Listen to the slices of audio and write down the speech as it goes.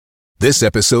This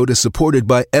episode is supported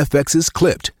by FX's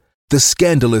Clipped, the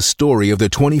scandalous story of the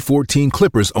 2014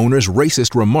 Clippers owner's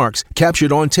racist remarks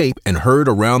captured on tape and heard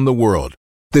around the world.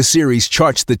 The series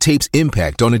charts the tape's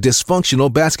impact on a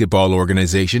dysfunctional basketball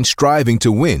organization striving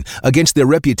to win against their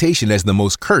reputation as the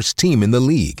most cursed team in the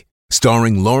league.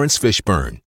 Starring Lawrence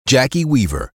Fishburne, Jackie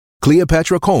Weaver,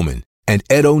 Cleopatra Coleman, and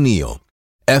Ed O'Neill.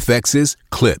 FX's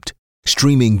Clipped,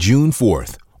 streaming June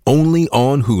 4th, only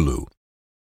on Hulu.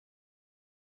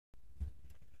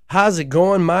 How's it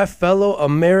going, my fellow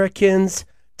Americans?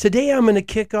 Today I'm going to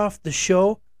kick off the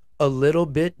show a little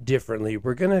bit differently.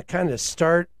 We're going to kind of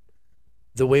start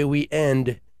the way we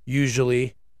end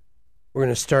usually. We're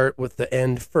going to start with the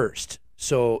end first.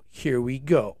 So here we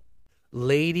go.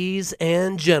 Ladies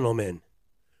and gentlemen,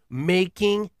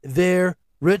 making their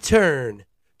return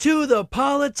to the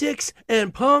Politics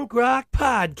and Punk Rock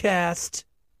Podcast.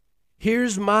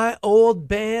 Here's my old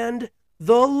band,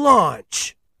 The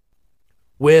Launch,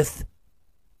 with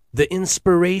the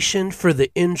inspiration for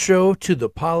the intro to the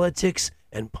Politics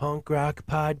and Punk Rock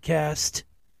Podcast.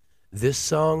 This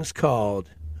song's called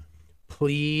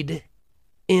Plead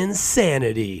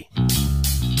Insanity.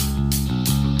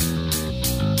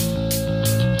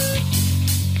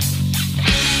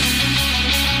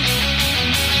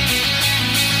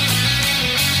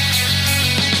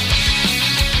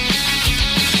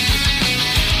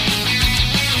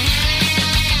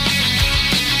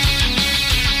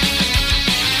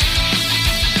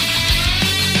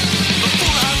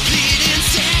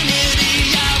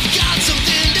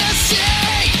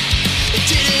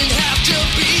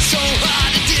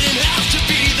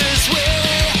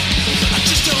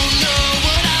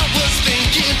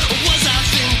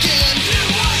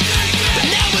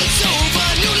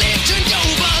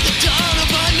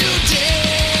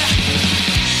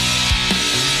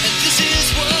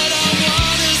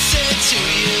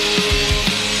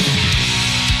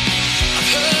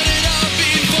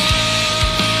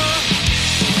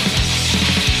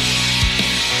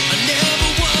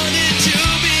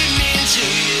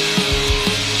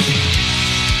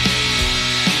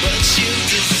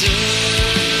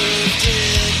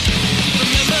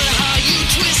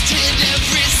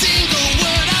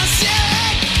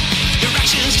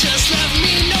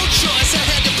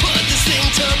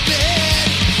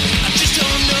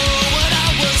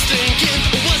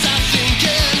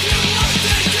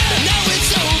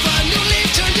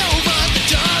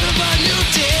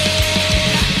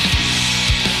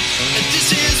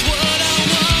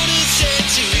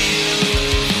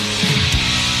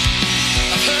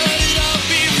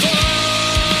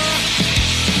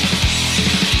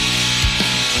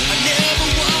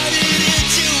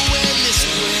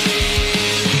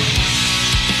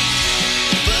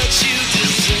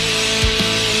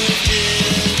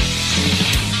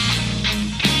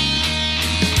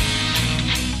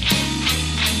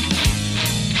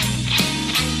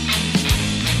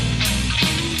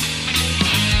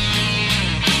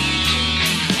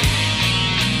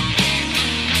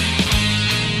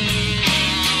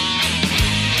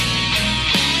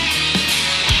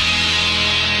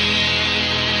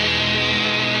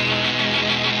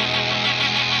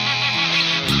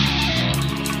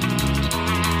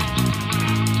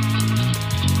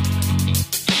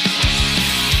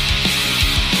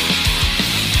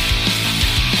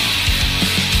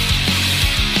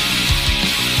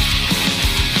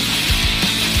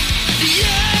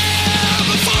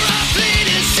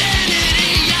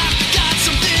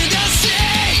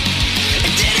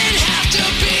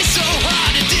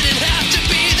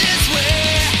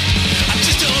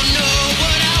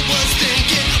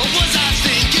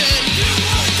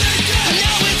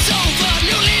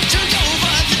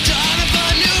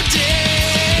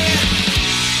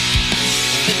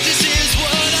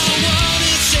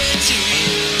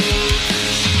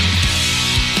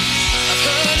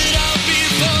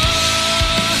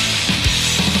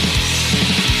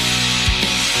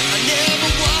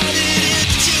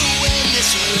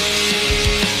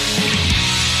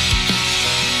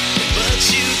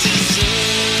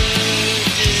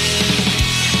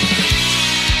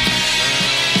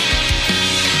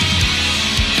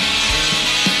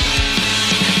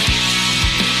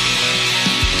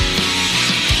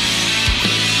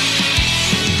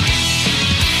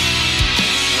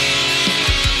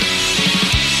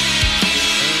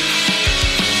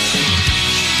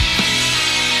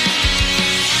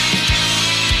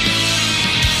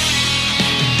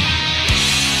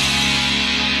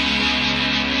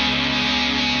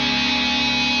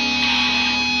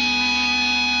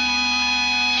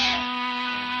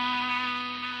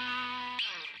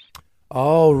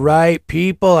 All right,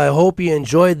 people, I hope you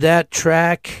enjoyed that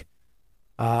track.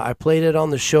 I played it on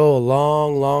the show a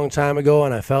long time ago,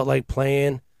 and I felt like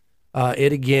playing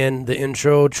it again. The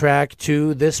intro track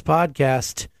to this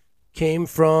podcast came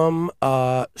from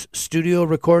studio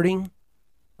recording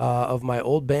of my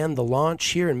old band, The Launch,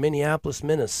 here in Minneapolis,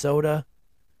 Minnesota.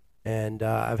 And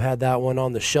I've had that one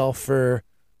on the shelf for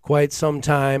quite some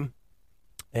time,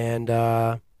 and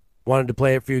wanted to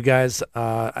play it for you guys.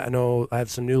 I know I have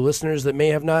some new listeners that may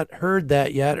have not heard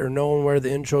that yet or known where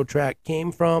the intro track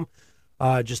came from.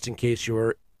 Just in case you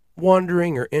were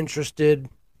wondering or interested,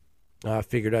 I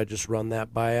figured I'd just run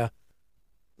that by you.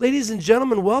 Ladies and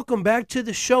gentlemen, welcome back to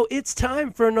the show. It's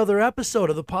time for another episode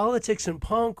of the Politics and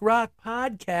Punk Rock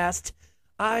Podcast.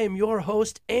 I am your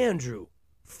host, Andrew,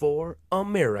 for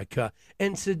America.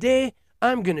 And today,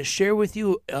 I'm going to share with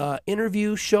you an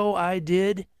interview show I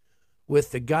did with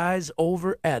the guys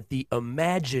over at the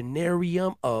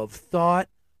Imaginarium of Thought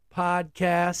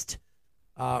podcast.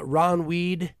 Ron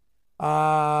Weed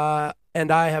and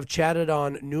I have chatted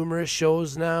on numerous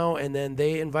shows now, and then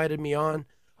they invited me on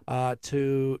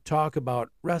to talk about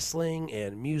wrestling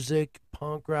and music,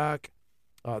 punk rock,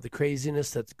 the craziness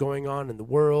that's going on in the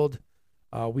world.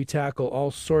 We tackle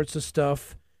all sorts of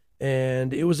stuff,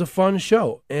 and it was a fun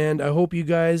show, and I hope you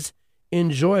guys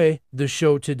enjoy the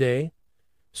show today.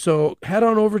 So head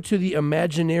on over to the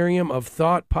Imaginarium of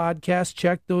Thought podcast.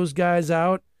 Check those guys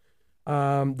out.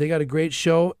 They got a great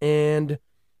show, and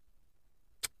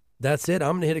that's it.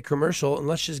 I'm going to hit a commercial, and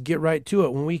let's just get right to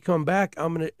it. When we come back,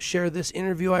 I'm going to share this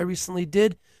interview I recently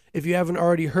did. If you haven't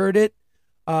already heard it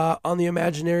on the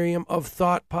Imaginarium of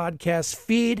Thought podcast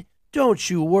feed, don't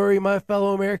you worry, my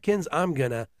fellow Americans. I'm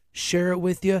going to share it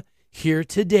with you here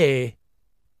today.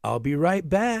 I'll be right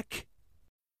back.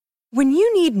 When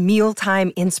you need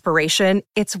mealtime inspiration,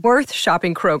 it's worth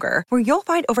shopping Kroger, where you'll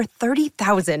find over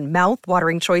 30,000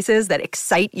 mouth-watering choices that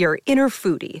excite your inner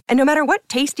foodie. And no matter what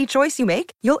tasty choice you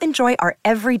make, you'll enjoy our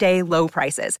everyday low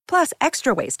prices, plus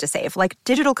extra ways to save, like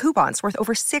digital coupons worth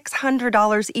over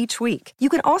 $600 each week. You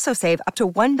can also save up to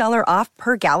 $1 off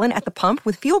per gallon at the pump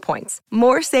with fuel points.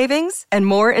 More savings and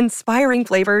more inspiring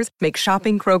flavors make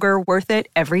shopping Kroger worth it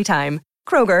every time.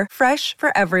 Kroger, fresh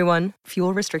for everyone.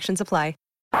 Fuel restrictions apply.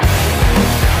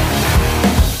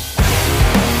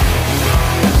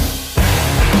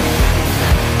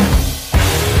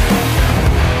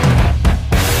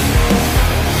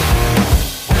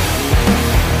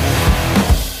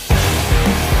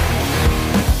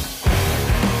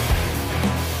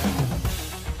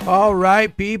 All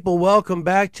right, people, welcome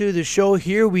back to the show.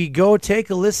 Here we go. Take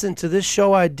a listen to this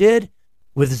show I did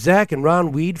with Zach and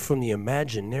Ron Weed from the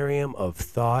Imaginarium of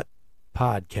Thought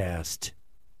podcast.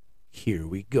 Here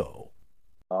we go.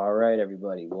 All right,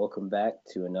 everybody. Welcome back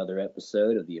to another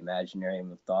episode of the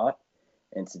Imaginarium of Thought.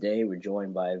 And today we're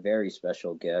joined by a very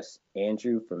special guest,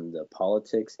 Andrew from the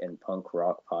Politics and Punk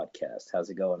Rock podcast. How's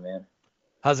it going, man?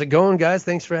 How's it going, guys?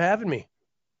 Thanks for having me.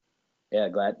 Yeah,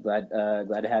 glad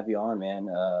to have you on, man.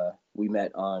 We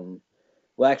met on,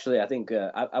 well, actually, I think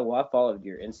I followed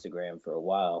your Instagram for a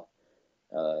while,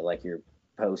 like your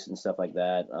posts and stuff like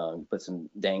that. Put some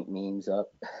dank memes up.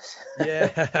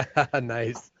 Yeah,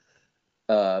 nice.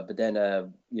 But then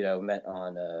met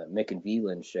on Mick and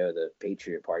Veland's show, the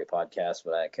Patriot Party podcast,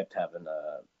 but I kept having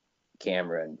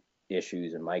camera and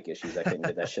issues and mic issues. I couldn't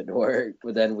get that shit to work.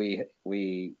 But then we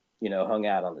hung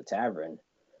out on the tavern.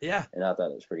 Yeah. And I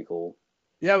thought it was pretty cool.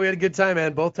 Yeah, we had a good time,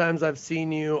 man. Both times I've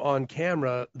seen you on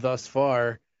camera thus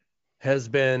far has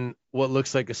been what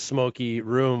looks like a smoky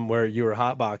room where you were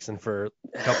hotboxing for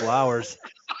a couple hours.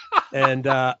 And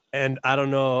I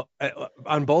don't know,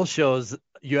 on both shows,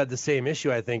 you had the same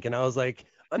issue, I think. And I was like,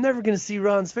 I'm never going to see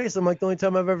Ron's face. I'm like, the only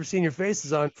time I've ever seen your face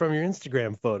is from your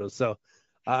Instagram photos. So,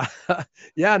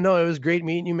 yeah, no, it was great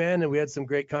meeting you, man. And we had some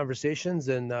great conversations,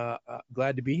 and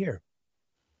glad to be here.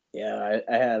 Yeah,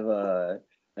 I have,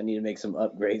 I need to make some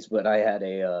upgrades, but I had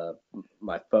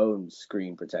my phone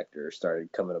screen protector started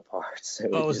coming apart.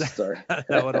 So is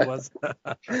that what it was?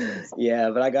 Yeah,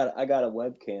 but I got a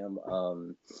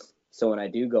webcam. So when I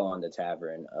do go on the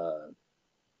tavern,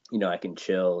 I can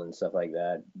chill and stuff like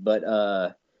that. But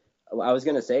I was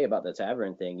going to say about the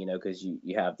tavern thing, because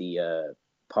you have the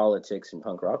Politics and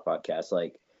Punk Rock podcast,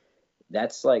 like,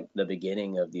 that's like the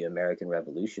beginning of the American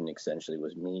Revolution, essentially,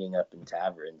 was meeting up in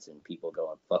taverns and people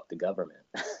going, fuck the government.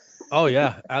 Oh,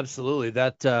 yeah, absolutely.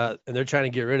 That and they're trying to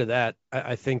get rid of that.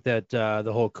 I think that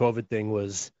the whole COVID thing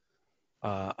was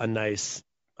a nice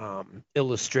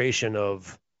illustration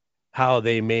of how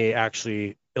they may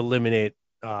actually eliminate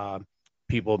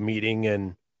people meeting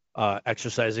and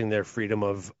exercising their freedom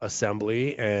of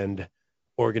assembly and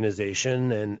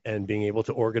organization and being able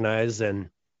to organize and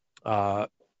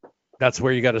that's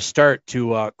where you got to start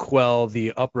to quell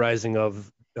the uprising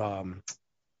of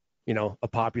a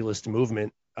populist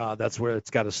movement. That's where it's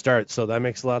got to start. So that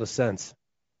makes a lot of sense.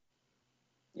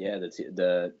 Yeah, that's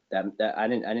that I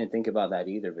didn't think about that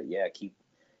either. But yeah,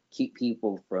 keep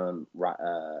people from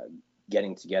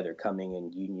getting together, coming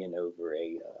in union over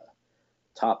a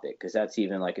topic, because that's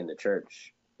even like in the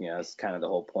church. It's kind of the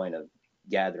whole point of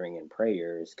gathering in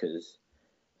prayers, because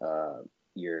uh,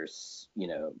 you're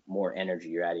more energy,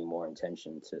 you're adding more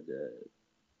intention to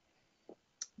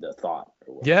the thought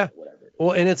or Yeah. whatever it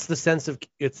Well, is. and it's the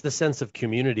sense of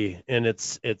community, and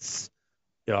it's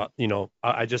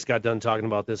I just got done talking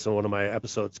about this in one of my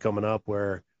episodes coming up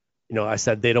where, I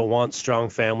said they don't want strong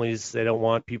families. They don't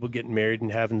want people getting married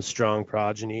and having strong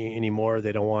progeny anymore.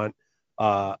 They don't want,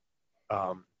 uh,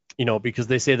 um, because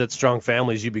they say that strong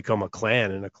families, you become a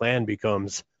clan, and a clan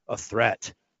becomes a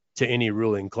threat to any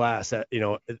ruling class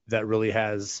that really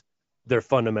has their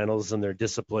fundamentals and their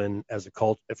discipline as a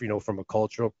cult. If from a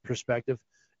cultural perspective,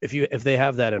 if they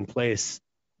have that in place,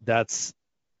 that's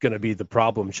going to be the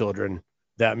problem children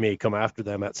that may come after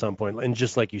them at some point. And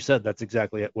just like you said, that's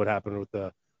exactly what happened with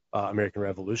the American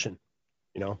Revolution.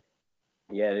 You know?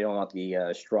 Yeah, they don't want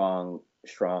the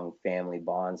strong family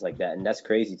bonds like that, and that's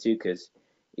crazy too. Because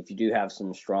if you do have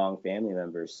some strong family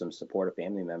members, some supportive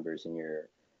family members in your,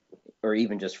 or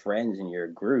even just friends in your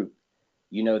group,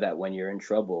 you know that when you're in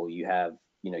trouble, you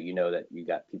know that you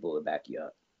got people to back you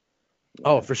up. You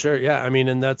Oh, know. for sure. Yeah. I mean,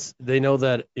 and they know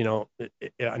that,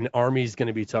 an army is going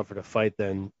to be tougher to fight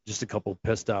than just a couple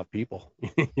pissed off people,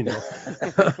 you know?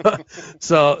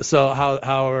 So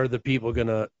how are the people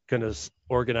gonna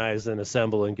organize and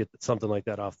assemble and get something like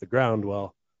that off the ground?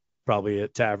 Well, probably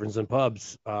at taverns and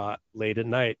pubs, late at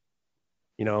night,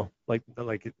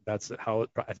 like that's how it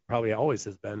probably always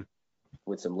has been.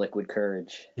 With some liquid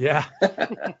courage. Yeah.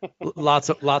 Lots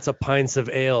of pints of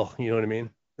ale. You know what I mean?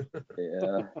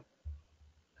 Yeah.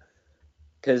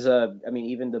 Because I mean,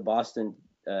 even the Boston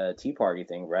Tea Party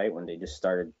thing, right? When they just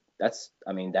started,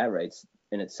 that right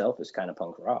in itself is kind of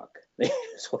punk rock. They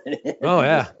just went in Oh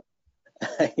and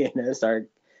yeah. just started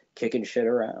kicking shit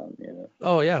around.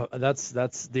 Oh yeah. That's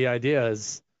the idea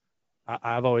is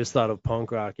I've always thought of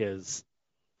punk rock as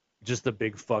just a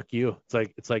big fuck you.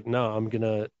 It's like no,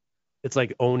 it's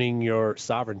like owning your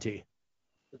sovereignty.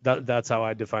 That's how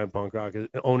I define punk rock, is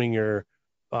owning your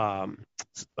um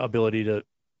ability to,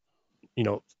 you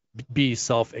know, be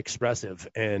self-expressive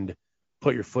and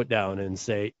put your foot down and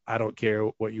say, I don't care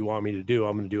what you want me to do.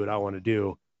 I'm going to do what I want to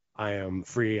do. I am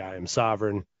free. I am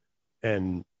sovereign.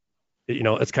 And,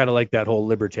 it's kind of like that whole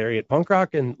libertarian punk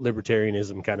rock and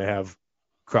libertarianism kind of have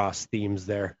cross themes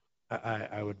there.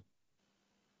 I would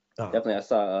Definitely, I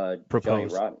saw Johnny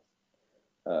propose. Rotten.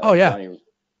 Oh yeah. Johnny,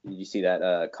 did you see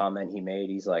that comment he made?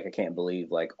 He's like, I can't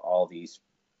believe like all these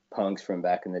punks from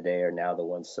back in the day are now the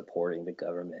ones supporting the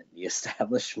government, the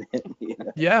establishment.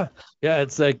 Yeah. Yeah.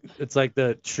 It's like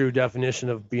the true definition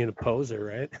of being a poser,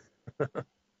 right?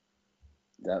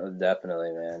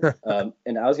 Definitely, man.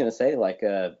 And I was gonna say, like,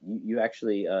 you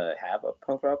actually have a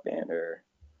punk rock band,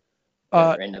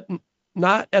 Uh, or end up.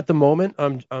 Not at the moment.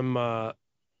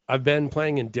 I've been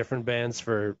playing in different bands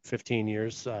for 15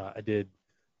 years. I did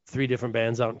 3 different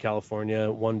bands out in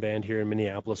California, one band here in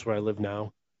Minneapolis where I live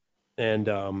now. And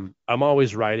I'm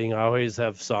always writing. I always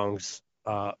have songs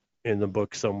in the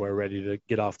book somewhere ready to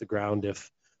get off the ground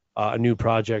if a new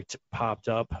project popped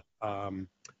up.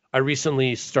 I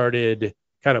recently started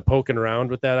kind of poking around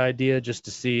with that idea just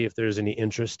to see if there's any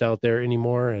interest out there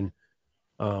anymore. And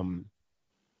um,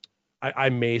 I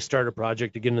may start a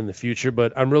project again in the future,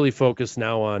 but I'm really focused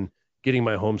now on getting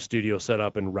my home studio set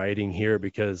up and writing here,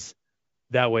 because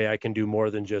that way I can do more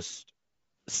than just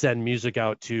send music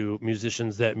out to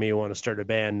musicians that may want to start a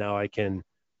band. Now I can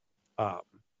uh,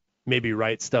 maybe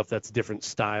write stuff that's different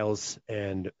styles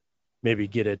and maybe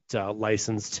get it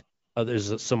licensed.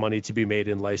 There's some money to be made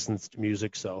in licensed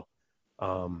music. So,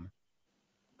 um,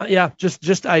 yeah,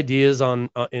 just ideas on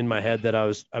in my head that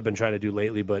I've been trying to do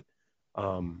lately. But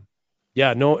um,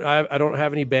 yeah, no, I don't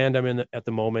have any band I'm in at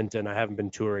the moment, and I haven't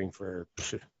been touring for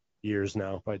years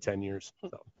now, probably 10 years. So.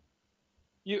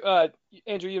 You,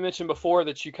 Andrew, you mentioned before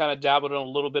that you kind of dabbled in a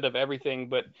little bit of everything,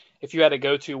 but if you had to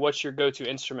go to, what's your go-to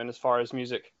instrument as far as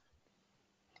music?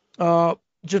 Uh,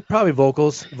 just probably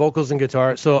vocals and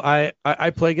guitar. So I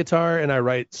play guitar and I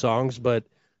write songs, but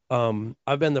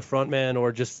I've been the front man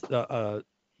or just a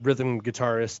rhythm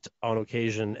guitarist on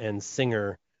occasion and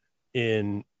singer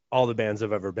in all the bands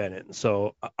I've ever been in.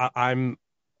 So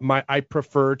I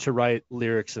prefer to write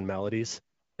lyrics and melodies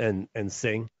and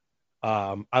sing.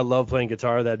 I love playing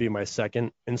guitar. That'd be my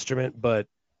second instrument, but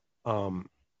um,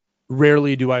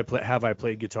 rarely do I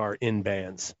played guitar in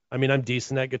bands. I mean, I'm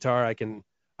decent at guitar. I can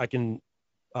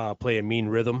play a mean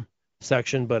rhythm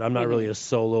section, but I'm not really a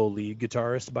solo lead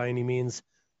guitarist by any means,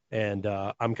 and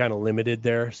I'm kind of limited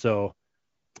there.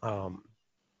 Um,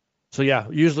 so yeah,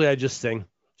 usually I just sing,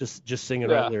 just sing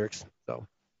and write Yeah, lyrics. So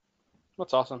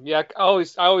that's awesome. Yeah, I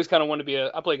always kind of want to be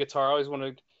I play guitar. I always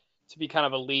wanted to be kind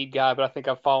of a lead guy, but I think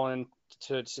I've fallen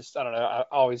to it's just I don't know. I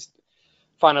always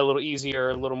find it a little easier,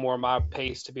 a little more my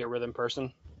pace to be a rhythm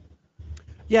person.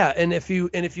 yeah, and if you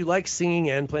like singing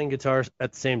and playing guitar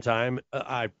at the same time,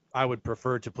 I would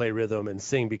prefer to play rhythm and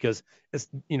sing because it's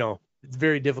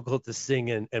very difficult to sing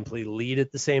and play lead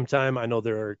at the same time. I know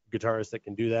there are guitarists that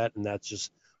can do that, and that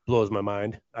just blows my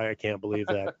mind. I can't believe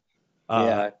that. Uh,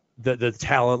 Yeah, the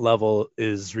talent level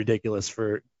is ridiculous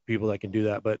for people that can do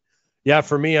that. But yeah,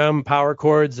 for me, I'm power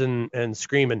chords and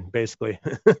screaming basically,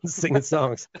 singing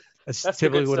songs. That's That's the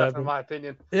typically good what stuff, I've in been. my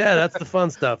opinion. Yeah, that's the fun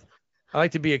stuff. I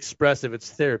like to be expressive. It's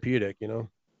therapeutic. you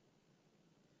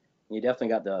definitely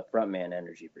got the frontman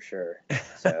energy for sure.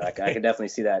 So I could Thanks. definitely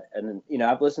see that. And then,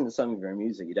 I've listened to some of your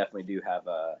music. You definitely do have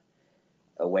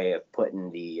a way of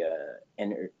putting the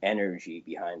energy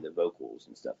behind the vocals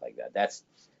and stuff like that. That's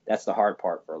the hard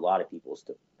part for a lot of people. Is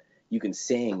to you can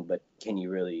sing, but can you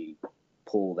really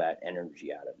pull that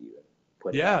energy out of you and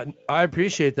put it Yeah, out? I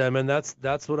appreciate that, man. That's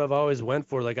what I've always went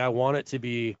for. Like I want it to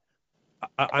be.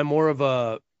 I'm more of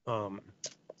a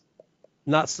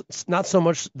not so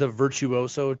much the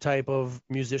virtuoso type of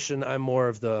musician. I'm more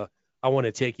of the I want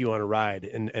to take you on a ride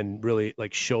and really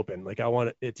like Chopin. Like I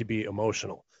want it to be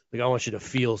emotional. Like I want you to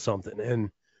feel something.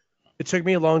 And it took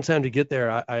me a long time to get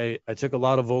there. I took a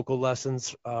lot of vocal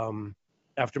lessons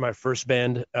after my first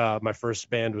band. My first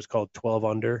band was called 12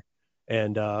 Under.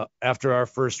 And after our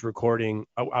first recording,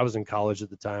 I was in college at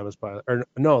the time. I was probably, or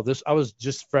no, this I was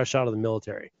just fresh out of the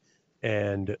military,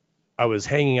 and I was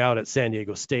hanging out at San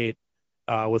Diego State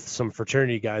with some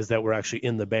fraternity guys that were actually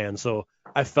in the band. So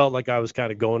I felt like I was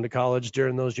kind of going to college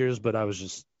during those years, but I was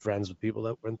just friends with people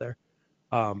that went there.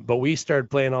 But we started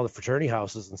playing all the fraternity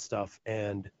houses and stuff,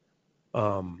 and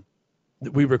um,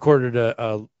 we recorded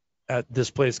at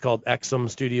this place called Exum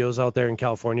Studios out there in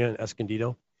California in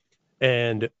Escondido.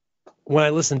 And when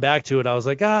I listened back to it, I was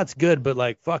like, it's good, but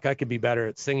like, fuck, I could be better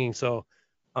at singing. So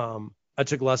I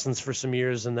took lessons for some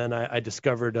years, and then I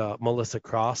discovered Melissa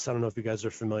Cross. I don't know if you guys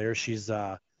are familiar. She's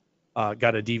got a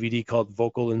DVD called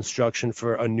Vocal Instruction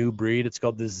for a New Breed. It's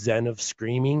called The Zen of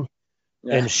Screaming,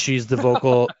 Yeah. and she's the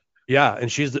vocal. Yeah,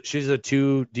 and she's a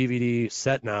 2 DVD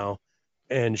set now,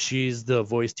 and she's the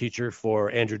voice teacher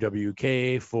for Andrew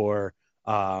WK, for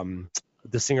um,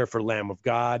 the singer for Lamb of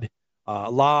God.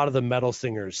 A lot of the metal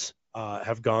singers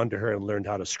have gone to her and learned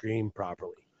how to scream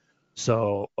properly.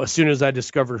 So as soon as I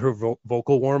discovered her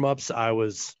vocal warm ups, I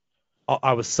was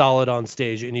solid on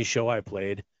stage. Any show I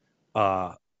played,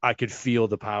 I could feel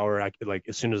the power. I could like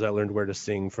as soon as I learned where to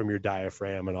sing from your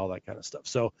diaphragm and all that kind of stuff.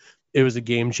 So it was a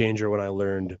game changer when I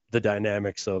learned the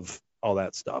dynamics of all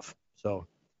that stuff. So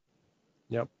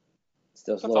yep. It's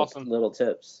those That's little awesome. little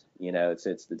tips.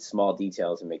 It's the small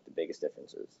details that make the biggest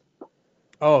differences.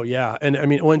 Oh yeah, and I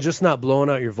mean when just not blowing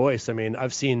out your voice. I mean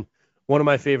I've seen one of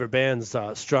my favorite bands,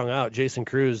 Strung Out, Jason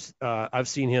Cruz. I've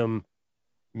seen him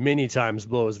many times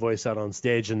blow his voice out on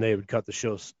stage, and they would cut the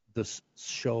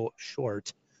show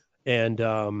short. And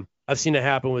I've seen it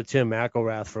happen with Tim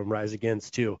McElrath from Rise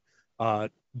Against too.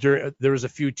 There was a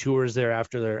few tours there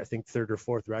after their I think third or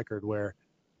fourth record where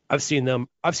I've seen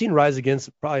Rise Against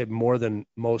probably more than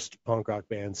most punk rock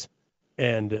bands,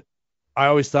 and I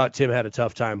always thought Tim had a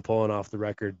tough time pulling off the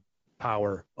record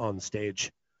power on stage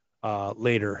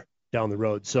later down the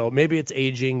road. So maybe it's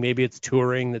aging, maybe it's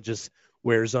touring that just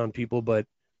wears on people. But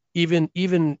even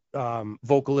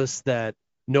vocalists that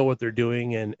know what they're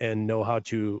doing and know how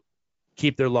to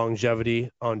keep their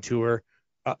longevity on tour,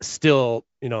 still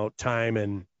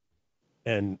time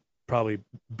and probably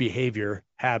behavior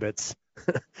habits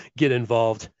get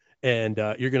involved, and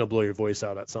you're going to blow your voice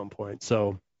out at some point.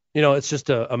 So it's just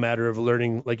a matter of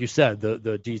learning, like you said,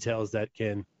 the details that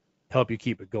can help you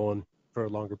keep it going for a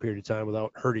longer period of time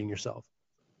without hurting yourself.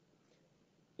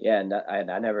 Yeah, and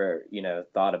I never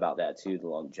thought about that too, the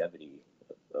longevity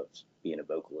of being a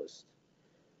vocalist.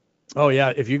 Oh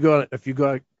yeah, if you go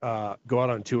out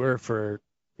on tour for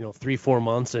 3-4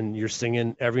 months and you're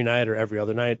singing every night or every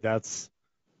other night, that's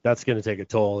going to take a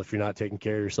toll if you're not taking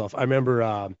care of yourself. I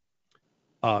remember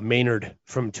Maynard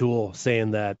from Tool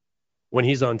saying that when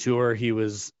he's on tour, he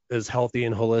was as healthy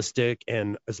and holistic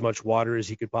and as much water as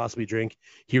he could possibly drink.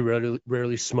 He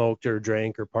rarely smoked or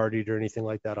drank or partied or anything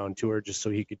like that on tour, just so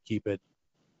he could keep it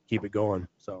going.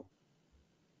 So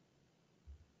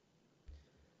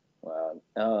Wow.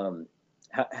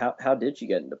 How did you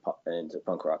get into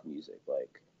punk rock music?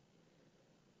 Like,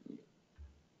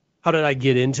 How did I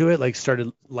get into it? Like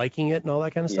started liking it and all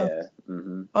that kind of stuff? yeah.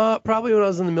 Mm-hmm. Probably when I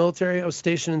was in the military. I was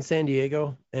stationed in San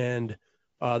Diego, and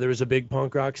there was a big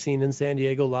punk rock scene in San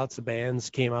Diego. Lots of bands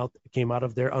came out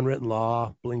of there. Unwritten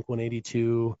Law, Blink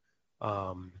 182,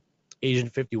 um,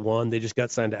 Agent 51. They just got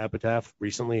signed to Epitaph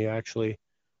recently, actually.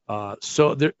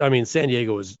 So there, I mean, San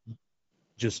Diego was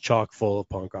just chock full of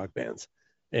punk rock bands,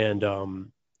 and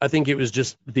I think it was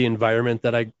just the environment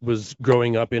that I was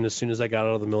growing up in as soon as I got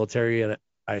out of the military, and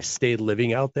I stayed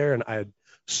living out there, and I had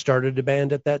started a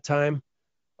band at that time.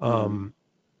 Mm-hmm. um,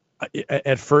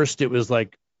 at first it was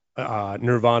like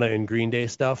Nirvana and Green Day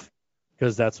stuff,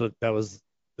 because that was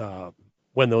uh,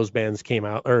 when those bands came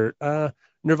out. Or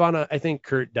Nirvana, I think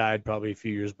Kurt died probably a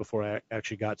few years before I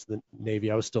actually got to the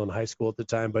Navy. I was still in high school at the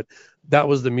time, but that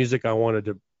was the music I wanted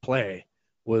to play,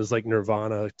 was like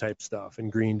Nirvana type stuff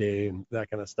and Green Day and that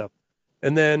kind of stuff.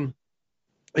 And then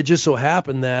it just so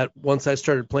happened that once I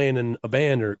started playing in a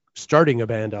band or starting a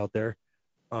band out there,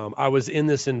 I was in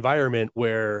this environment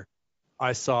where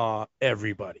I saw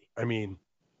everybody. I mean,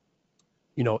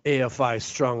 AFI,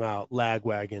 Strung Out,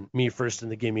 Lagwagon, Me First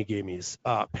and the Gimme Gimmes,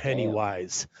 Damn.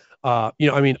 Pennywise. I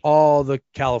mean, all the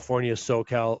California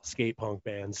SoCal skate punk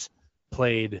bands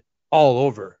played all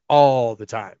over, all the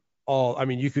time. I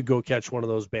mean, you could go catch one of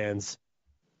those bands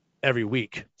every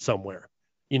week somewhere.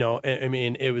 I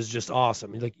mean, it was just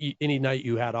awesome. Like any night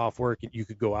you had off work, you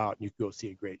could go out and you could go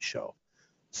see a great show.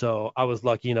 So I was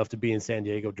lucky enough to be in San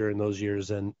Diego during those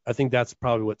years, and I think that's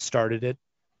probably what started it.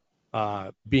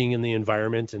 Being in the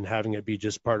environment and having it be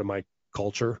just part of my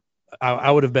culture. I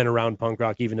would have been around punk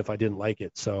rock even if I didn't like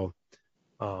it. So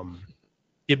um,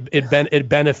 it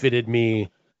benefited me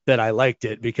that I liked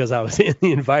it, because I was in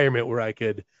the environment where I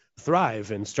could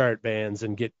thrive and start bands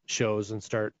and get shows and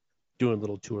start doing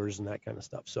little tours and that kind of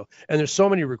stuff. So, and there's so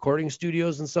many recording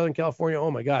studios in Southern California.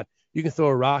 Oh my God, you can throw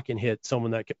a rock and hit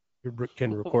someone that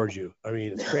can record you. I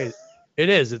mean, it's crazy. It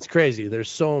is. It's crazy. There's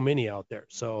so many out there.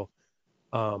 So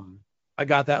I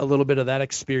got that, a little bit of that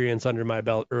experience under my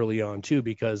belt early on too,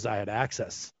 because I had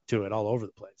access to it all over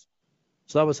the place.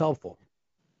 So that was helpful.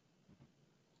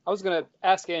 I was gonna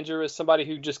ask Andrew, as somebody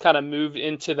who just kind of moved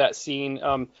into that scene,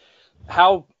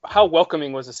 how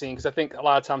welcoming was the scene? Because I think a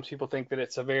lot of times people think that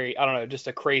it's a very, I don't know, just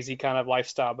a crazy kind of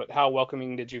lifestyle. But how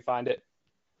welcoming did you find it?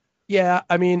 Yeah,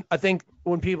 I mean, I think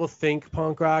when people think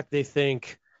punk rock, they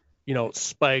think,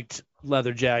 spiked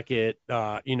leather jacket,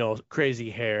 crazy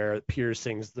hair,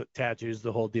 piercings, the tattoos,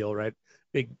 the whole deal, right?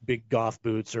 Big goth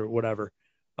boots or whatever.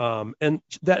 And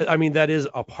that, I mean, that is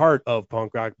a part of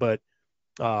punk rock. But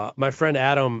my friend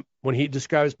Adam, when he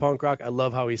describes punk rock, I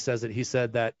love how he says it. He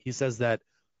says that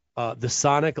the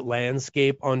sonic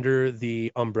landscape under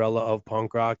the umbrella of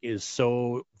punk rock is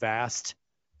so vast.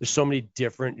 There's so many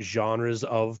different genres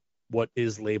of what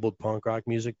is labeled punk rock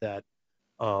music that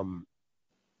um,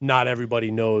 not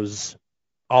everybody knows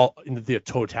all the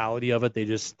totality of it. They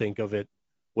just think of it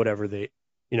whatever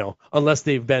unless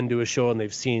they've been to a show and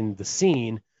they've seen the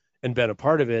scene and been a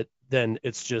part of it, then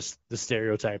it's just the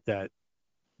stereotype that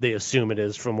they assume it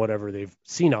is from whatever they've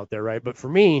seen out there, right? But for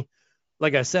me,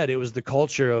 like I said, it was the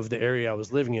culture of the area I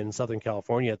was living in Southern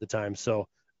California at the time. So,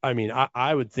 I mean,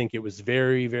 I would think it was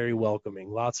very, very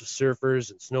welcoming. Lots of surfers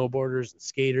and snowboarders and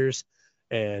skaters,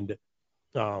 and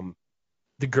um,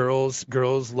 the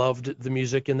girls loved the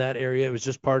music in that area. It was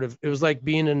just part of. It was like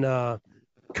being in a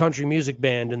country music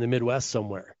band in the Midwest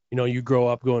somewhere. You grow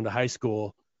up going to high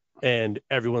school, and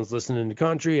everyone's listening to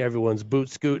country. Everyone's boot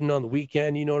scooting on the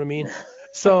weekend. You know what I mean?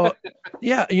 So,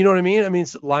 yeah, you know what I mean? I mean,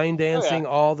 it's line Oh yeah. dancing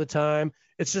all the time.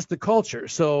 It's just the culture.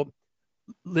 So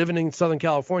living in Southern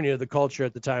California, the culture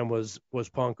at the time was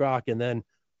punk rock, and then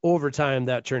over time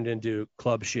that turned into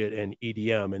club shit and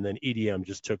EDM, and then EDM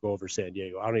just took over San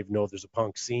Diego. I don't even know if there's a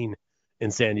punk scene in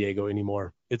San Diego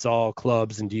anymore. It's all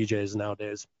clubs and DJs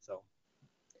nowadays. So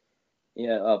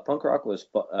Yeah, punk rock was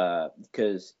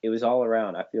because it was all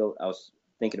around. I was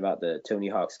thinking about the Tony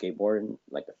Hawk skateboard,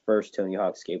 like the first Tony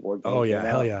Hawk skateboard oh game yeah, came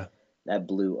hell out. yeah. That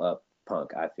blew up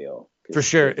punk, I feel, For because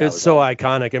sure. that It's was so all.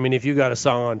 iconic. I mean, if you got a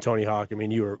song on Tony Hawk, I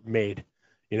mean, you were made,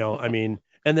 I mean,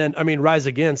 and then, I mean, Rise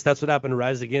Against, that's what happened to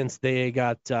Rise Against. They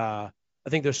got, I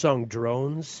think their song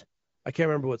Drones. I can't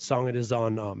remember what song it is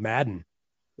on Madden,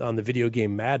 on the video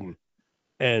game Madden.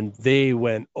 And they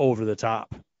went over the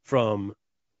top from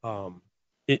um,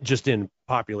 it just in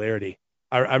popularity.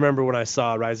 I remember when I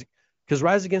saw Rise, because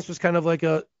Rise Against was kind of like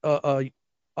a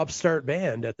upstart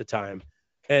band at the time.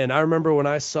 And I remember when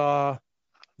I saw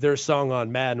their song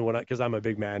on Madden, because I'm a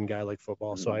big Madden guy, like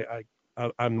football, so Mhm.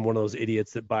 I'm one of those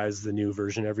idiots that buys the new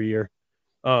version every year.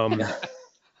 Um,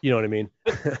 You know what I mean?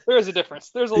 There is a difference.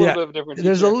 There's a little bit of a difference.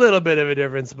 There's a little bit of a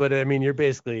difference, but I mean,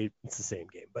 it's the same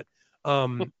game.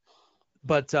 Um,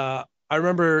 but I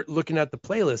remember looking at the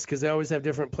playlist because they always have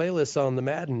different playlists on the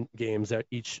Madden games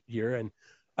each year, and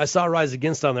I saw Rise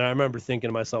Against on there. I remember thinking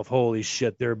to myself, "Holy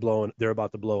shit, they're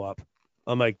about to blow up."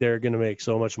 I'm like, they're gonna make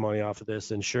so much money off of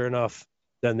this, and sure enough,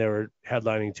 then they were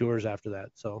headlining tours after that.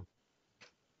 So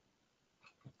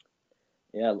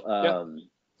Yeah. Yeah.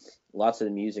 Lots of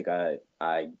the music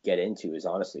I get into is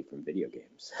honestly from video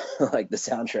games, like the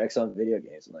soundtracks on video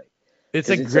games, like it's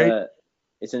a because great.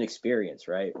 it's an experience,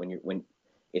 right? When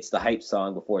it's the hype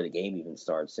song before the game even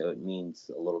starts, so it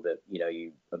means a little bit.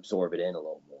 You absorb it in a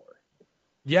little more.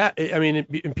 Yeah, I mean,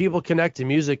 and people connect to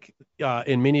music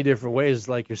in many different ways,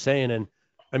 like you're saying. And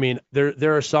I mean,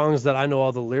 there are songs that I know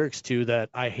all the lyrics to that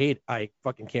I hate. I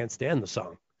fucking can't stand the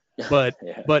song, but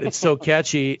Yeah. but it's so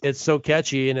catchy. It's so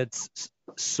catchy, and it's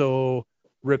so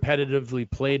repetitively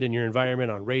played in your environment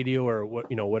on radio or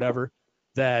whatever,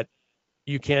 that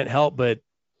you can't help but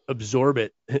absorb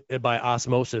it by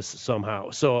osmosis somehow.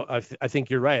 So I think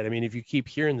you're right. I mean, if you keep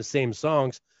hearing the same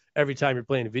songs every time you're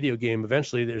playing a video game,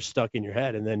 eventually they're stuck in your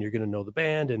head, and then you're going to know the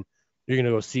band, and you're going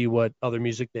to go see what other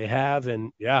music they have.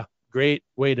 And yeah, great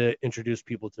way to introduce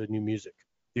people to new music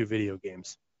through video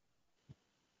games.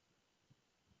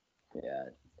 Yeah,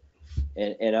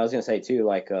 and I was gonna say too,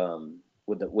 like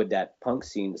with that punk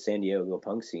scene, the San Diego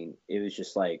punk scene, it was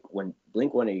just like when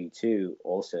Blink 182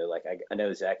 also, like I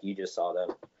know Zach, you just saw them.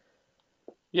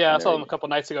 Yeah, I And saw them a couple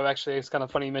nights ago. Actually, it's kind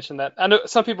of funny you mentioned that. I know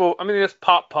some people. I mean, it's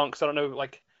pop punk, so I don't know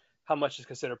like how much is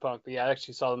considered punk. But yeah, I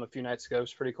actually saw them a few nights ago.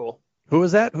 It's pretty cool. Who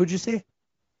was that? Who'd you see?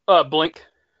 Blink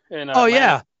in Oh Atlanta.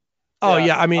 yeah. Oh Yeah,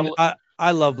 yeah. I mean,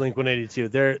 I love Blink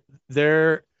 182.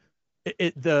 They're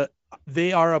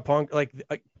they are a punk, like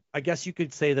I guess you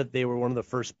could say that they were one of the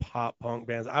first pop punk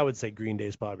bands. I would say Green Day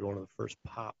is probably one of the first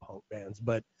pop punk bands,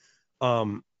 but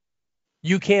um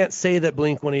you can't say that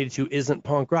Blink 182 isn't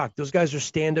punk rock. Those guys are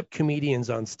stand-up comedians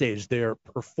on stage. They're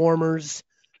performers.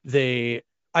 They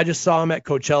I just saw them at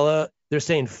Coachella. They're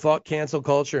saying fuck cancel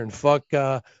culture and fuck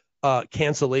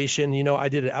cancellation. I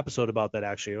did an episode about that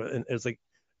actually. And it's like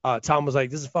Tom was like,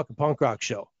 this is a fucking punk rock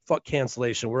show. Fuck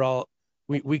cancellation.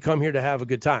 We come here to have a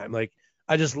good time. Like,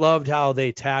 I just loved how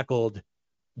they tackled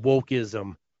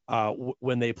wokeism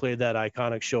when they played that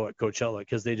iconic show at Coachella,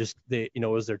 because it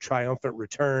was their triumphant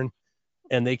return,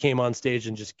 and they came on stage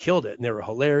and just killed it, and they were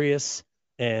hilarious,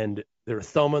 and they were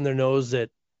thumbing their nose at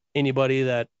anybody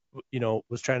that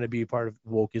was trying to be part of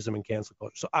wokeism and cancel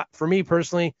culture. So for me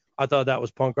personally, I thought that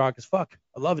was punk rock as fuck.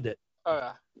 I loved it. Oh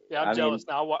yeah, yeah. I'm jealous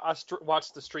now. I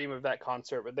watched the stream of that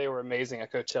concert, but they were amazing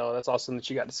at Coachella. That's awesome that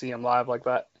you got to see them live like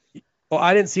that. Well,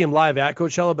 I didn't see him live at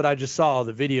Coachella, but I just saw all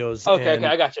the videos. Okay,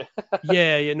 I got you.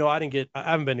 yeah,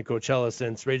 I haven't been to Coachella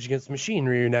since Rage Against the Machine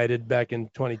reunited back in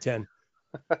 2010.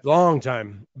 Long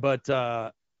time, but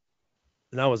that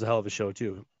was a hell of a show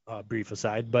too. Brief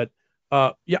aside, but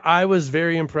yeah, I was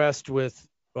very impressed with.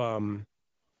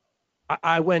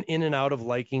 I went in and out of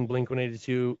liking Blink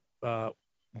 182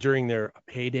 during their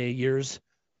heyday years,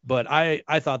 but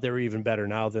I thought they were even better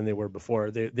now than they were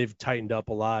before. They've tightened up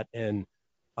a lot, and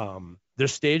their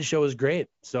stage show is great.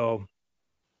 So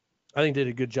I think they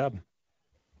did a good job.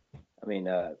 I mean,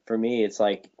 for me, it's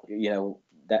like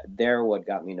that they're what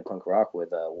got me into punk rock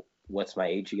with "What's My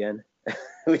Age Again,"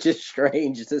 which is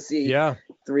strange to see. Yeah.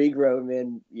 Three grown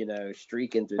men,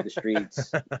 streaking through the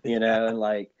streets,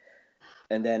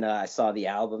 and then I saw the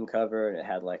album cover and it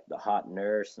had like the hot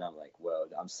nurse, and I'm like, whoa,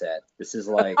 I'm set. This is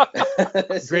like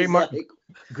great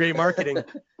marketing.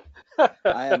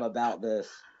 I am about this.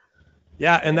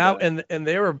 Yeah, and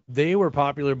they were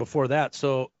popular before that.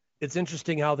 So it's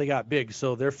interesting how they got big.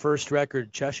 So their first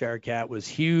record, Cheshire Cat, was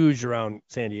huge around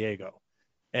San Diego,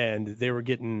 and they were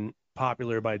getting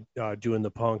popular by doing the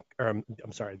punk, or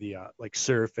I'm sorry, the like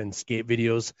surf and skate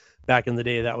videos. Back in the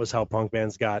day, that was how punk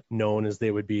bands got known, as they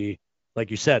would be,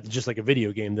 like you said, just like a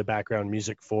video game, the background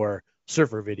music for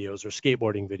surfer videos or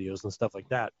skateboarding videos and stuff like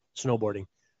that, snowboarding.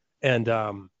 And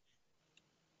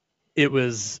it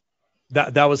was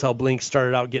that was how Blink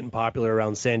started out getting popular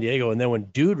around San Diego. And then when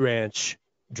Dude Ranch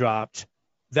dropped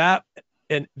that,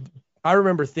 and I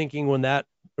remember thinking when that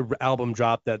album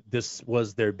dropped that this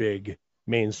was their big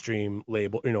mainstream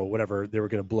label, whatever, they were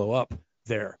going to blow up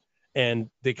there. And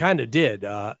they kind of did.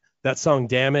 That song,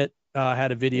 Damn It,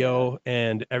 had a video,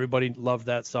 and everybody loved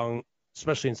that song,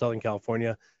 especially in Southern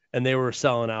California. And they were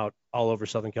selling out all over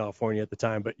Southern California at the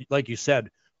time. But like you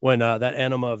said, when that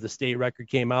Enema of the State record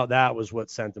came out, that was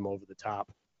what sent them over the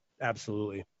top.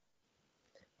 Absolutely.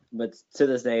 But to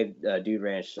this day, Dude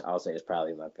Ranch, I'll say, is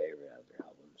probably my favorite of their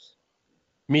albums.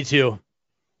 Me too.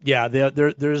 Yeah,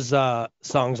 there's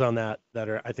songs on that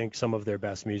are, I think, some of their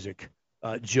best music.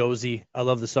 Josie, I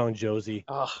love the song Josie.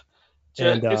 Oh,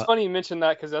 And it's funny you mentioned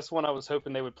that because that's one I was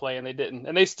hoping they would play and they didn't,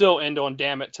 and they still end on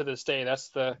 "Damn It" to this day. That's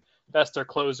their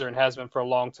closer and has been for a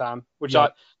long time.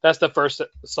 yep. That's the first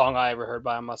song I ever heard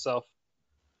by him myself.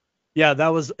 Yeah, that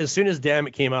was as soon as Damn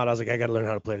It came out, I was like, I gotta learn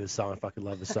how to play this song. I fucking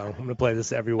love this song. I'm gonna play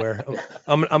this everywhere.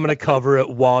 I'm gonna cover it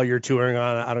while you're touring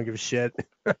on it. I don't give a shit.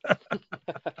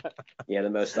 Yeah, the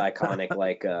most iconic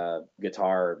like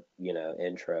guitar,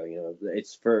 intro.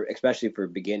 It's for especially for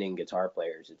beginning guitar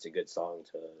players. It's a good song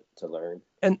to learn.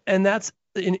 And that's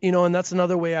and that's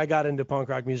another way I got into punk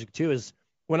rock music too, is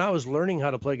when I was learning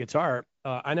how to play guitar,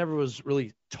 I never was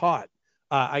really taught.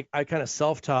 I kind of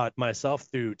self-taught myself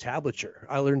through tablature.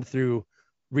 I learned through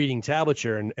reading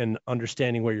tablature and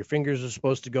understanding where your fingers are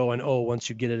supposed to go, and once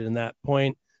you get it in that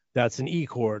point, that's an E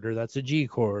chord or that's a G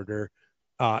chord, or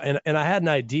and I had an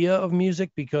idea of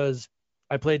music because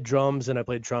I played drums and I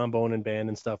played trombone and band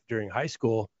and stuff during high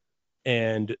school,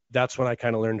 and that's when I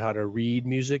kind of learned how to read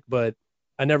music. But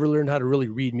I never learned how to really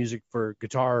read music for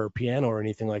guitar or piano or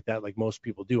anything like that, like most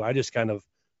people do. I just kind of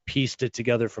pieced it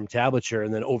together from tablature,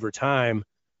 and then over time,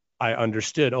 I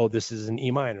understood. Oh, this is an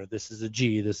E minor, this is a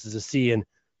G, this is a C, and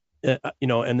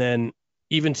and then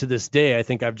even to this day, I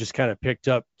think I've just kind of picked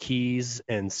up keys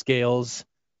and scales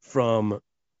from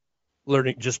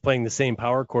learning, just playing the same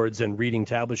power chords and reading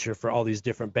tablature for all these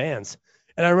different bands.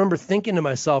 And I remember thinking to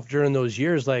myself during those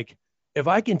years, like, if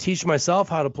I can teach myself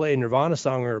how to play a Nirvana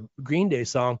song or a Green Day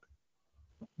song,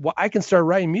 well, I can start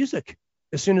writing music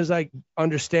as soon as I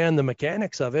understand the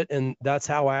mechanics of it. And that's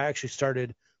how I actually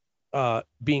started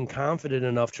being confident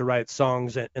enough to write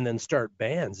songs and then start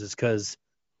bands, is because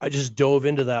I just dove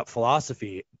into that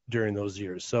philosophy during those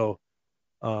years. So,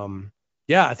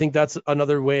 yeah, I think that's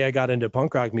another way I got into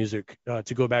punk rock music.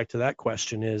 To go back to that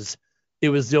question, is it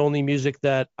was the only music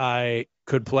that I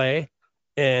could play,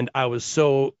 and I was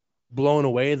so blown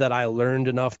away that I learned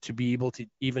enough to be able to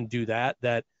even do that.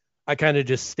 That I kind of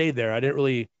just stayed there. I didn't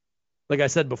really, like I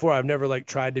said before, I've never like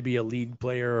tried to be a lead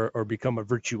player or become a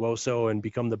virtuoso and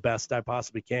become the best I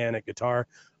possibly can at guitar.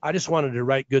 I just wanted to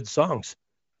write good songs,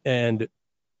 and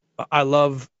I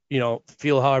love,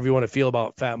 feel however you want to feel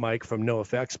about Fat Mike from No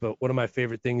Effects, but one of my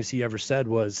favorite things he ever said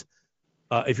was,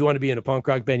 if you want to be in a punk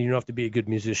rock band, you don't have to be a good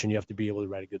musician. You have to be able to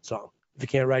write a good song. If you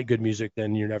can't write good music,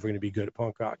 then you're never going to be good at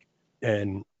punk rock.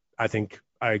 And I think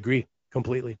I agree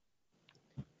completely.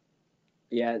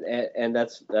 Yeah, and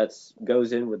that's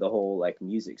goes in with the whole like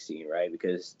music scene, right?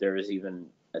 Because there was even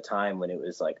a time when it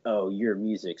was like, oh, your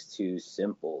music's too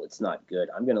simple. It's not good.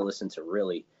 I'm gonna listen to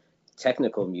really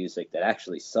technical music that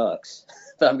actually sucks,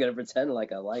 but I'm gonna pretend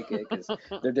like I like it because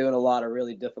they're doing a lot of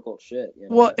really difficult shit.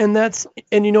 Well, and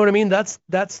you know what I mean? That's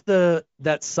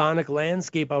that sonic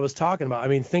landscape I was talking about. I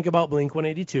mean, think about Blink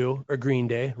 182 or Green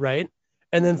Day, right?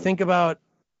 And then think about,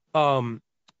 um,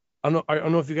 I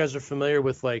don't know if you guys are familiar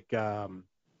with like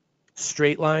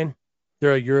Straight Line.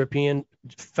 They're a European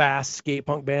fast skate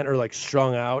punk band, or like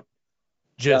Strung Out,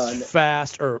 just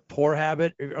fast, or Poor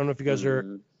Habit. I don't know if you guys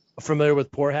are familiar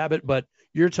with Poor Habit, but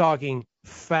you're talking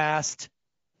fast,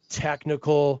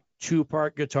 technical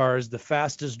two-part guitars, the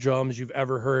fastest drums you've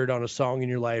ever heard on a song in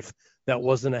your life that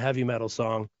wasn't a heavy metal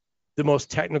song, the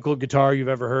most technical guitar you've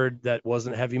ever heard that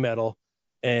wasn't heavy metal.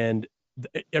 And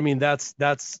I mean, that's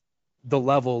the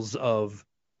levels of,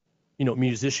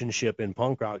 musicianship in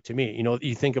punk rock to me.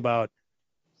 You think about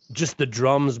just the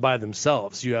drums by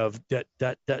themselves. You have that,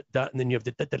 and then you have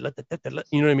the,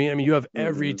 you know what I mean? I mean, you have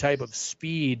every type of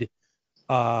speed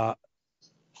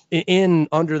in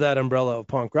under that umbrella of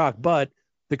punk rock, but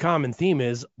the common theme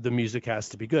is the music has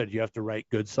to be good. You have to write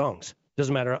good songs.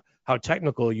 Doesn't matter how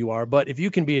technical you are, but if you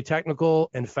can be a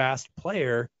technical and fast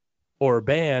player or a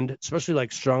band, especially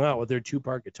like Strung Out with their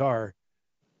two-part guitar,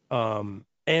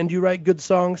 and you write good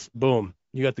songs, boom,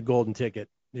 you got the golden ticket.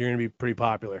 You're going to be pretty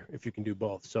popular if you can do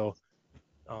both. So,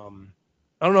 I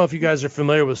don't know if you guys are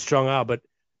familiar with Strung Out, but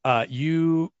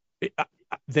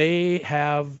they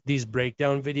have these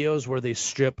breakdown videos where they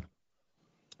strip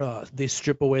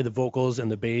away the vocals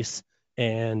and the bass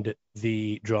and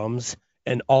the drums,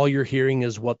 and all you're hearing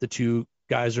is what the two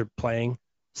guys are playing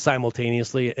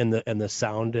simultaneously, and the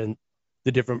sound and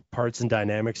the different parts and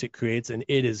dynamics it creates, and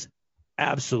it is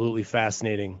absolutely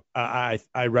fascinating. I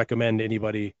recommend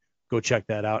anybody go check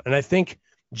that out. And I think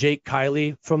Jake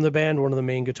Kiley from the band, one of the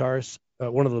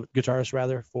guitarists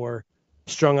rather, for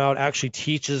Strung Out, actually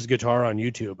teaches guitar on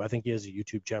YouTube. I think he has a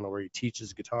YouTube channel where he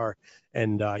teaches guitar,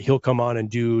 and he'll come on and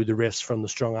do the riffs from the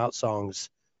Strung Out songs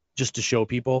just to show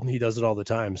people. He does it all the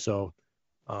time. So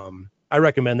I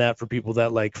recommend that for people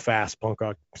that like fast punk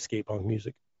rock, skate punk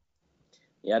music.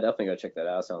 Yeah, definitely go check that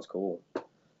out. Sounds cool.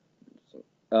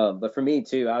 But for me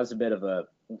too, I was a bit of a,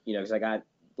 because I got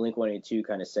Blink-182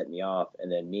 kind of set me off,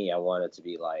 and then me, I wanted to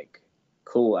be like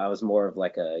cool. I was more of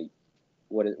like a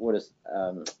what is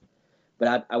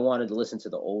but I wanted to listen to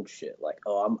the old shit. Like,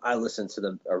 I listen to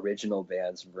the original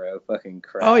bands, bro. Fucking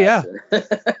Oh Crash.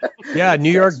 yeah, And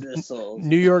yeah. Sex Pistols.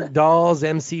 New York Dolls,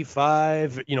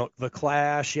 MC5. The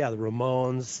Clash. Yeah, the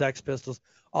Ramones, Sex Pistols.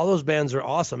 All those bands are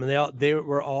awesome, and they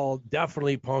were all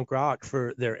definitely punk rock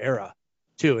for their era,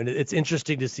 too. And it's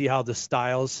interesting to see how the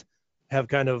styles have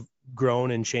kind of grown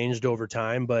and changed over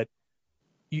time, but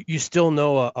you still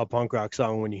know a punk rock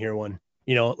song when you hear one.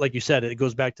 Like you said, it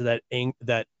goes back to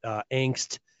that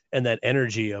angst and that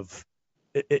energy of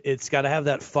it's got to have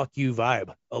that fuck you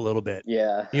vibe a little bit.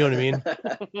 Yeah. You know what I mean?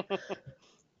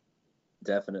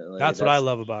 Definitely. That's what I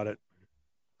love about it.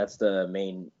 That's the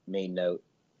main note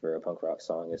for a punk rock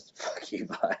song is fuck you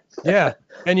vibe. Yeah.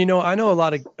 And I know a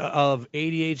lot of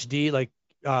ADHD, like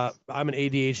I'm an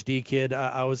ADHD kid.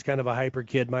 I was kind of a hyper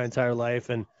kid my entire life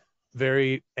and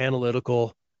very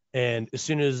analytical. And as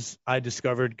soon as I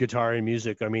discovered guitar and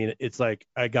music, I mean, it's like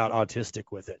I got autistic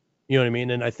with it. You know what I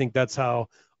mean? And I think that's how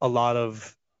a lot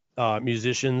of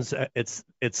musicians, it's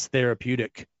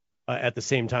therapeutic at the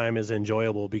same time as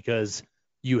enjoyable because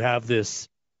you have this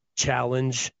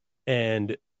challenge,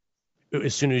 and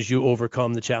as soon as you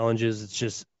overcome the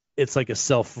challenges, it's like a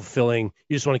self-fulfilling,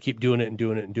 you just want to keep doing it and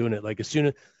doing it and doing it. Like as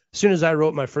soon as I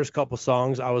wrote my first couple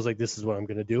songs, I was like, this is what I'm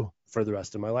going to do for the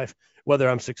rest of my life, whether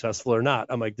I'm successful or not.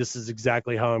 I'm like, this is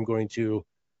exactly how I'm going to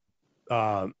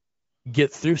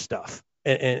get through stuff,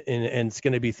 and it's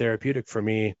going to be therapeutic for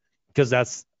me because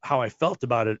that's how I felt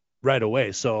about it right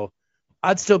away. So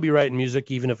I'd still be writing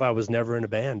music even if I was never in a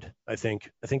band. I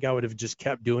think I would have just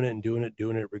kept doing it and doing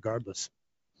it regardless.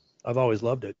 I've always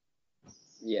loved it.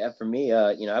 Yeah, for me,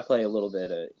 I play a little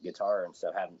bit of guitar and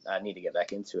stuff. I need to get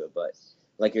back into it, but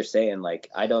like you're saying, like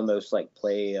I'd almost like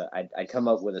play. I'd come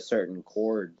up with a certain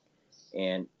chord,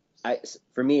 and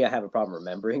for me, I have a problem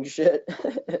remembering shit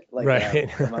like Right. that I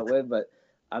come up with. But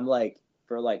I'm like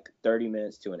for like 30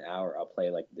 minutes to an hour, I'll play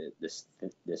like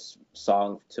this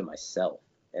song to myself,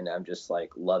 and I'm just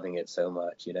like loving it so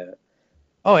much,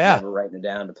 Oh yeah. Never writing it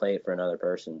down to play it for another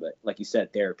person, but like you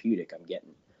said, therapeutic. I'm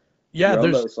getting. Yeah, You're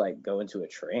there's almost like go into a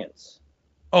trance.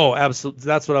 Oh, absolutely.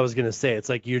 That's what I was gonna say. It's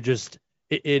like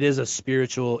it is a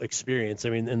spiritual experience. I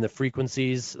mean, and the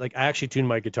frequencies, like I actually tuned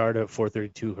my guitar to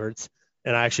 432 hertz,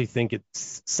 and I actually think it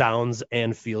sounds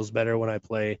and feels better when I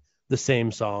play the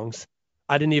same songs.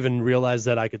 I didn't even realize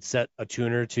that I could set a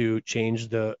tuner to change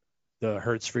the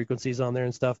hertz frequencies on there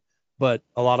and stuff, but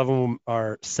a lot of them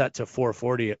are set to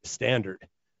 440 standard,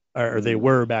 or they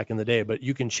were back in the day, but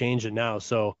you can change it now.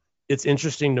 So it's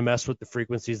interesting to mess with the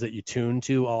frequencies that you tune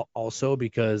to also,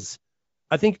 because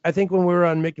I think when we were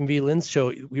on Mick and V Lynn's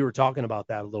show, we were talking about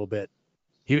that a little bit.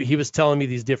 He was telling me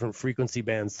these different frequency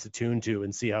bands to tune to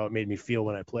and see how it made me feel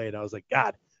when I played. I was like,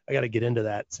 God, I got to get into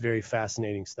that. It's very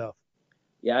fascinating stuff.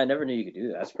 Yeah, I never knew you could do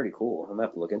that. That's pretty cool. I'm gonna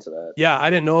have to look into that. Yeah, I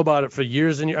didn't know about it for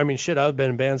years and I mean, shit, I've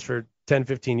been in bands for 10,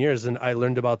 15 years, and I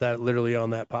learned about that literally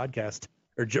on that podcast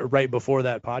or right before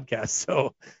that podcast.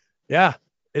 So, yeah,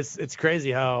 it's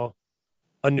crazy how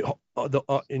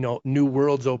new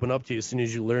worlds open up to you as soon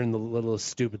as you learn the littlest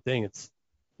stupid thing. It's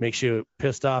makes you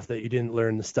pissed off that you didn't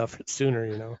learn the stuff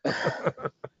sooner.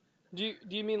 Do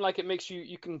you mean like it makes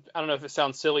you can, I don't know if it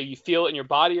sounds silly, you feel it in your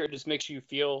body, or it just makes you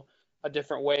feel a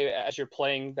different way as you're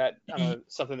playing that,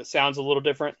 something that sounds a little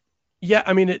different? Yeah,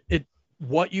 I mean it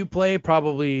what you play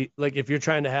probably, like if you're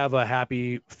trying to have a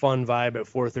happy fun vibe at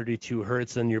 432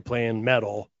 hertz and you're playing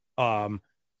metal,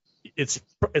 it's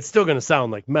still going to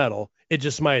sound like metal. It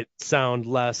just might sound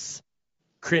less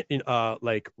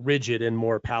like rigid and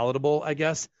more palatable, I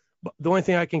guess. But the only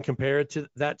thing I can compare it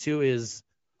to is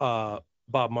Bob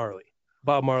Marley.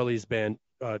 Bob Marley's band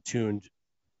tuned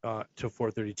to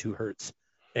 432 hertz,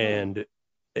 and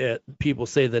people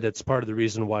say that it's part of the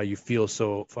reason why you feel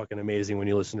so fucking amazing when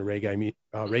you listen to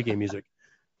reggae music.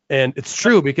 And it's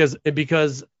true because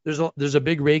there's a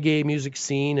big reggae music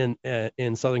scene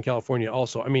in Southern California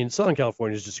also. I mean, Southern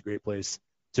California is just a great place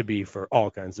to be for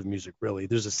all kinds of music, really.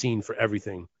 There's a scene for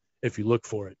everything if you look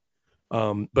for it.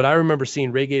 But I remember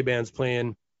seeing reggae bands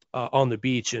playing on the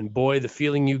beach, and boy, the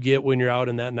feeling you get when you're out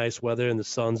in that nice weather and the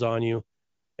sun's on you,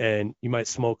 and you might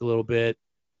smoke a little bit,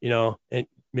 and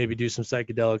maybe do some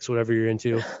psychedelics, whatever you're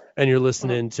into, and you're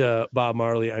listening to Bob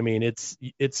Marley. I mean, it's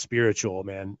spiritual,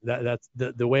 man. That's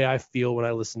the way I feel when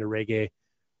I listen to reggae.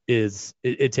 Is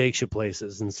it takes you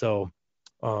places. And so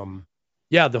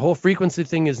yeah, the whole frequency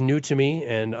thing is new to me,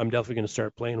 and I'm definitely going to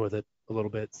start playing with it a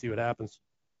little bit, see what happens.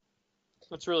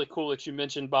 It's really cool that you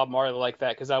mentioned Bob Marley like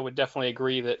that, because I would definitely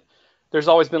agree that there's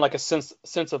always been like a sense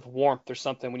of warmth or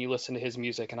something when you listen to his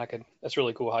music, and that's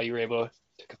really cool how you were able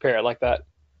to compare it like that.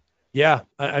 Yeah,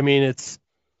 I mean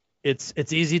it's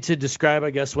easy to describe,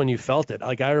 I guess, when you felt it.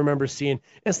 Like I remember seeing, and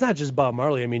it's not just Bob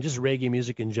Marley. I mean, just reggae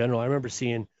music in general. I remember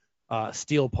seeing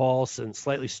Steel Pulse and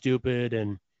Slightly Stupid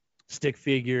and Stick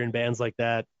Figure and bands like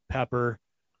that, Pepper,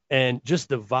 and just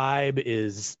the vibe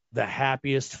is the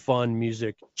happiest, fun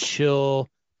music, chill,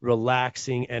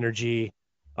 relaxing energy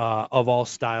of all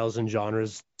styles and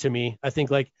genres to me. I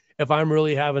think like if I'm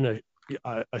really having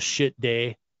a shit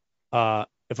day,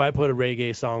 if I put a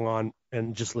reggae song on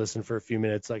and just listen for a few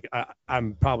minutes, like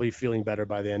I'm probably feeling better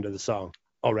by the end of the song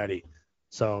already.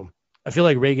 So I feel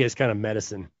like reggae is kind of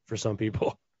medicine for some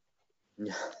people.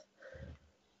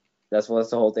 That's the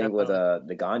whole thing with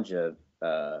the ganja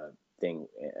thing.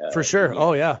 For sure.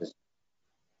 Oh yeah.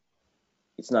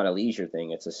 It's not a leisure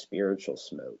thing. It's a spiritual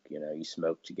smoke. You know, you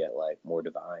smoke to get like more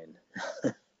divine.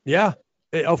 Yeah.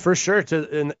 Oh, for sure.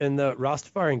 In the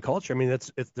Rastafarian culture, I mean,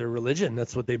 it's their religion.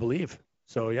 That's what they believe.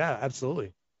 So yeah,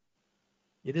 absolutely.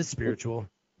 It is spiritual.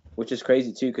 Which is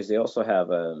crazy too, because they also have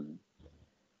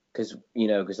because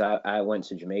I went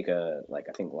to Jamaica like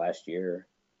I think last year,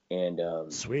 and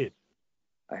Sweet.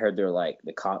 I heard they're like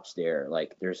the cops there,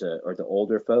 like or the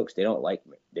older folks, they don't like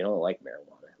marijuana.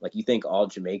 Like you think all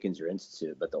Jamaicans are into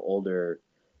it, but the older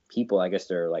people, I guess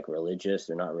they're like religious.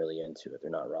 They're not really into it. They're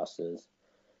not Rastas.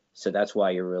 So that's why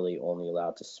you're really only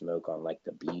allowed to smoke on like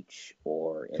the beach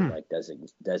or in like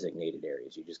designated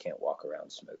areas. You just can't walk around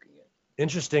smoking it.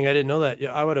 Interesting. I didn't know that.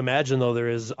 Yeah, I would imagine though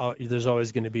there's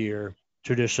always going to be your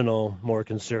traditional, more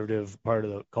conservative part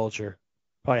of the culture.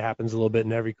 Probably happens a little bit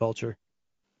in every culture.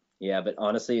 Yeah, but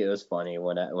honestly, it was funny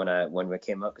when we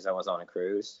came up because I was on a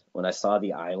cruise. When I saw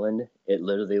the island, it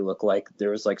literally looked like there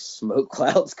was like smoke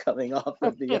clouds coming off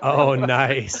of the island. Oh,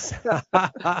 nice.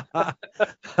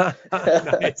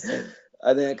 Nice.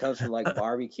 I think it comes from like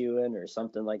barbecuing or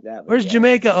something like that. Where's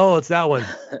Jamaica? Oh, it's that one.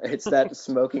 It's that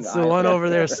smoking It's island. the one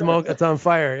over there, smoke. It's on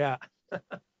fire. Yeah.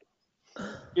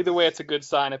 Either way, it's a good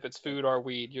sign. If it's food or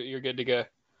weed, you're good to go.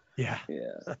 Yeah.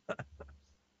 Yeah.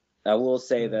 I will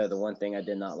say though, the one thing I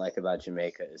did not like about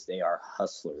Jamaica is they are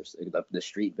hustlers, the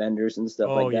street vendors and stuff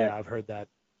like that. Oh yeah, I've heard that.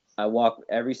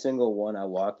 Every single one I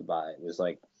walked by was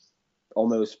like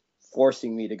almost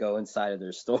forcing me to go inside of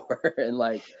their store and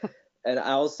like, and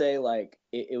I'll say like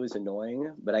it was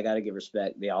annoying, but I got to give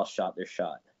respect. They all shot their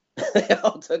shot. They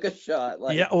all took a shot.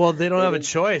 Like, yeah, well, they don't have a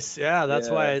choice. Yeah, that's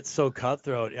why it's so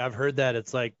cutthroat. I've heard that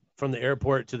it's like from the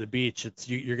airport to the beach,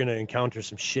 you're going to encounter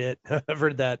some shit. I've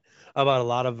heard that about a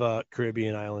lot of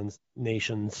Caribbean islands,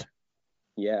 nations.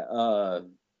 Yeah,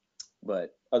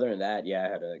 but other than that, yeah, I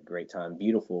had a great time.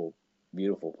 Beautiful,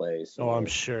 beautiful place. Oh, I'm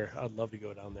sure. I'd love to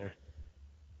go down there.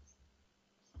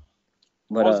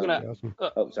 But I was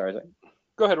gonna. sorry.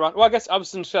 Go ahead, Ron. Well, I guess I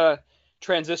was just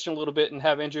transition a little bit and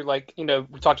have Andrew, like, we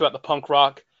talked about the punk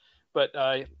rock, but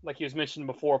like he was mentioning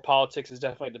before, politics is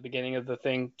definitely at the beginning of the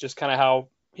thing. Just kind of how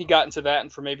he got into that,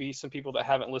 and for maybe some people that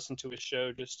haven't listened to his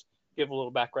show, just give a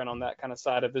little background on that kind of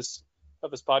side of his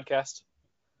podcast.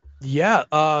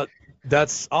 Yeah,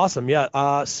 that's awesome.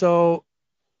 Yeah. So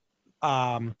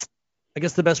I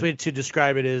guess the best way to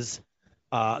describe it is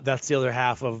that's the other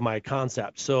half of my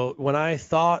concept. So when I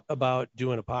thought about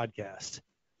doing a podcast,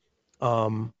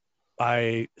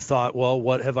 I thought, well,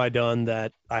 what have I done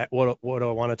what do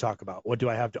I want to talk about? What do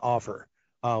I have to offer?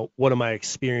 What am I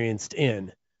experienced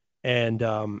in?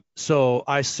 And so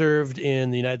I served in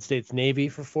the United States Navy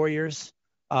for 4 years,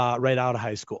 right out of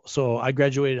high school. So I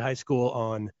graduated high school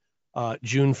on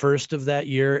June 1st of that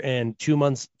year, and 2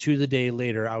 months to the day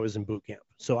later, I was in boot camp.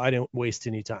 So I didn't waste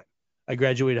any time. I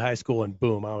graduated high school and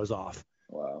boom, I was off.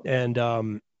 Wow.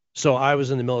 And so I was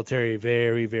in the military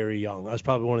very, very young. I was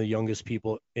probably one of the youngest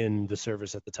people in the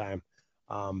service at the time.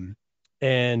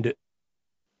 And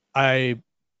I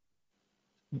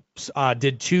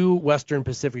did 2 Western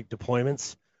Pacific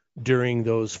deployments during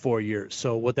those 4 years.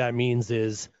 So what that means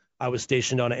is I was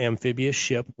stationed on an amphibious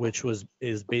ship, which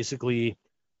is basically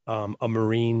a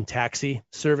marine taxi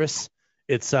service.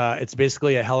 It's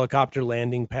basically a helicopter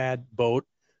landing pad boat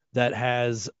that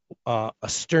has a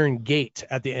stern gate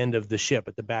at the end of the ship,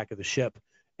 at the back of the ship,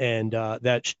 and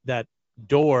that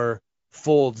door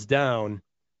folds down.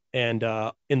 And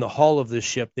in the hull of the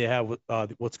ship, they have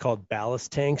what's called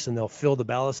ballast tanks, and they'll fill the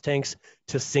ballast tanks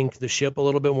to sink the ship a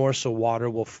little bit more, so water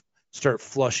will start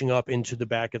flushing up into the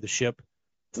back of the ship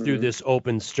through this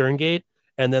open stern gate.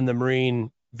 And then the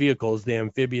marine vehicles, the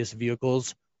amphibious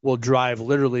vehicles, will drive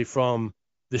literally from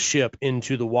the ship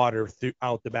into the water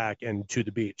out the back and to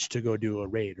the beach to go do a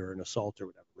raid or an assault or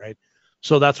whatever, right?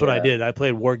 So that's what I Yeah. did. I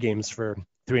played war games for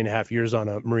 3.5 years on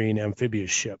a Marine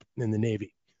amphibious ship in the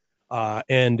Navy.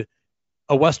 And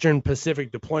a Western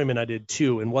Pacific deployment I did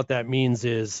too. And what that means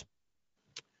is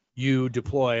you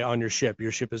deploy on your ship.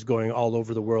 Your ship is going all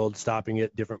over the world, stopping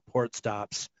at different port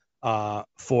stops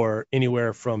for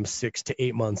anywhere from 6 to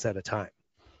 8 months at a time.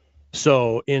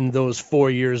 So in those 4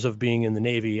 years of being in the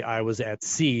Navy, I was at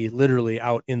sea, literally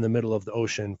out in the middle of the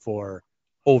ocean for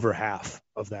over half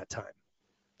of that time.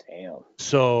 Damn.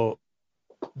 So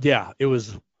yeah, it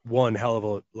was one hell of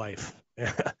a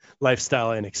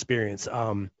lifestyle and experience.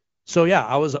 So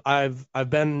yeah, I've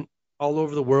been all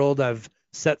over the world. I've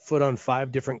set foot on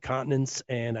 5 different continents,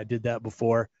 and I did that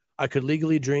before I could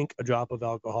legally drink a drop of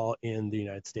alcohol in the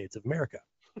United States of America.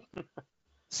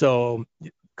 So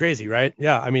crazy, right?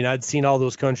 Yeah. I mean, I'd seen all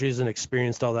those countries and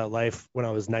experienced all that life when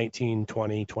I was 19,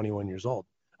 20, 21 years old.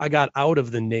 I got out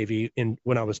of the Navy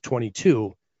when I was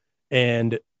 22.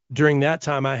 And during that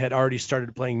time, I had already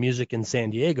started playing music in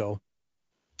San Diego.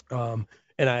 And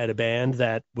I had a band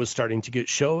that was starting to get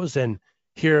shows. And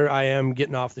here I am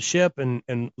getting off the ship.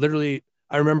 And literally,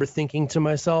 I remember thinking to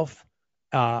myself,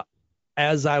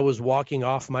 as I was walking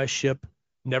off my ship,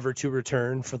 never to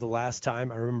return for the last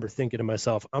time, I remember thinking to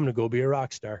myself, I'm going to go be a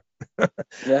rock star.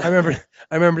 Yeah.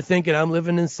 I remember thinking, I'm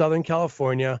living in Southern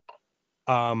California.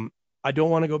 I don't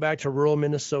want to go back to rural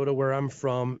Minnesota where I'm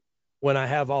from when I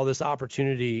have all this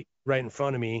opportunity right in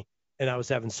front of me. And I was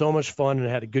having so much fun and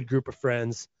I had a good group of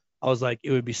friends. I was like, it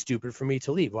would be stupid for me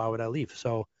to leave. Why would I leave?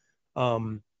 So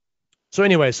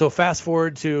anyway, so fast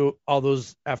forward to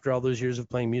after all those years of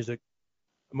playing music,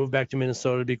 I moved back to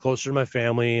Minnesota to be closer to my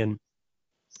family and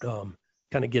kind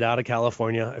of get out of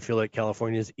California. I feel like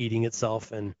California is eating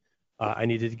itself, and I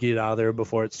needed to get out of there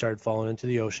before it started falling into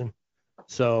the ocean.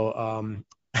 So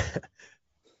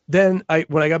then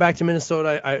when I got back to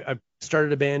Minnesota, I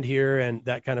started a band here, and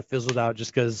that kind of fizzled out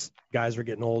just because guys were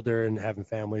getting older and having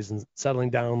families and settling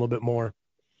down a little bit more.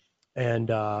 And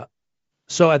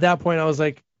so at that point, I was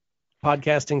like,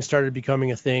 podcasting started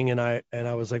becoming a thing, and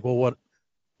I was like, well,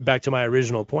 back to my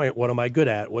original point, what am I good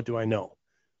at? What do I know?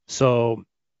 So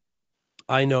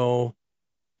I know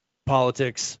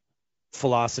politics,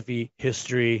 philosophy,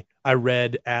 history. I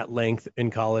read at length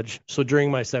in college. So during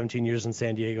my 17 years in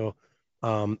San Diego,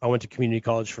 I went to community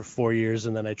college for 4 years,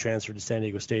 and then I transferred to San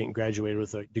Diego State and graduated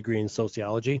with a degree in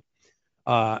sociology.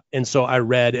 And so I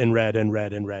read and read and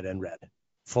read and read and read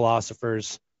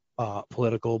philosophers,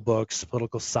 political books,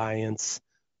 political science.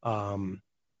 I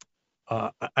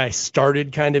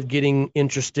started kind of getting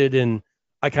interested in,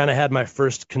 I kind of had my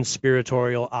first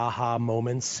conspiratorial aha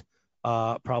moments,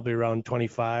 probably around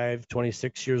 25,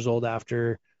 26 years old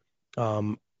after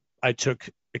I took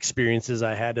experiences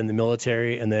I had in the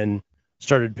military and then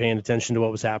started paying attention to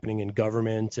what was happening in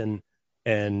government. And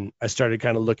I started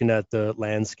kind of looking at the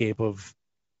landscape of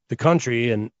the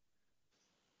country, and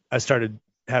I started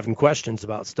having questions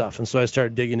about stuff. And so I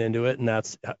started digging into it, and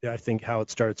that's, I think, how it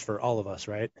starts for all of us,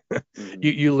 right?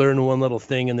 You learn one little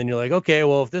thing, and then you're like, okay,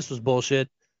 well, if this was bullshit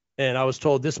and I was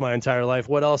told this my entire life,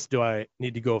 what else do I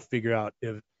need to go figure out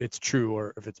if it's true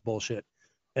or if it's bullshit?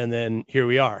 And then here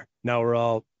we are. Now we're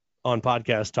all on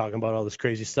podcasts talking about all this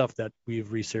crazy stuff that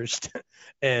we've researched.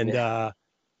 And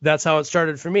that's how it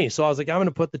started for me. So I was like, I'm going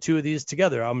to put the two of these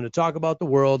together. I'm going to talk about the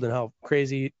world and how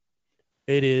crazy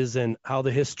it is and how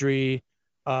the history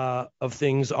of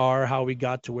things are, how we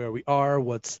got to where we are,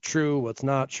 what's true, what's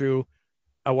not true.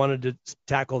 I wanted to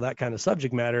tackle that kind of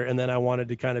subject matter. And then I wanted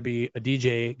to kind of be a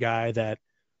DJ guy that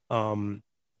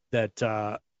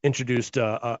introduced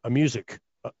a music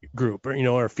group,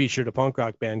 or featured a punk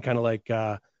rock band, kind of like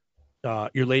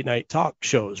your late night talk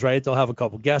shows, right? They'll have a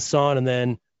couple guests on and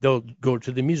then they'll go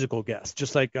to the musical guest,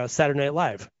 just like Saturday Night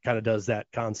Live kind of does that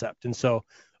concept. And so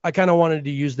I kind of wanted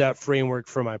to use that framework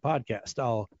for my podcast.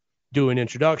 I'll do an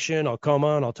introduction, I'll come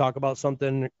on, I'll talk about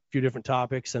something, a few different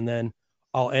topics, and then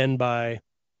I'll end by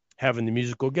having the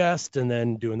musical guest and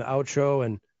then doing the outro.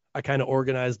 And I kind of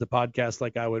organize the podcast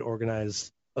like I would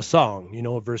organize a song,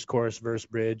 a verse, chorus, verse,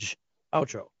 bridge,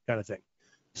 outro kind of thing.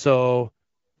 So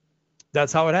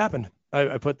that's how it happened.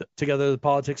 I put together the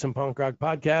Politics and Punk Rock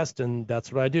podcast, and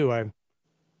that's what I do. I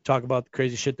talk about the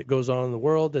crazy shit that goes on in the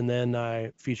world, and then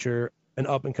I feature an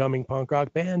up-and-coming punk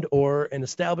rock band or an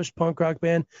established punk rock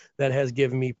band that has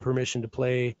given me permission to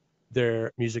play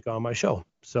their music on my show.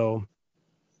 So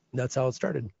that's how it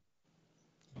started.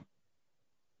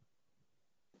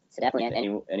 So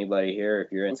definitely anybody here,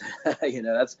 if you're in,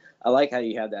 I like how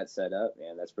you have that set up,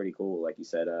 man. That's pretty cool. Like you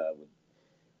said,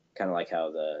 kind of like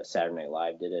how the Saturday Night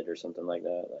Live did it or something like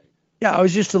that. Yeah, I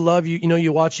always used to love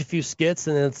you watch a few skits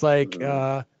and it's like,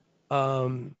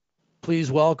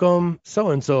 please welcome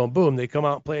so-and-so, and boom, they come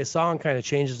out and play a song, kind of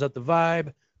changes up the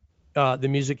vibe. The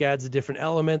music adds a different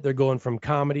element. They're going from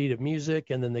comedy to music,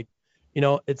 and then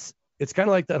it's kind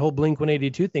of like that whole Blink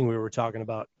 182 thing we were talking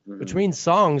about. Mhm. Between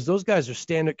songs, those guys are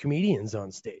stand-up comedians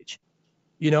on stage,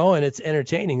 and it's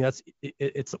entertaining.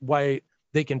 It's why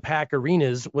they can pack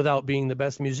arenas without being the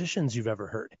best musicians you've ever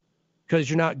heard, because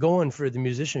you're not going for the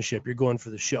musicianship, you're going for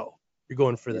the show, you're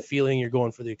going for the feeling, you're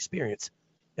going for the experience.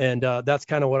 And that's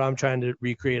kind of what I'm trying to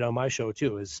recreate on my show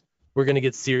too. Is we're going to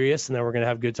get serious, and then we're going to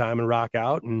have a good time and rock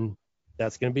out, and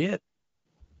that's going to be it.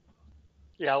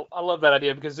 Yeah, I love that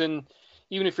idea, because then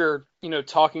even if you're,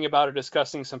 talking about or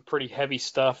discussing some pretty heavy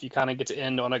stuff, you kind of get to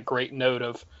end on a great note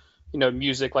of,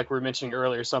 music, like we were mentioning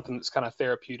earlier, something that's kind of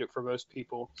therapeutic for most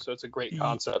people. So it's a great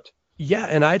concept. Yeah,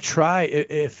 and I try,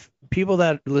 if people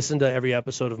that listen to every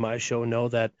episode of my show know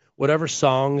that whatever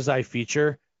songs I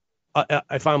feature,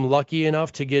 if I'm lucky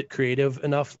enough to get creative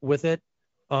enough with it,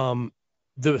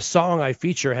 the song I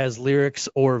feature has lyrics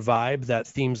or vibe that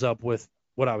themes up with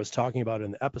what I was talking about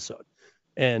in the episode.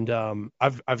 And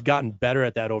I've gotten better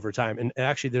at that over time. And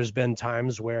actually, there's been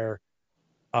times where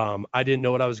I didn't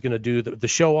know what I was going to do the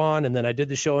show on, and then I did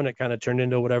the show, and it kind of turned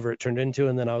into whatever it turned into.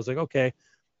 And then I was like, okay,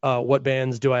 what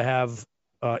bands do I have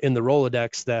in the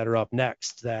Rolodex that are up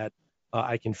next that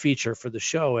I can feature for the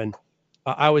show? And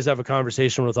I always have a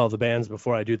conversation with all the bands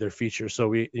before I do their feature, so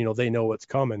they know what's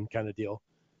coming, kind of deal.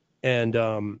 And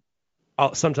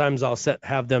sometimes I'll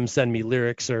have them send me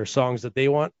lyrics or songs that they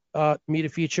want me to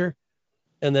feature,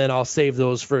 and then I'll save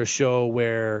those for a show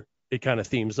where it kind of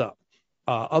themes up.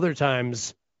 Other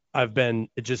times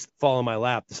it just fall in my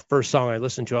lap. This first song I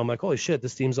listened to, I'm like, holy shit,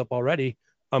 this theme's up already.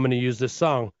 I'm going to use this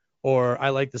song. Or I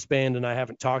like this band and I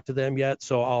haven't talked to them yet,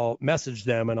 so I'll message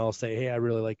them and I'll say, hey, I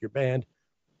really like your band.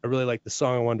 I really like the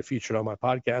song. I wanted to feature it on my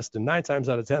podcast. And 9 times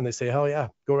out of 10, they say, hell yeah,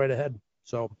 go right ahead.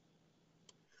 So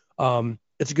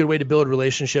it's a good way to build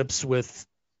relationships with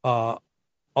all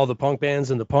the punk bands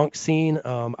in the punk scene.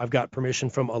 I've got permission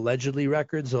from Allegedly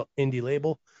Records, an indie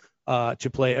label, to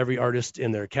play every artist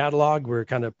in their catalog. We're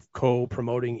kind of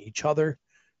co-promoting each other.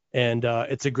 And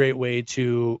it's a great way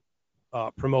to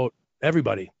promote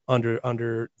everybody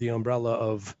under the umbrella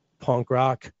of punk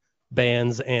rock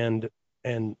bands and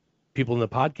people in the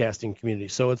podcasting community.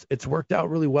 So it's worked out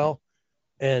really well.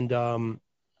 And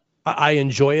I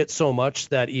enjoy it so much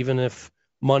that even if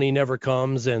money never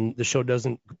comes and the show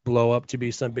doesn't blow up to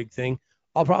be some big thing,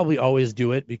 I'll probably always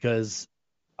do it because,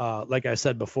 like I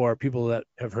said before, people that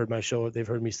have heard my show, they've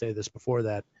heard me say this before,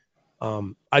 that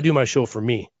I do my show for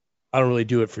me. I don't really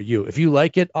do it for you. If you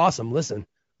like it, awesome, listen.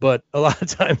 But a lot of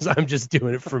times I'm just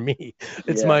doing it for me.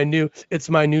 It's my new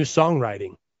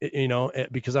songwriting,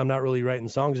 because I'm not really writing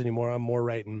songs anymore. I'm more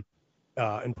writing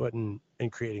and putting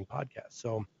and creating podcasts.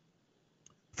 So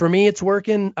for me, it's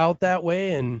working out that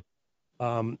way. And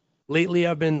lately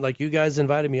I've been, like you guys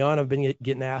invited me on, I've been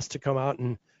getting asked to come out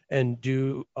and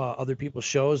do other people's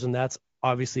shows. And that's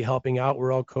obviously helping out.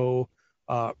 We're all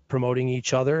promoting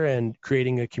each other and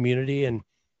creating a community. And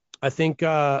I think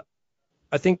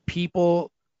people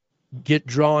get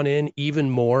drawn in even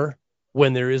more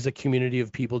when there is a community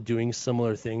of people doing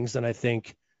similar things. And I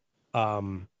think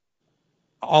all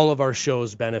of our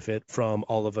shows benefit from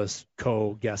all of us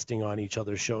co-guesting on each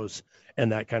other's shows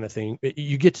and that kind of thing.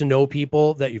 You get to know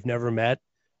people that you've never met,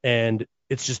 and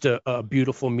it's just a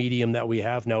beautiful medium that we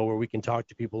have now where we can talk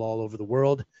to people all over the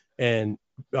world and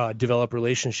develop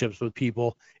relationships with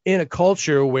people in a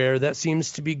culture where that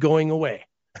seems to be going away.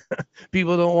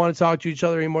 People don't want to talk to each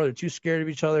other anymore. They're too scared of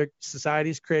each other.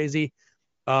 Society's crazy.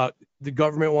 The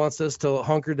government wants us to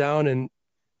hunker down and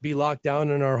be locked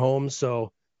down in our homes.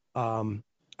 So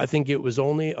I think it was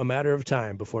only a matter of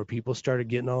time before people started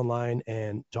getting online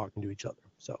and talking to each other.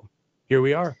 So here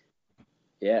we are.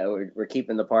 Yeah, we're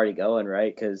keeping the party going,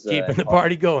 right? Because keeping the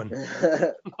party going.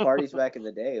 Parties back in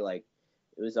the day, like,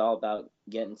 it was all about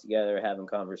getting together, having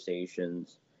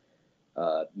conversations,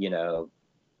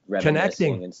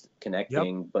 connecting and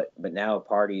connecting. Yep. But now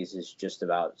parties is just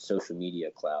about social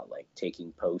media clout, like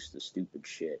taking posts of stupid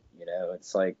shit.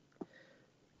 It's like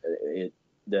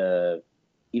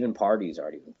even parties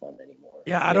aren't even fun anymore.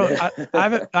 Yeah,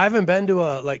 I haven't been to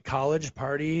a college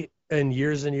party in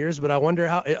years and years, but I wonder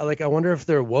I wonder if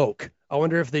they're woke. I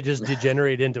wonder if they just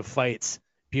degenerate into fights.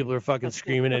 People are fucking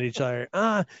screaming at each other.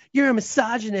 You're a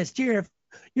misogynist.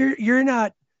 You're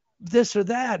not this or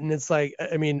that. And it's like,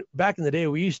 I mean, back in the day,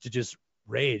 we used to just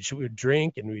rage. We would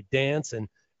drink and we'd dance and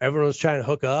everyone was trying to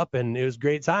hook up and it was a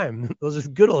great time. Those are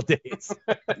good old days.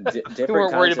 You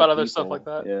weren't worried about other stuff like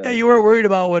that. Yeah, you weren't worried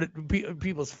about what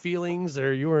people's feelings,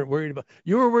 or you were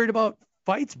worried about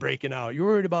fights breaking out. You're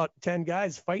worried about 10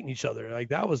 guys fighting each other. Like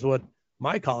that was what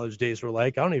my college days were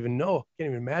like. I don't even know. Can't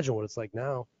even imagine what it's like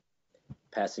now.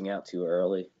 Passing out too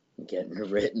early, getting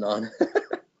written on.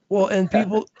 Well, and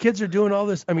kids are doing all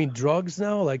this. I mean, drugs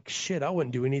now, like shit, I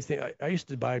wouldn't do anything. I used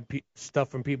to buy stuff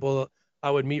from people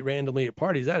I would meet randomly at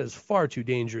parties. That is far too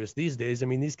dangerous these days. I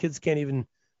mean, these kids can't even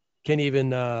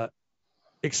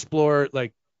explore,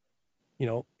 like,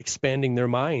 expanding their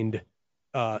mind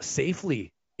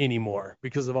safely anymore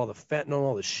because of all the fentanyl,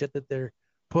 all the shit that they're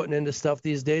putting into stuff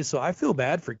these days. So I feel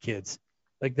bad for kids.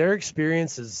 Like their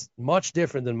experience is much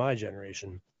different than my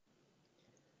generation.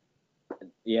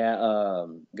 Yeah,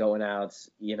 going out,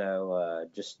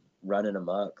 just running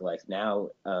amok. Like now,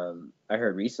 I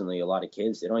heard recently a lot of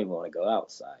kids, they don't even want to go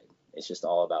outside. It's just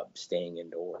all about staying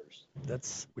indoors.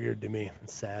 That's weird to me.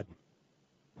 It's sad.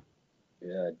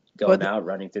 Yeah, going out,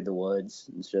 running through the woods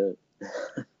and shit.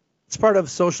 It's part of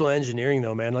social engineering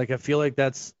though, man. Like I feel like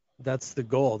that's the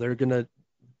goal.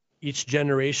 Each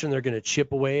generation, they're gonna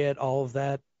chip away at all of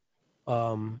that,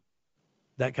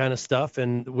 that kind of stuff.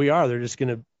 And they're just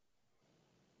gonna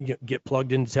get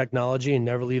plugged into technology and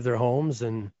never leave their homes.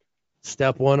 And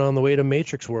step one on the way to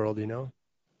Matrix world,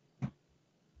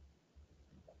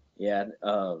 Yeah,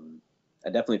 I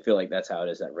definitely feel like that's how it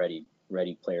is at Ready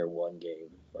Player One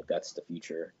game. Like that's the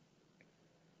future.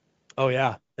 Oh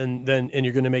yeah, and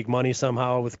you're gonna make money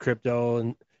somehow with crypto.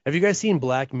 And have you guys seen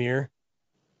Black Mirror,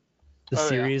 the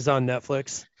series on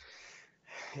Netflix?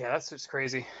 Yeah, that's just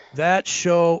crazy. That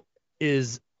show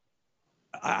is,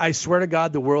 I swear to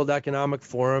God, the World Economic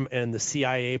Forum and the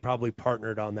CIA probably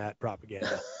partnered on that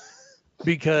propaganda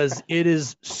because it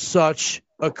is such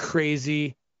a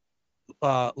crazy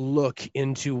look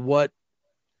into what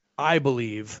I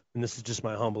believe, and this is just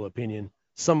my humble opinion,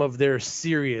 some of their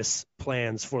serious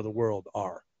plans for the world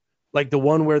are. Like the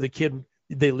one where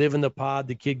they live in the pod,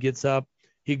 the kid gets up,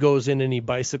 he goes in and he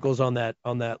bicycles on that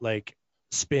like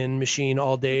spin machine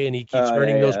all day, and he keeps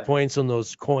earning those points on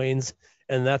those coins,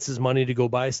 and that's his money to go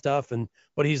buy stuff.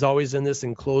 But he's always in this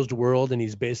enclosed world, and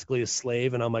he's basically a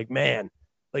slave. And I'm like, man,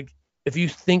 like if you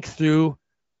think through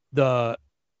the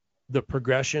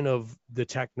progression of the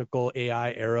technical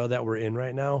AI era that we're in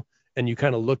right now, and you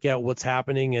kind of look at what's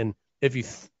happening, and if you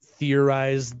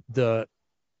theorize the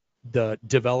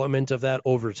development of that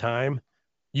over time,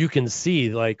 you can see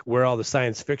like where all the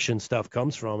science fiction stuff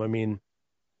comes from. I mean,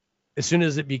 as soon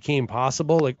as it became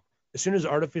possible, like as soon as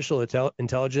artificial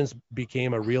intelligence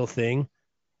became a real thing,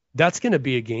 that's going to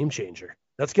be a game changer.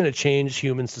 That's going to change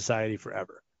human society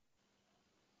forever.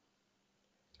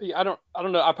 Yeah, I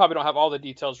don't know. I probably don't have all the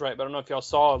details right, but I don't know if y'all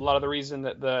saw a lot of the reason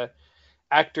that the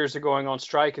actors are going on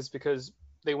strike is because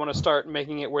they want to start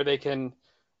making it where they can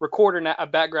record a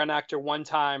background actor one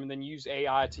time and then use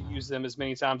AI to use them as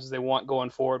many times as they want going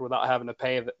forward without having to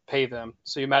pay them.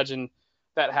 So you imagine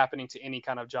that happening to any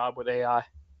kind of job with AI.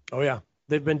 Oh yeah.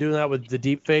 They've been doing that with the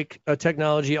deepfake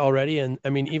technology already. And I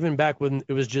mean, even back when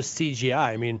it was just CGI,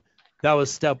 I mean, that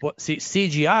was step one.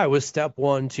 CGI was step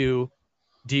one to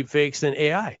deepfakes and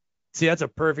AI. See, that's a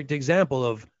perfect example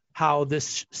of how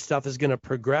this stuff is going to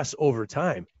progress over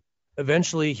time.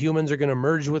 Eventually, humans are going to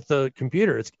merge with the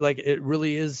computer. It's like it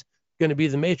really is going to be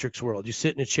the Matrix world. You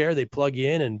sit in a chair, they plug you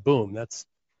in, and boom, that's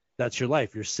your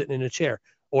life. You're sitting in a chair,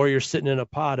 or you're sitting in a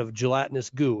pod of gelatinous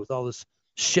goo with all this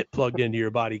shit plugged into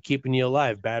your body, keeping you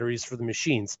alive. Batteries for the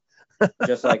machines.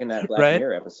 Just like in that Black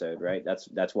Mirror episode, right?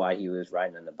 That's why he was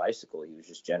riding on the bicycle. He was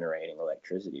just generating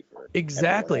electricity for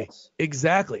exactly.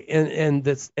 And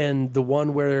the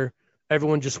one where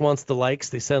everyone just wants the likes.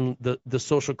 They send the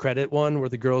social credit one where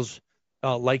the girl's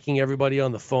liking everybody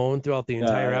on the phone throughout the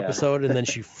entire episode, and then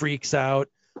she freaks out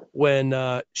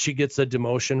when she gets a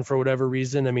demotion for whatever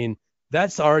reason. I mean,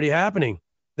 that's already happening.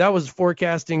 That was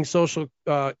forecasting social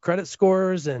credit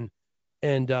scores and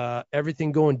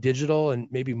everything going digital, and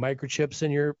maybe microchips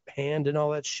in your hand and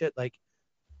all that shit. Like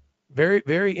very,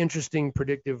 very interesting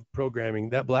predictive programming.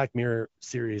 That Black Mirror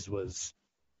series was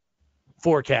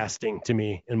forecasting to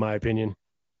me, in my opinion.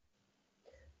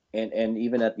 And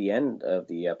even at the end of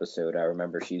the episode, I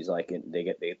remember she's like,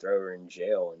 they throw her in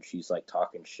jail, and she's like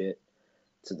talking shit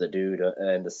to the dude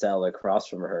in the cell across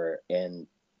from her, and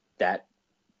that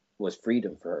was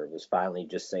freedom for her. It was finally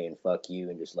just saying fuck you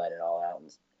and just letting it all out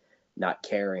and not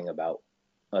caring about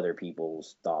other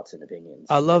people's thoughts and opinions.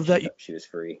 I love that she was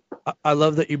free. I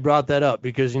love that you brought that up,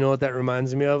 because you know what that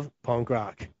reminds me of? Punk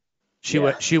rock. She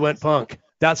went punk.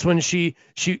 That's when she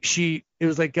it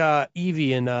was like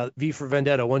Evie in V for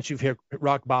Vendetta. Once you've hit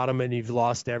rock bottom and you've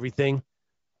lost everything,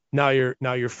 now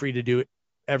you're free to do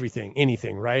everything,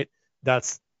 anything, right?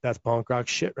 That's punk rock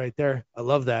shit right there. I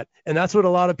love that. And that's what a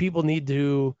lot of people need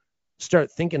to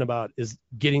start thinking about is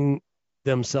getting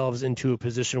themselves into a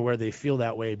position where they feel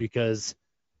that way, because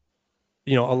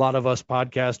a lot of us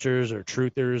podcasters or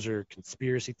truthers or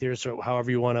conspiracy theorists or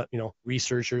however you want to,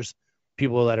 researchers,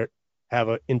 people that have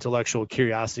an intellectual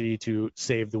curiosity to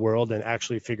save the world and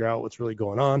actually figure out what's really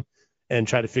going on and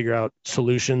try to figure out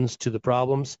solutions to the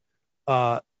problems.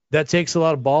 That takes a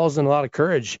lot of balls and a lot of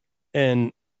courage.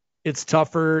 And it's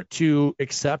tougher to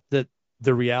accept that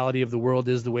the reality of the world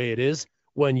is the way it is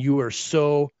when you are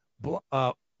so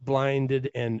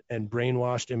blinded and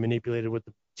brainwashed and manipulated with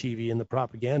the TV and the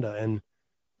propaganda. And,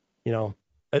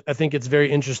 I think it's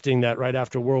very interesting that right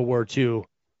after World War II,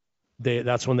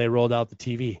 that's when they rolled out the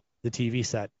TV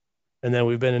set. And then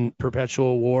we've been in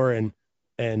perpetual war,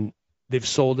 and they've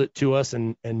sold it to us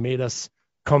and made us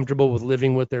comfortable with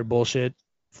living with their bullshit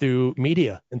through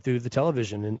media and through the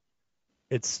television. And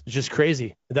it's just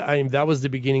crazy. That was the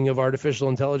beginning of artificial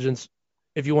intelligence.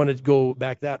 If you wanted to go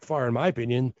back that far, in my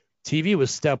opinion, TV was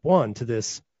step one to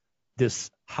this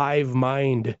hive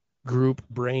mind group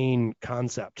brain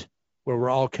concept where we're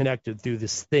all connected through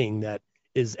this thing that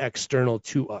is external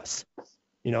to us.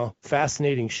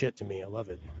 Fascinating shit to me. I love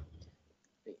it.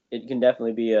 It can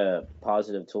definitely be a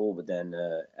positive tool, but then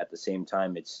at the same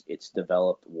time, it's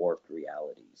developed warped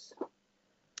realities.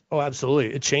 Oh,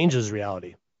 absolutely. It changes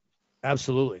reality.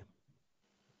 Absolutely.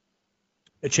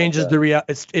 It changes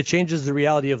it changes the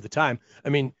reality of the time. I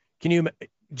mean, can you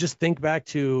just think back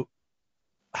to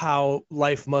how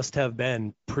life must have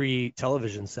been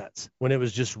pre-television sets when it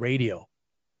was just radio,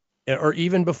 or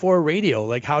even before radio?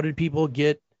 Like, how did people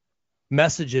get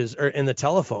messages or in the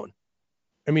telephone?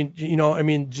 I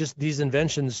mean, just these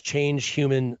inventions change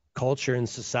human culture and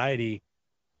society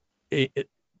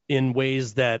in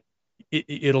ways that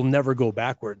it'll never go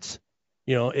backwards.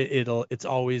 It's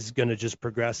always going to just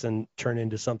progress and turn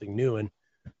into something new. And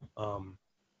I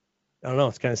don't know,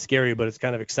 it's kind of scary, but it's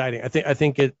kind of exciting. I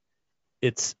think it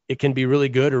can be really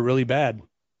good or really bad,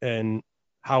 and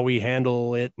how we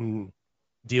handle it and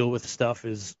deal with stuff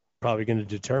is probably going to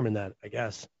determine that, I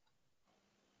guess.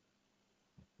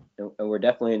 And we're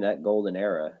definitely in that golden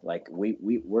era. Like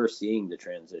we're seeing the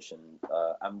transition.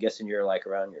 I'm guessing you're like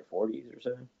around your 40s or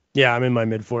so. Yeah, I'm in my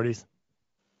mid 40s,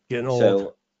 getting old.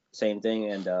 So same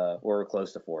thing, and we're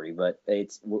close to 40, but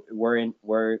we're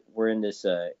in this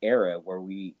era where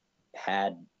we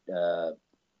had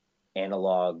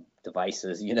analog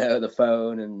devices, the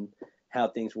phone, and how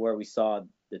things were. We saw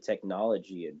the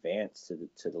technology advance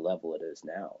to the level it is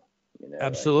now.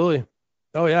 Absolutely. Like,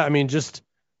 oh yeah, I mean, just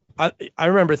I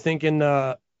remember thinking,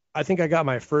 I think I got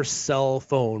my first cell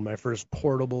phone, my first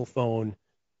portable phone,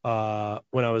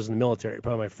 when I was in the military,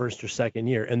 probably my first or second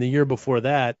year. And the year before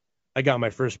that, I got my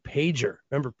first pager.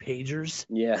 Remember pagers?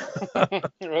 Yeah.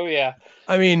 Oh yeah.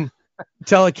 I mean,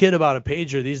 tell a kid about a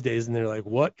pager these days, and they're like,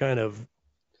 "What kind of,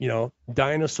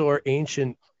 dinosaur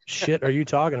ancient shit are you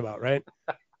talking about?" Right?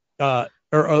 Or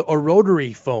a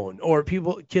rotary phone, or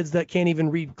kids that can't even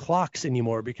read clocks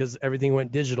anymore because everything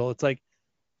went digital. It's like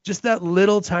just that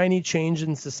little tiny change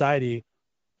in society,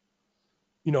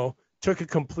 took a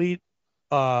complete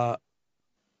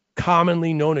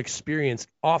commonly known experience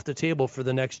off the table for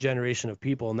the next generation of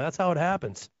people. And that's how it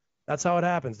happens.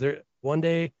 One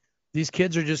day, these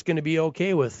kids are just going to be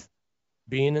okay with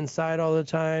being inside all the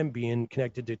time, being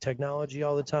connected to technology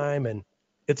all the time. And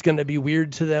it's going to be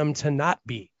weird to them to not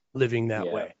be living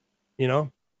that way,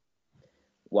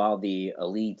 While the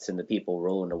elites and the people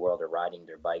ruling the world are riding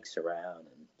their bikes around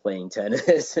and playing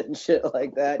tennis and shit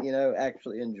like that,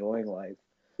 actually enjoying life.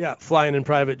 Yeah, flying in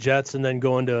private jets and then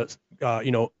going to,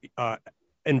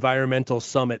 environmental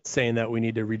summits saying that we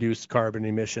need to reduce carbon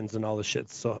emissions and all this shit.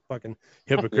 So fucking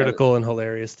hypocritical and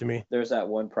hilarious to me. There's that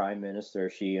one prime minister.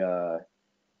 She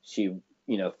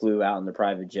flew out in the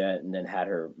private jet and then had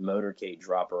her motorcade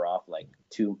drop her off like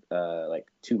 2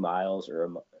 miles or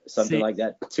something like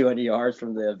that, 200 yards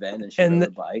from the event, and she rode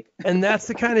a bike. And that's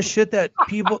the kind of shit that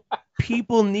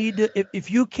people need to, if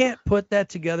you can't put that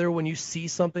together when you see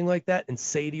something like that and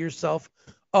say to yourself,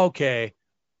 okay,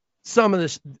 some of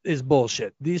this is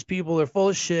bullshit. These people are full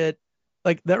of shit.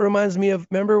 Like, that reminds me of,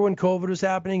 remember when COVID was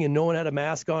happening and no one had a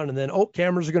mask on, and then,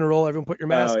 cameras are going to roll. Everyone put your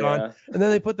mask on. And then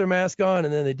they put their mask on,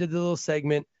 and then they did the little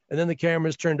segment, and then the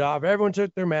cameras turned off. Everyone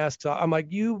took their masks off. I'm like,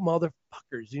 you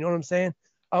motherfuckers. You know what I'm saying?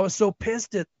 I was so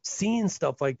pissed at seeing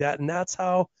stuff like that. And that's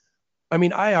how,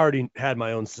 I already had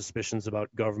my own suspicions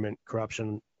about government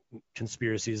corruption,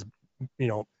 conspiracies,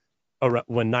 when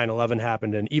 9/11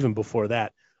 happened and even before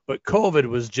that. But COVID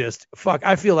was just,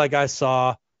 I feel like I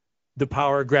saw the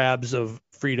power grabs of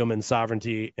freedom and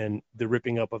sovereignty and the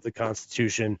ripping up of the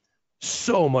Constitution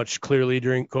so much clearly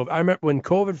during COVID. I remember when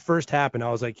COVID first happened,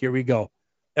 I was like, here we go.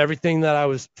 everything that I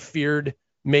was feared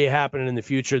may happen in the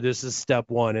future, this is step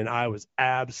one. And I was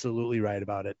absolutely right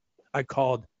about it. I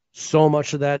called so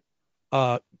much of that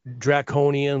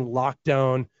draconian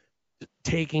lockdown,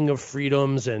 taking of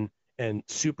freedoms and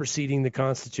superseding the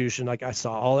Constitution. Like I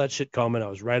saw all that shit coming. I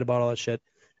was right about all that shit.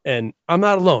 And I'm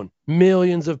not alone.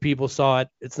 Millions of people saw it.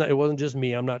 It wasn't just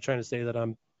me. I'm not trying to say that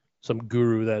I'm some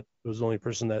guru that was the only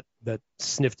person that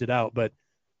sniffed it out. But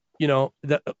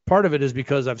that part of it is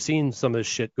because I've seen some of this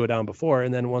shit go down before.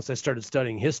 And then once I started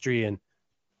studying history and,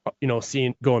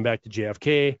 going back to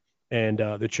JFK and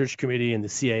the Church Committee and the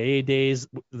CIA days,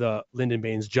 the Lyndon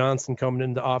Baines Johnson coming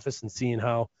into office and seeing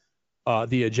how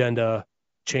the agenda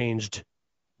changed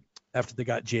after they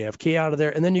got JFK out of there.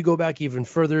 And then you go back even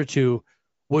further to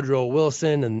Woodrow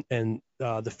Wilson and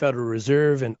the Federal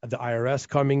Reserve and the IRS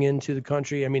coming into the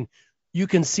country. I mean, you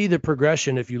can see the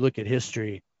progression if you look at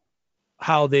history,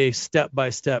 how they step by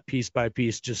step, piece by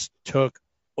piece, just took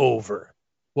over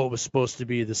what was supposed to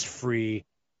be this free,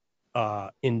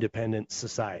 independent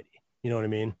society. You know what I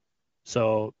mean?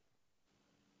 So,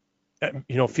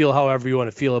 feel however you want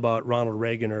to feel about Ronald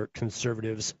Reagan or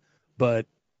conservatives, but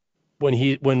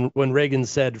when Reagan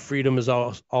said freedom is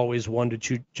always 1 to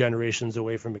 2 generations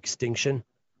away from extinction,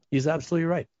 he's absolutely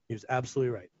right. He was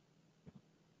absolutely right.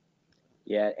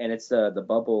 Yeah, and it's the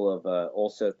bubble of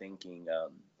also thinking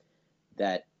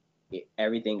that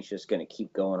everything's just going to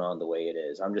keep going on the way it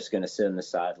is. I'm just going to sit on the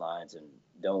sidelines and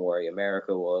don't worry,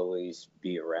 America will always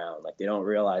be around. Like they don't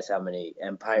realize how many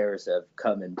empires have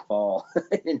come and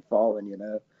fallen.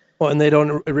 Well, and they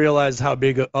don't realize how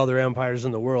big other empires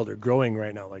in the world are growing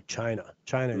right now, like China.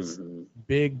 China is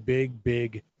big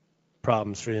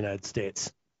problems for the United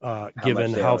States,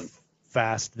 given how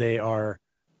fast they are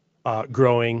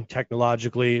growing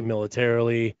technologically,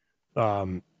 militarily,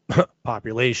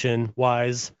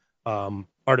 population-wise,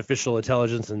 artificial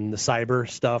intelligence and the cyber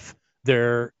stuff.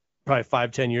 They're probably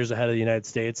 5-10 years ahead of the United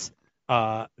States.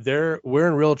 We're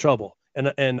in real trouble.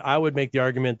 And I would make the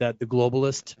argument that the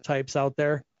globalist types out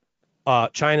there,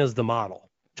 China's the model.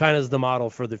 China's the model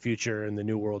for the future and the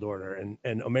new world order.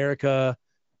 And America,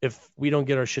 if we don't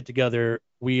get our shit together,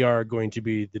 we are going to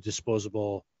be the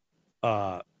disposable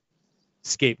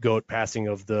scapegoat passing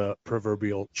of the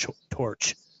proverbial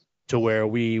torch, to where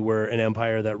we were an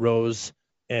empire that rose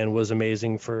and was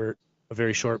amazing for a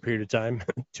very short period of time,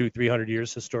 200-300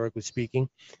 years, historically speaking.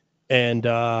 And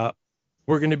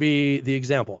we're going to be the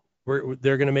example.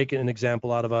 They're going to make an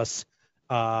example out of us,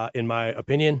 in my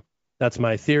opinion. That's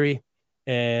my theory.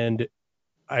 And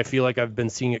I feel like I've been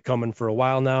seeing it coming for a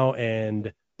while now.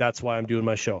 And that's why I'm doing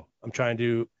my show. I'm trying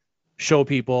to show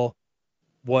people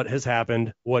what has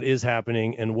happened, what is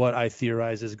happening, and what I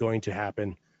theorize is going to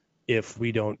happen if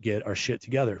we don't get our shit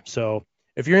together. So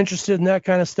if you're interested in that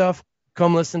kind of stuff,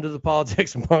 come listen to the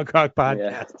Politics and Punk Rock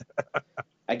podcast. Yeah.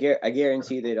 I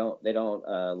guarantee they don't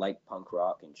like punk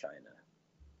rock in China.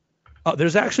 Oh,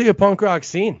 there's actually a punk rock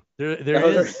scene.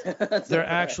 There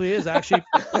actually is. Actually,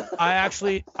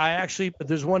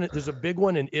 there's a big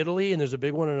one in Italy and there's a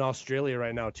big one in Australia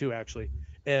right now too, actually.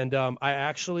 And I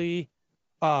actually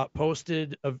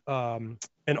posted an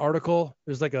article.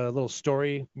 There's like a little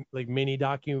story, like mini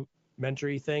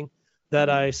documentary thing that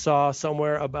I saw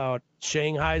somewhere about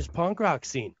Shanghai's punk rock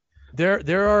scene.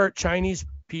 There are Chinese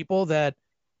people that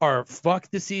are fuck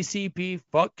the CCP,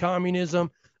 fuck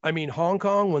communism. I mean, Hong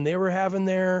Kong, when they were having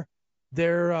their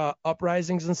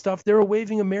uprisings and stuff, they were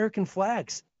waving American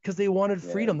flags because they wanted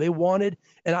freedom. They wanted,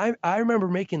 and I remember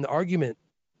making the argument.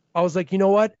 I was like, you know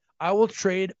what? I will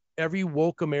trade every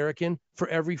woke American for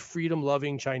every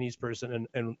freedom-loving Chinese person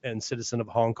and citizen of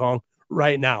Hong Kong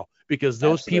right now, because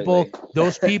those people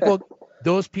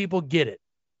get it.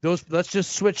 Let's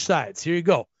just switch sides. Here you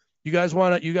go. You guys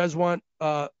want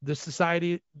the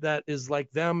society that is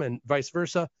like them and vice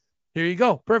versa. Here you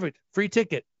go. Perfect. Free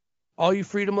ticket. All you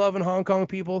freedom-loving Hong Kong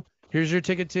people, here's your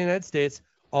ticket to the United States.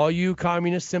 All you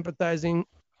communist sympathizing,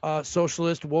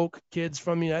 socialist woke kids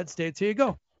from the United States, here you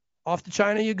go. Off to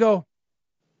China you go.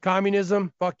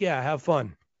 Communism, fuck yeah, have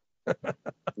fun.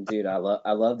 Dude, I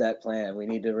love that plan. We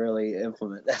need to really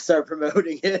implement that. Start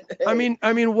promoting it. I mean,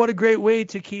 what a great way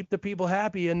to keep the people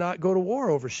happy and not go to war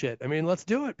over shit. I mean, let's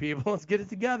do it, people. Let's get it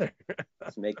together.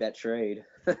 Let's make that trade.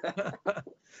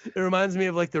 It reminds me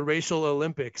of like the racial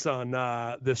Olympics on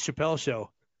the Chappelle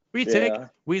show. We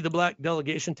the black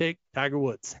delegation take Tiger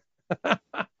Woods.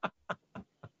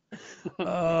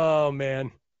 Oh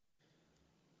man.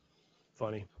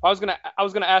 Funny. I was gonna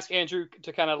ask Andrew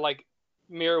to kind of like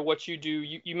mirror what you do.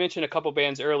 You mentioned a couple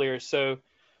bands earlier, so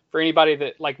for anybody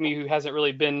that like me who hasn't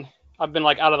really been, I've been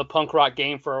like out of the punk rock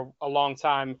game for a long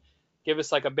time. give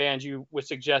us like a band you would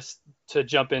suggest to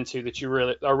jump into that you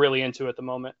really are really into at the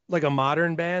moment. Like a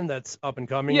modern band that's up and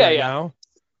coming Yeah, right yeah. now.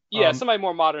 Yeah, somebody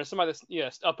more modern, somebody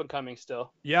that's up and coming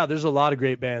still. Yeah, there's a lot of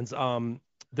great bands.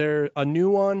 There a new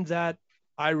one that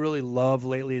I really love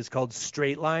lately is called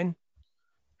Straight Line.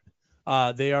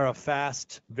 They are a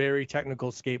fast, very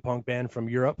technical skate punk band from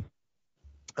Europe.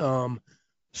 Strung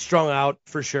Out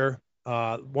for sure.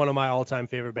 One of my all-time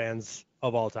favorite bands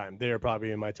of all time. They are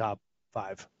probably in my top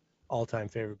 5 all-time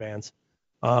favorite bands.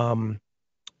 And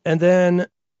then,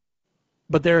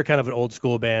 but they're kind of an old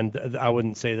school band. I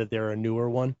wouldn't say that they're a newer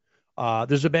one.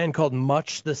 There's a band called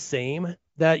Much the Same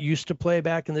that used to play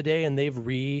back in the day, and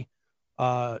they've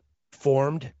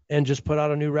formed and just put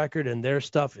out a new record, and their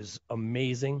stuff is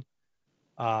amazing.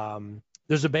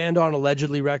 There's a band on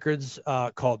Allegedly Records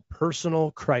called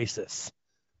Personal Crisis.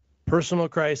 Personal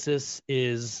Crisis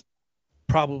is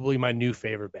probably my new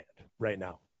favorite band right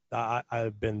now.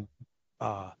 I've been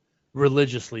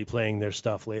religiously playing their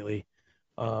stuff lately.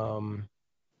 Who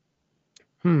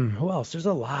else? There's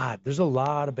a lot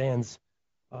of bands.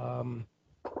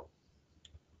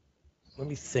 Let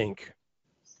me think.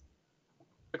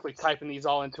 Quickly typing these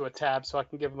all into a tab so I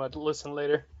can give them a listen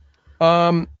later.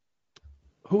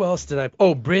 Who else did I?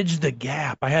 Oh, Bridge the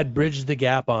Gap. I had Bridge the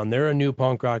Gap on. They're a new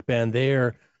punk rock band.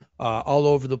 They're all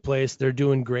over the place. They're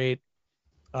doing great.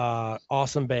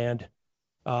 Awesome band.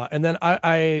 And then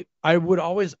I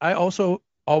also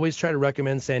always try to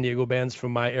recommend San Diego bands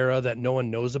from my era that no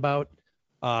one knows about.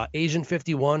 Agent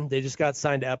 51. They just got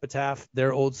signed to Epitaph.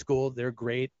 They're old school. They're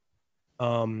great.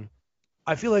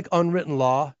 I feel like Unwritten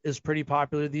Law is pretty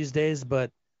popular these days,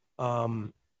 but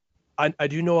I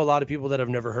do know a lot of people that have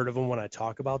never heard of them when I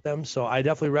talk about them. So I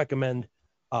definitely recommend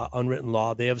Unwritten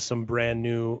Law. They have a brand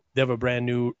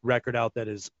new record out that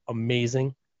is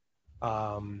amazing.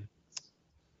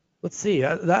 Let's see.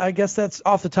 I guess that's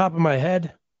off the top of my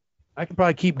head. I could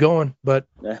probably keep going, but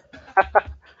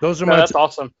those are that's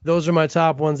awesome. Those are my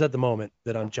top ones at the moment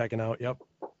that I'm checking out. Yep.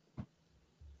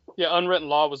 Yeah, Unwritten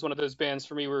Law was one of those bands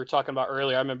for me we were talking about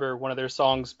earlier. I remember one of their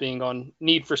songs being on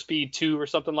Need for Speed 2 or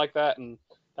something like that, and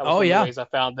that was one of the ways I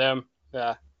found them.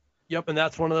 Yeah. Yep, and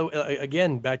that's one of the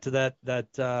again back to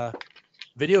that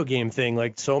video game thing.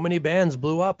 Like so many bands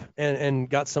blew up and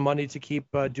got some money to keep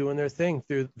doing their thing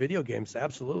through video games.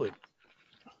 Absolutely.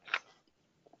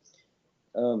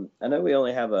 I know we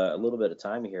only have a little bit of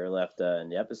time here left in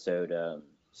the episode,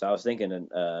 so I was thinking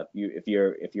if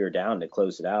you're down to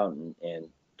close it out and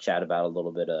chat about a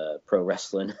little bit of pro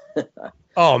wrestling.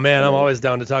 Oh man, I'm always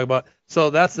down to talk about.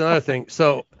 So that's another thing.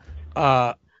 So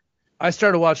I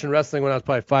started watching wrestling when I was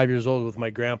probably 5 years old with my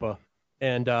grandpa,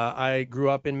 and I grew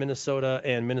up in Minnesota,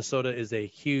 and Minnesota is a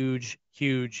huge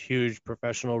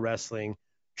professional wrestling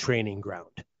training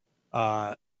ground.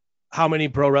 How many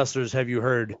pro wrestlers have you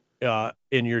heard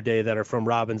in your day that are from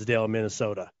Robbinsdale,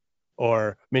 Minnesota,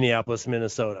 or Minneapolis,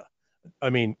 Minnesota?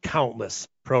 I mean, countless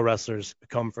pro wrestlers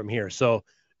come from here. So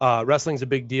wrestling's a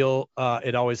big deal.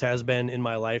 It always has been in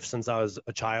my life since I was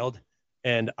a child.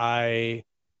 And I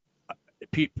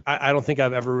don't think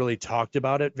I've ever really talked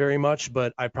about it very much,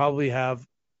 but I probably have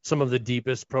some of the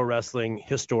deepest pro wrestling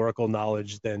historical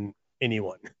knowledge than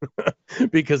anyone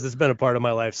because it's been a part of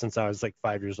my life since I was like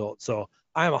 5 years old. So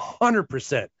I'm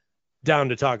 100% down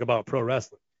to talk about pro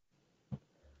wrestling.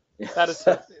 That's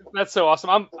so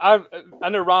awesome. I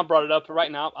know Ron brought it up, but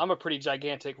right now I'm a pretty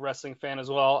gigantic wrestling fan as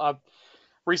well. I've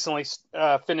recently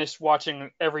finished watching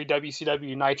every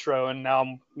WCW Nitro, and now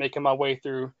I'm making my way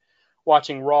through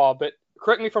watching Raw. But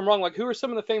correct me if I'm wrong. Like, who are some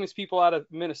of the famous people out of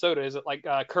Minnesota? Is it like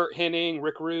Kurt Hennig,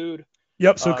 Rick Rude?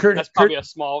 Yep. So that's probably a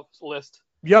small list.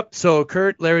 Yep. So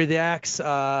Kurt, Larry the Axe,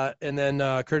 and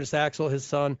then Curtis Axel, his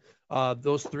son.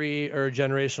 Those three are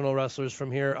generational wrestlers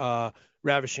from here.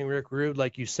 Ravishing Rick Rude,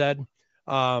 like you said.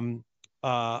 I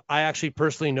actually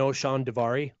personally know Sean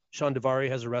Devari. Sean Devari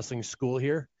has a wrestling school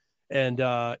here,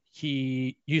 and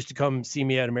he used to come see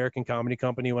me at American Comedy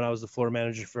Company when I was the floor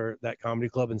manager for that comedy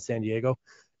club in San Diego.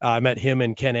 I met him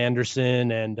and Ken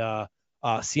Anderson, and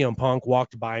CM Punk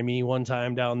walked by me one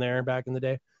time down there back in the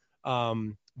day.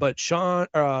 But Sean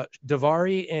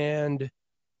Devari and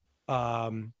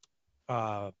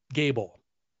Gable,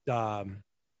 the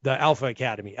Alpha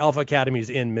Academy. Alpha Academy is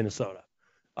in Minnesota.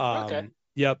 Okay.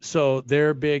 Yep. So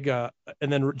they're big. And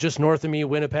then just north of me,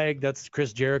 Winnipeg, that's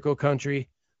Chris Jericho country.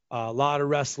 A lot of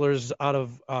wrestlers out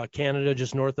of Canada,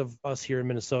 just north of us here in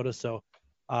Minnesota. So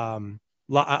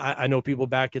I know people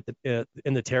back at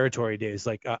in the territory days.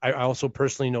 Like I also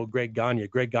personally know Greg Gagne.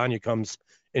 Greg Gagne comes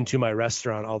into my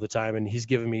restaurant all the time, and he's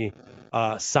given me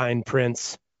signed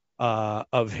prints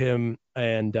of him.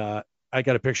 And I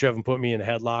got a picture of him put me in a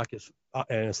headlock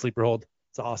and a sleeper hold.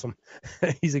 It's awesome.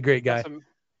 He's a great guy. Awesome.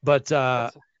 But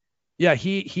yeah,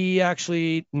 he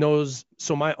actually knows.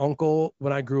 So my uncle,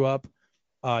 when I grew up,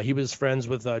 he was friends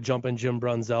with Jumpin' Jim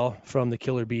Brunzell from the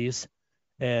Killer Bees,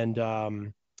 and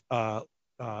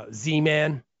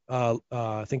Z-Man.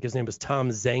 I think his name was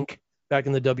Tom Zank back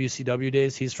in the WCW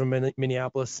days. He's from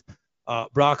Minneapolis.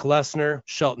 Brock Lesnar,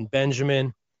 Shelton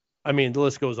Benjamin. I mean, the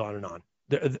list goes on and on.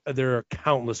 There are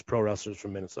countless pro wrestlers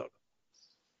from Minnesota.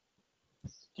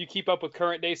 Do you keep up with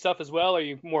current day stuff as well, or are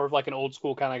you more of like an old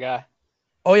school kind of guy?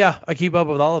 Oh yeah, I keep up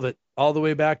with all of it, all the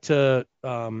way back to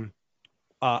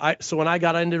so when I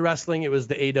got into wrestling, it was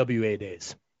the AWA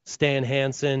days. Stan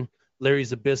Hansen, Larry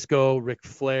Zbyszko, Ric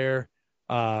Flair,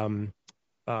 Bockwinkel,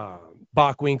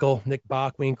 Nick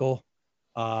Bockwinkel,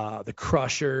 the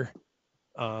Crusher,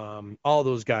 all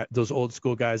those guys, those old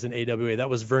school guys in AWA. That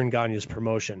was Vern Gagne's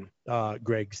promotion,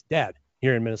 Greg's dad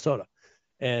here in Minnesota.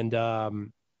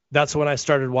 And that's when I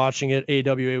started watching it.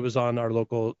 AWA was on our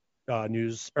local our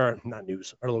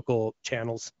local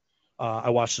channels.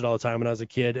 I watched it all the time when I was a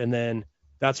kid. And then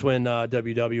that's when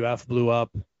WWF blew up,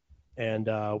 and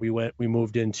we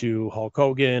moved into Hulk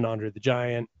Hogan, Andre the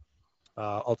Giant,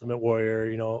 Ultimate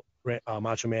Warrior,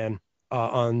 Macho Man,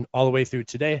 on all the way through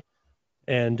today.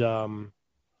 And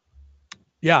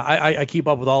yeah, I keep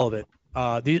up with all of it.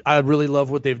 I really love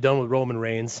what they've done with Roman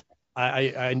Reigns.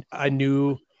 I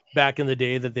knew back in the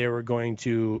day that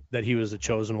that he was a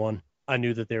chosen one. I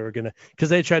knew that they were going to, because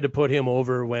they tried to put him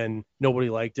over when nobody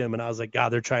liked him. And I was like, God,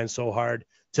 they're trying so hard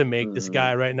to make this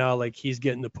guy right now, like he's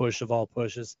getting the push of all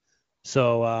pushes.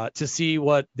 So to see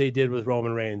what they did with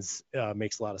Roman Reigns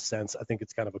makes a lot of sense. I think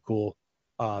it's kind of a cool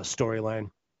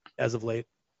storyline as of late.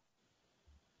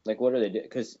 Like, what are they doing?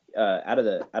 Because I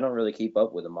don't really keep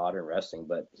up with the modern wrestling,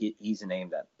 but he's a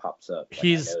name that pops up.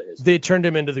 Like, they turned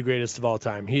him into the greatest of all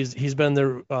time. He's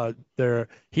been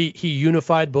he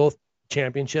unified both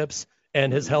championships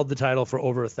and has held the title for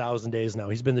over 1,000 days now.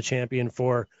 He's been the champion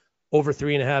for over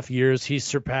 3.5 years. He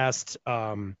surpassed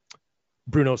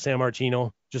Bruno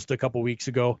Sammartino just a couple weeks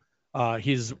ago.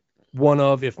 He's one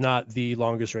of, if not the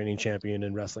longest reigning champion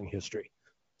in wrestling history.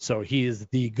 So he is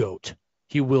the GOAT.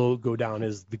 He will go down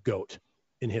as the GOAT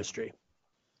in history.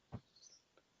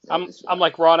 I'm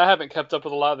like Ron. I haven't kept up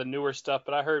with a lot of the newer stuff,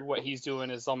 but I heard what he's doing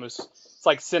is it's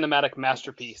like cinematic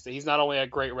masterpiece. He's not only a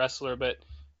great wrestler, but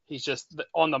he's just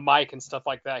on the mic and stuff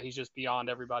like that. He's just beyond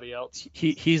everybody else.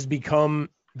 He's become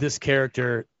this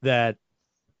character that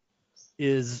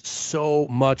is so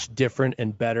much different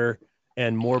and better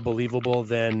and more believable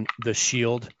than the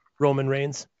Shield Roman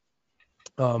Reigns.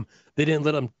 They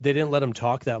didn't let him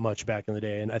talk that much back in the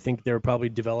day, and I think they were probably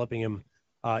developing him.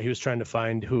 He was trying to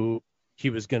find who he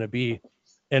was going to be.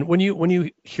 And when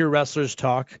you hear wrestlers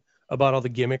talk about all the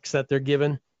gimmicks that they're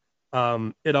given,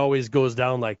 it always goes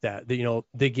down like that.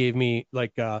 They gave me,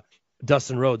 like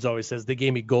Dustin Rhodes always says, they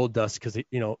gave me gold dust because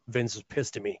Vince was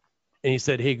pissed at me, and he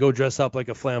said, hey, go dress up like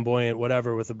a flamboyant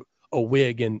whatever with a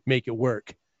wig and make it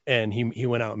work. And he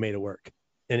went out and made it work.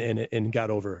 And got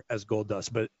over as gold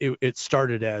dust, but it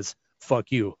started as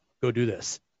fuck you, go do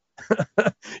this.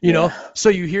 you know, so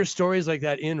you hear stories like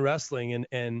that in wrestling,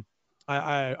 and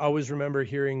I always remember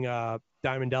hearing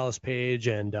Diamond Dallas Page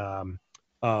and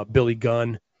Billy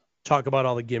Gunn talk about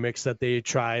all the gimmicks that they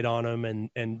tried on him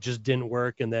and just didn't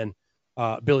work. And then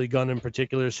Billy Gunn in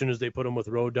particular, as soon as they put him with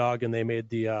Road Dogg and they made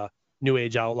the New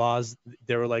Age Outlaws,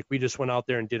 they were like, we just went out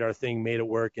there and did our thing, made it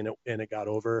work, and it got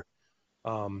over.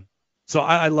 So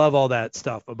I love all that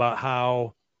stuff about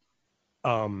how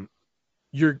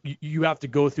you have to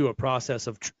go through a process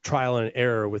of trial and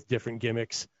error with different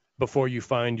gimmicks before you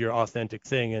find your authentic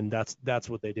thing, and that's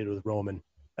what they did with Roman.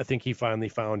 I think he finally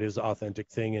found his authentic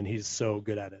thing, and he's so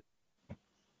good at it.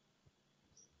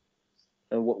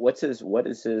 And what is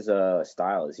his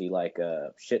style? Is he like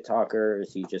a shit talker?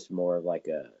 Is he just more of like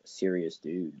a serious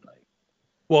dude? Like,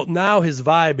 well, now his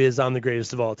vibe is I'm the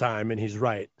greatest of all time, and he's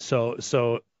right.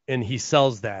 So. And he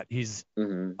sells that. He's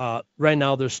right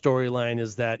now their storyline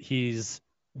is that he's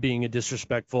being a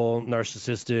disrespectful,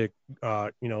 narcissistic,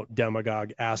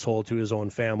 demagogue asshole to his own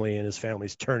family, and his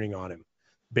family's turning on him,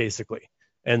 basically.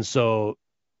 And so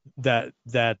that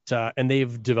and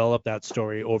they've developed that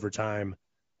story over time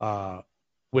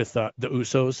with the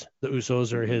Usos. The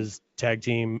Usos are his tag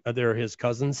team. They're his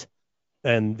cousins,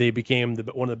 and they became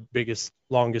one of the biggest,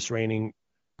 longest reigning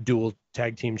dual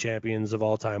tag team champions of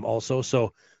all time also.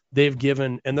 So they've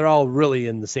given, and they're all really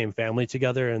in the same family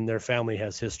together, and their family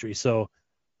has history. So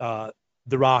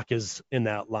The Rock is in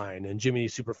that line, and Jimmy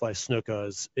Superfly Snuka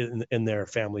is in their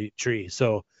family tree.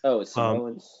 So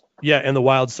Samoans. Yeah, and the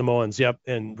Wild Samoans, yep,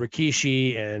 and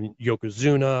Rikishi and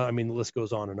Yokozuna. I mean, the list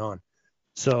goes on and on.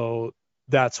 So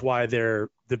that's why they're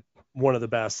one of the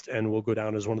best and will go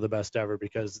down as one of the best ever,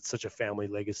 because it's such a family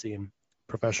legacy in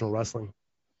professional wrestling.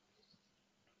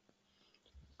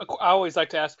 I always like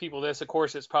to ask people this. Of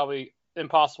course, it's probably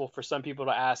impossible for some people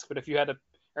to ask, but if you had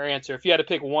to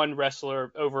pick one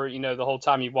wrestler over, the whole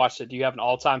time you've watched it, do you have an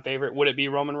all-time favorite? Would it be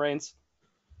Roman Reigns?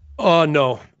 Oh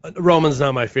no, Roman's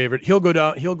not my favorite. He'll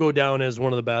go down as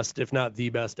one of the best, if not the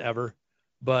best ever.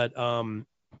 But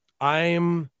I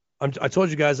told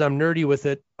you guys I'm nerdy with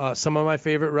it. Some of my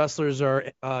favorite wrestlers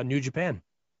are New Japan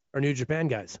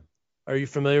guys. Are you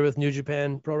familiar with New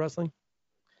Japan Pro Wrestling?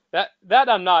 That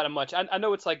I'm not much. I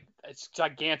know it's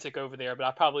gigantic over there, but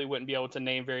I probably wouldn't be able to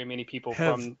name very many people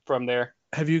from there.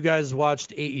 Have you guys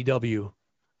watched AEW?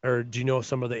 Or do you know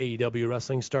some of the AEW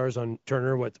wrestling stars on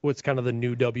Turner? What's kind of the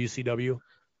new WCW?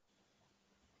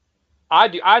 I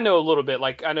do. I know a little bit.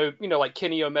 Like I know, like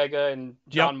Kenny Omega and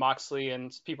John Moxley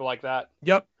and people like that.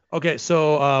 Yep. Okay.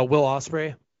 So Will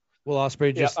Ospreay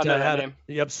just I know that name.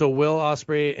 Yep. So Will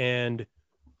Ospreay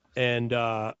and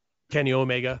Kenny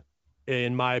Omega,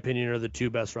 in my opinion, are the two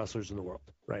best wrestlers in the world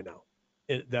right now.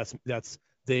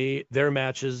 Their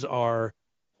matches are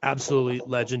absolutely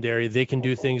legendary. They can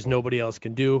do things nobody else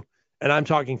can do. And I'm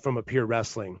talking from a pure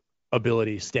wrestling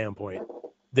ability standpoint.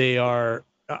 They are,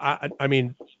 I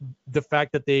mean, the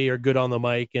fact that they are good on the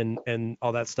mic and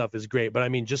all that stuff is great. But I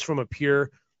mean, just from a pure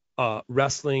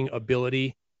wrestling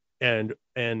ability and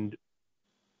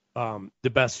the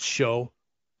best show,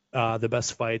 the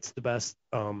best fights, the best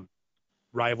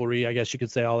rivalry, I guess you could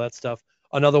say, all that stuff.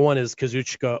 Another one is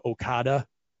Kazuchika Okada.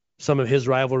 Some of his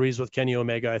rivalries with Kenny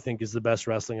Omega, I think, is the best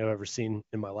wrestling I've ever seen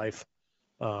in my life.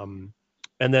 And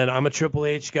then I'm a Triple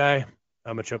H guy.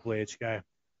 Triple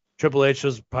H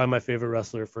was probably my favorite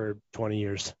wrestler for 20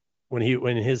 years. When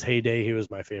in his heyday, he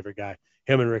was my favorite guy.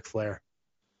 Him and Ric Flair.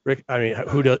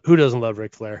 Who doesn't love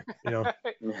Ric Flair? Yeah,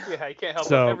 you can't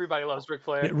help it. Everybody loves Ric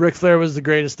Flair. Ric Flair was the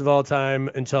greatest of all time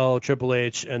until Triple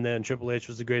H, and then Triple H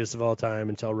was the greatest of all time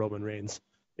until Roman Reigns,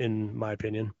 in my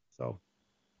opinion. So.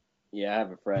 Yeah, I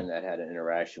have a friend that had an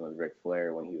interaction with Ric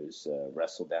Flair when he was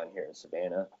wrestled down here in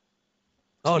Savannah.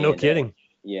 Oh, no kidding.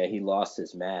 Yeah, he lost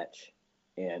his match,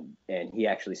 and he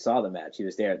actually saw the match. He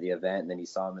was there at the event, and then he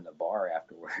saw him in the bar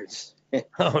afterwards.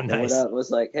 Oh, nice. And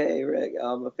was like, "Hey, Rick,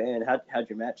 I'm a fan. How'd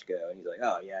your match go?" And he's like,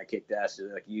 "Oh yeah, I kicked ass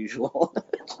like usual."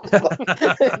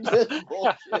 Just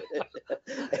bullshit.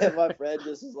 And my friend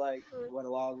just was like, went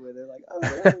along with it, like,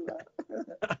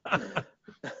 "Oh."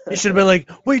 You should have been like,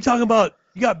 "What are you talking about?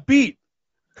 You got beat."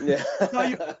 Yeah.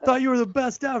 thought you were the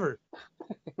best ever.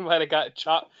 He might have got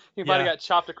chopped. He might have got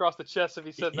chopped across the chest if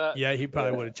he said that. Yeah, he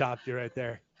probably would have chopped you right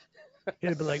there. He'd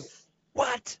have been like,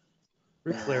 "What?"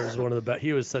 Ric Flair was one of the best.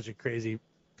 He was such a crazy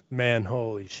man.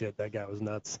 Holy shit, that guy was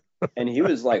nuts. And he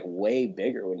was like way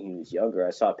bigger when he was younger.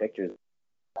 I saw pictures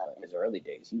in his early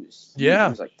days. He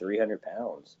was like 300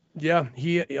 pounds. Yeah,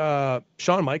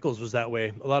 Shawn Michaels was that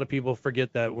way. A lot of people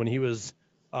forget that when he was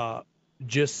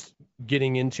just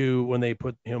getting into, when they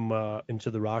put him into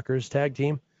the Rockers tag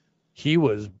team, he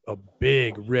was a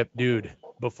big ripped dude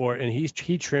before, and he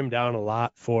trimmed down a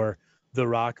lot for the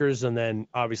Rockers, and then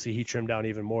obviously he trimmed down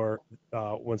even more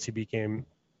once he became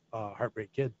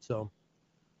Heartbreak Kid. So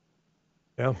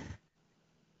yeah,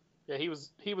 he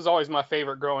was always my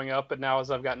favorite growing up, but now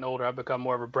as I've gotten older, I've become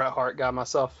more of a Bret Hart guy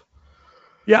myself.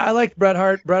 Yeah, I liked Bret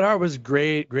Hart. Bret Hart was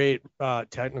great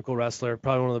technical wrestler,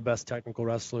 probably one of the best technical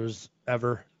wrestlers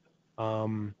ever.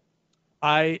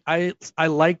 I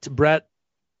liked Bret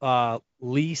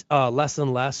less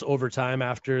and less over time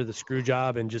after the screw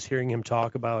job, and just hearing him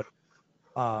talk about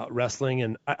wrestling,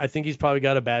 and I think he's probably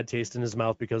got a bad taste in his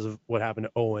mouth because of what happened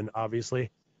to Owen, obviously,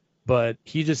 but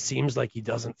he just seems like he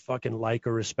doesn't fucking like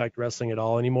or respect wrestling at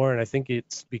all anymore. And I think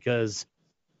it's because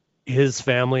his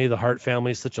family, the Hart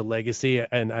family, is such a legacy,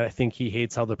 and I think he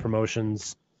hates how the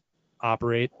promotions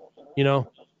operate,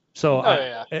 so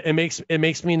it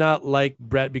makes me not like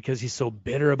Bret because he's so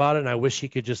bitter about it, and I wish he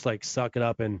could just like suck it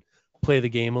up and play the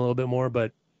game a little bit more.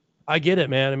 But I get it,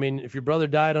 man. I mean, if your brother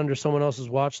died under someone else's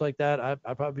watch like that,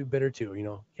 I'd probably be bitter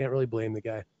too. Can't really blame the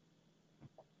guy.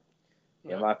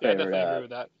 Yeah, my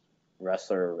favorite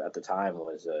wrestler at the time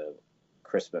was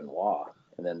Chris Benoit,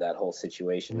 and then that whole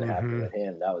situation that happened with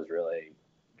him, that was really,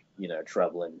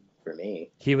 troubling for me.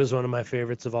 He was one of my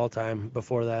favorites of all time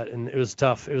before that, and it was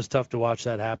tough. It was tough to watch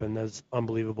that happen. That's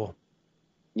unbelievable.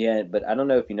 Yeah, but I don't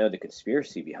know if you know the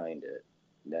conspiracy behind it.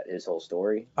 That his whole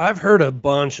story. I've heard a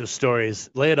bunch of stories.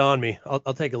 Lay it on me.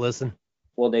 I'll take a listen.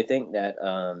 Well, they think that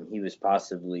he was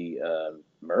possibly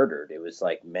murdered. It was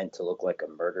like meant to look like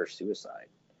a murder suicide.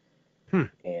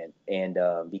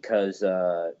 And because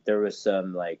there was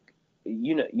some like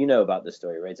you know about this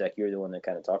story, right, Zach? You're the one that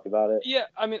kind of talked about it. Yeah,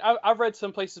 I mean, I've read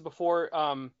some places before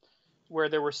where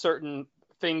there were certain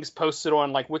things posted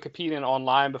on like Wikipedia and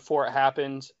online before it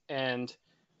happened, and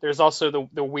there's also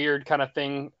the weird kind of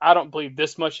thing. I don't believe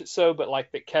this much so, but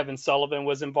like that Kevin Sullivan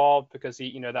was involved because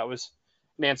he, that was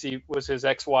Nancy was his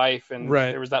ex-wife, and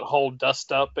Right. there was that whole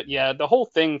dust up. But yeah, the whole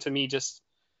thing to me just,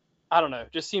 I don't know,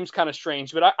 just seems kind of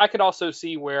strange. But I could also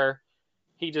see where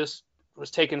he just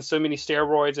was taking so many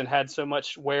steroids and had so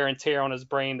much wear and tear on his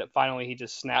brain that finally he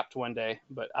just snapped one day.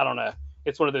 But I don't know.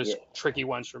 It's one of those tricky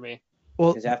ones for me.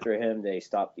 Well, Because after him, they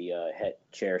stopped the head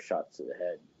chair shots to the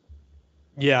head.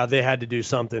 yeah, they had to do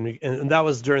something, and that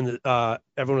was during the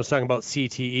everyone was talking about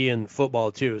CTE in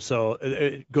football too. So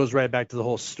it goes right back to the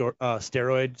whole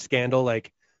steroid scandal.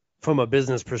 Like from a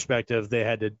business perspective, they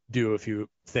had to do a few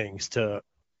things to,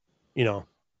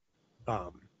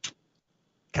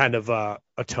 kind of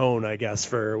atone, I guess,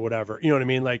 for whatever. You know what I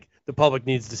mean? Like the public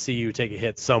needs to see you take a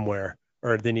hit somewhere,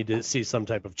 or they need to see some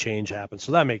type of change happen.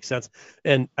 So that makes sense.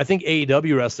 And I think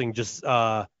AEW wrestling just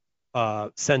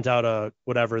sent out a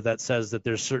whatever that says that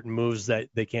there's certain moves that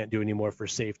they can't do anymore for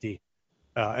safety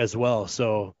as well.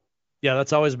 So yeah,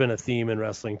 that's always been a theme in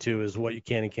wrestling too, is what you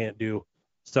can and can't do.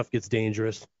 Stuff gets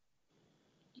dangerous.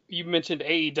 You mentioned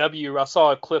AEW. I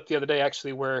saw a clip the other day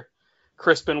actually where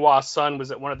Chris Benoit's son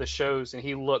was at one of the shows, and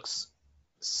he looks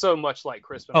so much like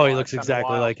Chris Benoit. Oh, he looks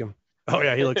exactly like him. Oh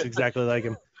yeah, he looks exactly like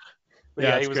him. But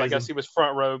yeah, he was. Crazy. I guess he was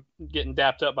front row getting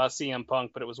dapped up by CM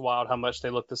Punk, but it was wild how much they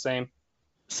look the same.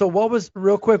 So what was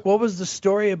the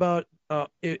story about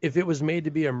if it was made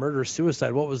to be a murder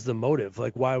suicide? What was the motive?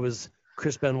 Like, why was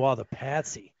Chris Benoit the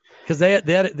patsy? Because they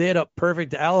had a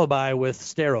perfect alibi with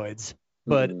steroids,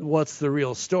 but what's the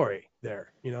real story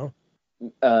there?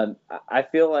 I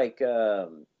feel like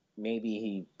maybe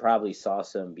he probably saw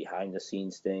some behind the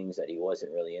scenes things that he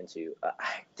wasn't really into.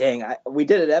 We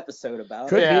did an episode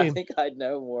about it. I think I'd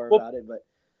know more about it, but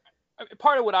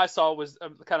part of what I saw was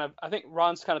I think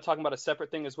Ron's kind of talking about a separate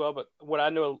thing as well, but what I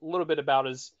know a little bit about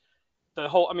is the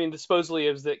whole, supposedly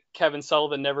is that Kevin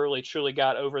Sullivan never really truly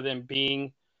got over them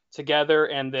being together,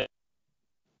 and that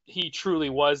he truly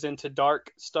was into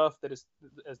dark stuff that is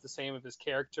as the same of his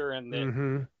character, and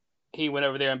that he went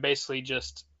over there and basically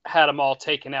just had them all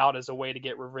taken out as a way to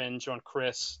get revenge on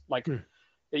Chris. Like,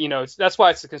 that's why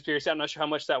it's a conspiracy. I'm not sure how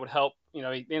much that would help. He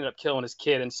ended up killing his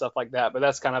kid and stuff like that, but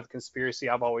that's kind of the conspiracy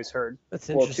I've always heard. That's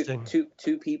interesting. Well,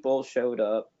 two people showed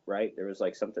up, right? There was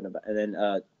like something about, and then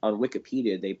on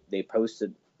Wikipedia, they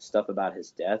posted stuff about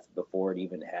his death before it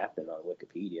even happened on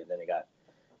Wikipedia, and then it got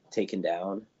taken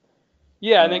down.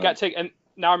 Yeah, and then it got taken, and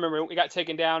now I remember it got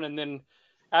taken down, and then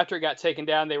after it got taken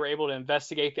down, they were able to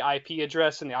investigate the IP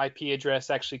address, and the IP address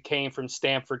actually came from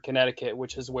Stamford, Connecticut,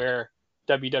 which is where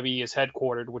WWE is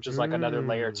headquartered, which is like another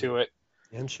layer to it.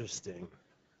 Interesting.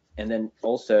 And then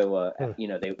also,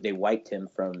 they wiped him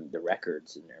from the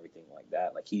records and everything like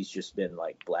that. Like he's just been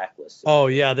like blacklisted. Oh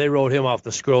yeah, they wrote him off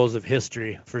the scrolls of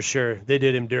history for sure. They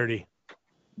did him dirty.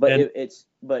 But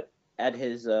but at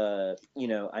his, I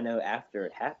know after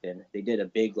it happened, they did a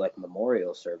big like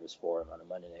memorial service for him on a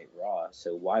Monday Night Raw.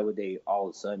 So why would they all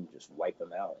of a sudden just wipe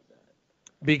him out like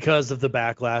that? Because of the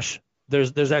backlash.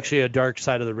 There's actually a Dark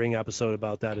Side of the Ring episode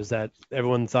about that. Is that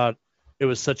everyone thought it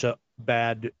was such a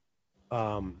bad,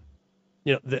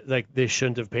 like they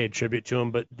shouldn't have paid tribute to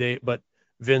him, but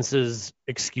Vince's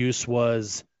excuse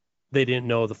was they didn't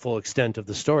know the full extent of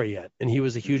the story yet, and he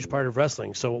was a huge part of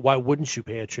wrestling. So why wouldn't you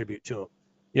pay a tribute to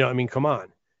him? Come on.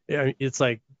 It's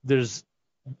like there's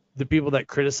the people that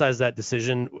criticize that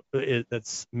decision.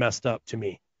 That's messed up to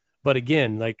me. But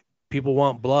again, like people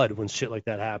want blood when shit like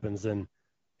that happens, and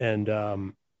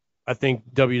I think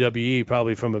WWE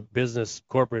probably from a business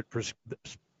corporate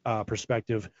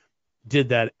perspective did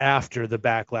that after the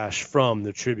backlash from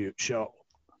the tribute show,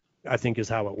 I think is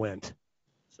how it went.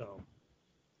 So,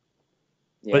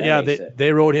 but yeah,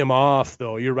 they wrote him off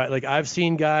though. You're right. Like I've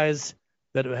seen guys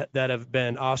that have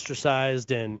been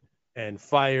ostracized and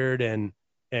fired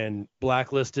and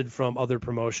blacklisted from other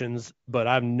promotions, but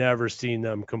I've never seen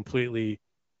them completely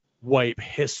wipe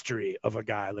history of a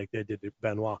guy like they did to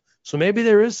Benoit. So maybe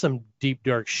there is some deep,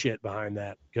 dark shit behind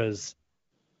that because,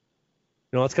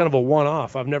 it's kind of a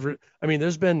one-off.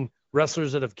 There's been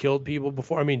wrestlers that have killed people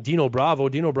before. Dino Bravo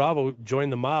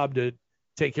joined the mob to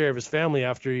take care of his family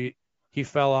after he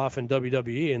fell off in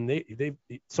WWE, and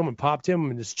someone popped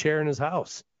him in his chair in his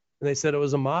house, and they said it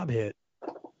was a mob hit.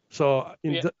 So,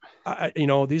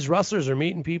 these wrestlers are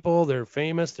meeting people. They're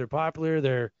famous. They're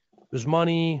popular. There's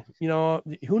money,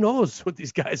 who knows what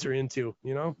these guys are into,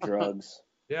 Drugs.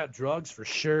 Yeah, drugs for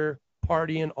sure.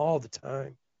 Partying all the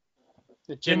time.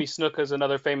 Jimmy Snuka is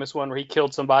another famous one where he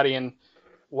killed somebody, and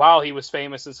while he was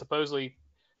famous, and supposedly,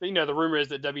 the rumor is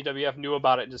that WWF knew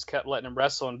about it and just kept letting him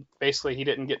wrestle, and basically he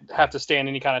didn't have to stand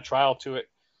any kind of trial to it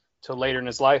till later in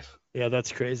his life. Yeah,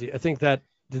 that's crazy. I think that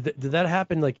did that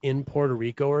happen like in Puerto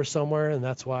Rico or somewhere, and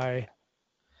that's why,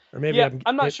 or maybe yeah,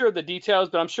 I'm not sure of the details,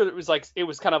 but I'm sure it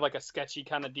was kind of like a sketchy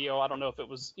kind of deal. I don't know if it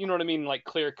was, you know what I mean, like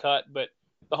clear cut, but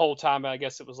the whole time I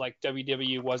guess it was like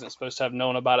WWE wasn't supposed to have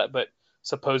known about it, but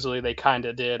supposedly they kind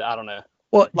of did. I don't know.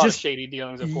 Well, a lot of shady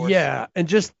dealings, of course. Yeah, and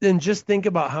just think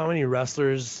about how many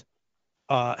wrestlers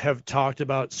have talked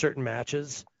about certain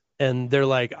matches, and they're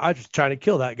like, "I was trying to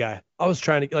kill that guy. I was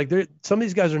trying to like." Some of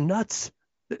these guys are nuts.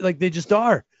 Like they just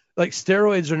are. Like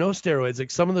steroids or no steroids.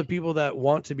 Like some of the people that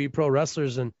want to be pro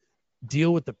wrestlers and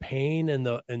deal with the pain and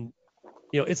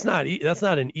it's not that's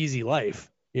not an easy life,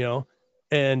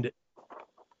 and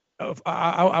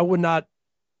I would not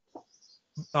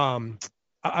I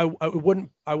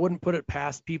wouldn't put it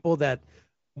past people that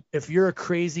if you're a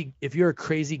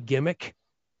crazy gimmick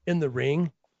in the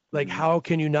ring, like how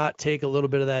can you not take a little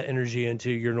bit of that energy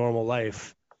into your normal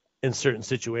life in certain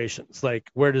situations? Like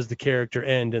where does the character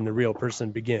end and the real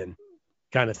person begin,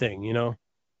 kind of thing,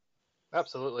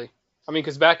 Absolutely. I mean,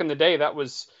 because back in the day, it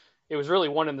was really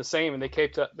one and the same, and they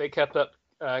kept up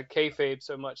kayfabe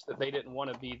so much that they didn't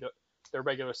want to be their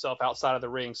regular self outside of the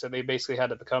ring, so they basically had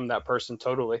to become that person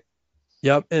totally.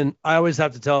 Yep, and I always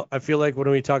have to I feel like when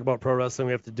we talk about pro wrestling,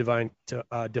 we have to define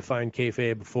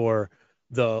kayfabe for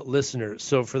the listeners.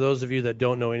 So for those of you that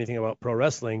don't know anything about pro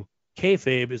wrestling,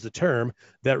 kayfabe is a term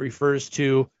that refers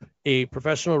to a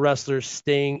professional wrestler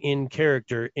staying in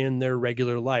character in their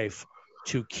regular life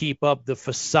to keep up the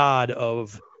facade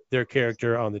of their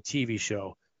character on the TV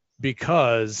show.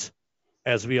 Because,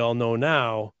 as we all know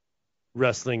now,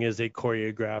 wrestling is a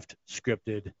choreographed,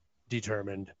 scripted,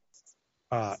 determined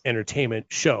entertainment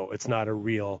show. It's not a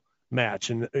real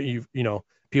match. And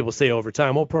people say over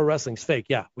time, "Oh, pro wrestling's fake."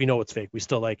 Yeah, we know it's fake. We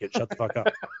still like it. Shut the fuck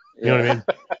up. You know what I mean?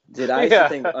 Did I used to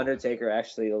think Undertaker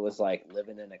actually was like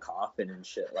living in a coffin and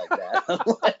shit like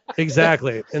that?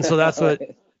 Exactly. And so that's what.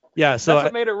 Yeah. So that's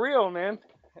what made it real, man.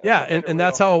 Yeah, and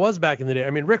that's how it was back in the day. I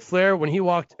mean, Ric Flair, when he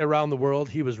walked around the world,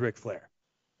 he was Ric Flair.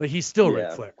 Like he's still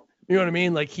Ric Flair. You know what I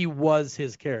mean? Like he was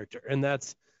his character. And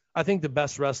I think the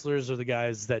best wrestlers are the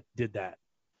guys that did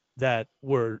that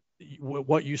were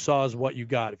what you saw is what you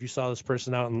got. If you saw this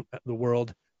person out in the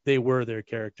world, they were their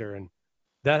character. And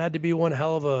that had to be one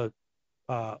hell of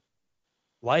a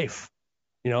life,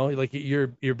 like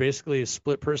you're basically a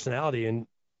split personality, and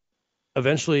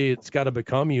eventually it's got to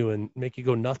become you and make you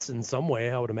go nuts in some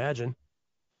way, I would imagine.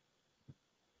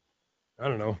 I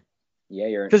don't know.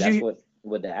 Yeah, that's what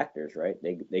with the actors, right?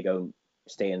 They go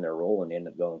stay in their role and end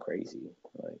up going crazy.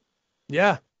 Like,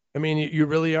 yeah, I mean, you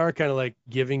really are kind of like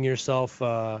giving yourself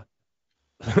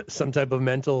some type of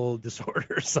mental disorder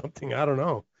or something. I don't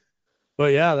know,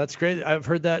 but yeah, that's great. I've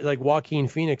heard that like Joaquin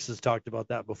Phoenix has talked about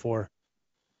that before,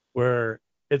 where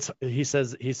he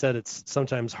said it's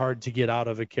sometimes hard to get out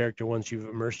of a character once you've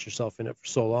immersed yourself in it for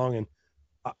so long, and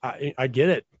I get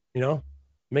it.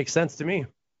 Makes sense to me.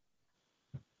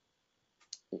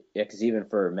 Yeah, because even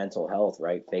for mental health,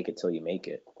 right? Fake it till you make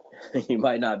it. You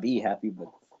might not be happy, but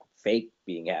fake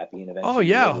being happy and eventually. Oh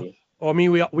yeah. Well, I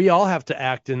mean, we all have to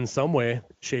act in some way,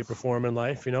 shape, or form in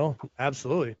life.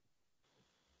 Absolutely.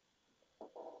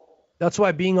 That's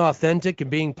why being authentic and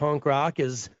being punk rock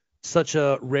is such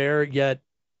a rare yet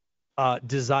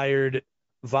desired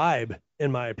vibe,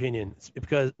 in my opinion. It's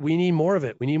because we need more of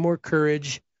it. We need more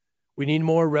courage. We need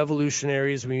more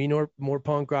revolutionaries. We need more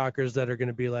punk rockers that are going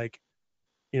to be like,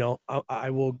 I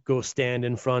will go stand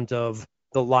in front of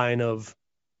the line of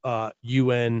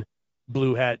UN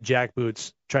blue hat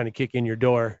jackboots trying to kick in your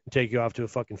door and take you off to a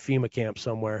fucking FEMA camp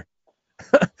somewhere.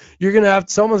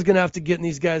 Someone's going to have to get in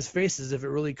these guys' faces if it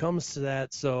really comes to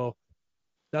that. So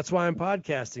that's why I'm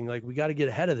podcasting. Like, we got to get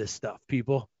ahead of this stuff,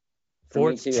 people.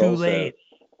 Before it's too late.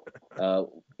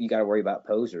 You got to worry about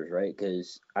posers, right?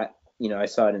 Because I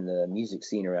saw it in the music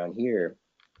scene around here.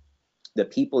 The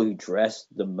people who dressed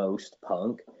the most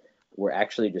punk were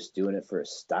actually just doing it for a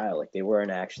style. Like they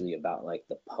weren't actually about like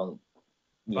the punk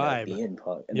vibe, being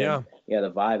punk. And then,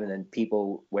 the vibe. And then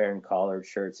people wearing collared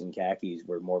shirts and khakis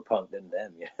were more punk than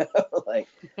them. Like,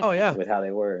 oh yeah, with how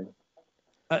they were.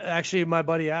 Actually, my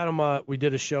buddy Adam, we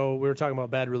did a show. We were talking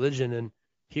about Bad Religion, and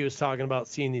he was talking about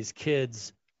seeing these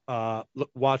kids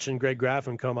watching Greg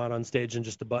Graffin come out on stage in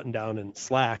just a button down and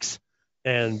slacks,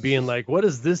 and being like, "What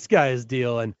is this guy's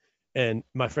deal?" And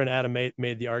my friend Adam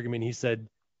made the argument. He said,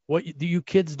 what you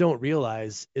kids don't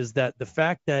realize is that the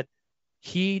fact that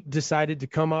he decided to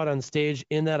come out on stage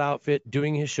in that outfit,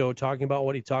 doing his show, talking about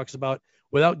what he talks about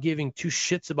without giving two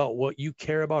shits about what you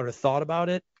care about or thought about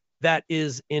it, that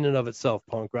is in and of itself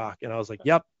punk rock. And I was like,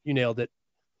 yep, you nailed it.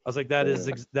 I was like, that is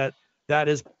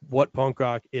what punk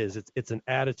rock is. It's an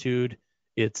attitude.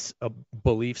 It's a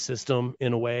belief system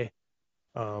in a way.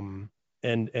 And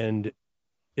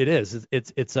it is,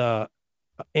 it's a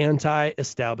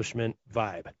anti-establishment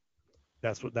vibe.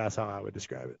 That's how I would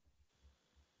describe it.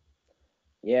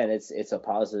 Yeah, and it's a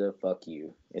positive fuck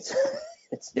you. It's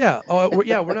yeah.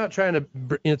 We're not trying to.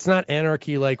 It's not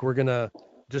anarchy like we're gonna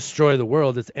destroy the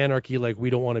world. It's anarchy like we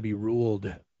don't want to be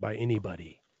ruled by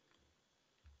anybody.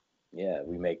 Yeah,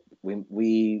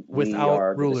 we without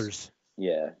are rulers.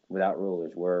 Without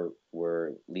rulers,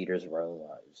 we're leaders of our own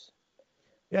lives.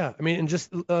 Yeah, I mean,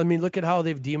 look at how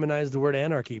they've demonized the word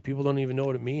anarchy. People don't even know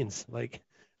what it means. Like,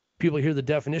 people hear the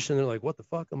definition, they're like, "What the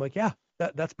fuck?" I'm like, "Yeah,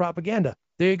 that's propaganda."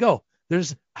 There you go.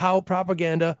 There's how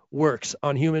propaganda works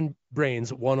on human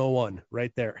brains 101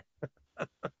 right there.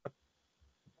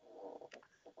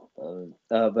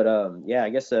 Yeah, I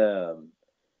guess we're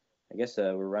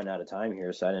running out of time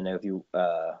here, so I don't know if you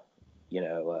or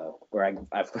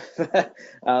I've I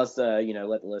also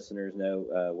let the listeners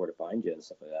know where to find you and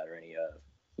stuff like that, or any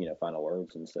final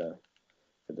words and stuff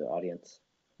for the audience.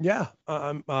 Yeah,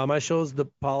 my show's the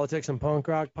Politics and Punk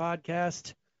Rock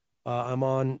Podcast. I'm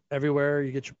on everywhere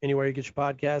anywhere you get your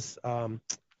podcasts.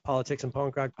 Politics and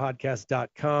Punk Rock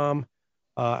Podcast.com.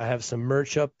 I have some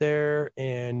merch up there,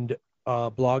 and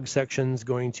blog section's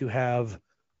going to have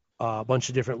a bunch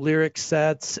of different lyric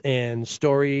sets and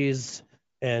stories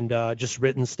and just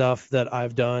written stuff that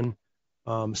I've done,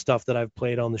 stuff that I've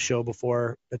played on the show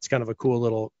before. It's kind of a cool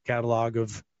little catalog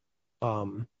of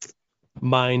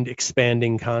mind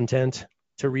expanding content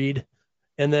to read.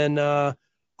 And then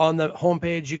on the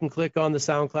homepage, you can click on the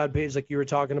SoundCloud page like you were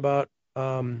talking about,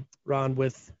 Ron,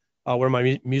 with where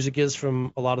my music is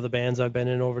from a lot of the bands I've been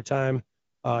in over time.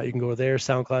 You can go there,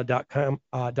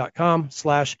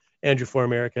 soundcloud.com/Andrew for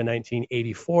America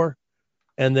 1984.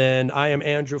 And then I am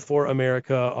Andrew for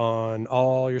America on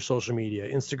all your social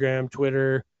media, Instagram,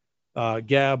 Twitter,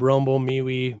 Gab, Rumble,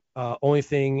 MeWe. Only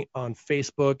thing on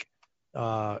Facebook,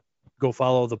 go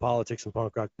follow the Politics and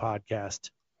Punk Rock Podcast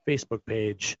Facebook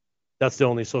page. That's the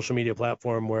only social media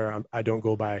platform where I don't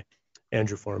go by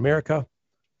Andrew for America.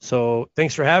 So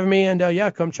thanks for having me. And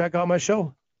come check out my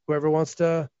show. Whoever wants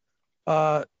to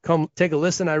come take a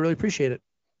listen, I really appreciate it.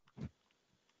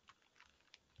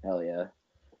 Hell yeah.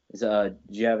 Do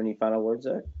you have any final words,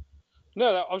 Zach?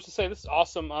 No, I was just saying this is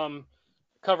awesome.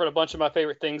 Covered a bunch of my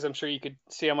favorite things. I'm sure you could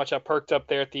see how much I perked up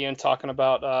there at the end talking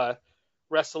about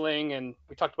wrestling, and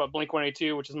we talked about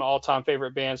Blink-182, which is my all-time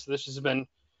favorite band. So this has been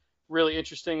really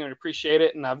interesting and appreciate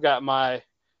it. And I've got my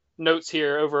notes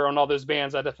here over on all those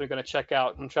bands I'm definitely going to check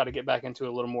out and try to get back into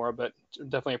a little more, but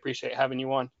definitely appreciate having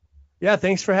you on. Yeah,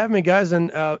 thanks for having me, guys,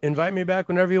 and invite me back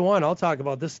whenever you want. I'll talk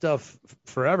about this stuff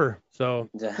forever. So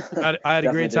I had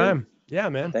a great time. Yeah,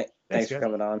 man. Thanks for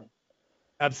coming on.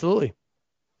 Absolutely.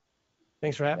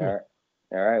 Thanks for having me. All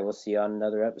right, we'll see you on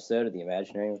another episode of the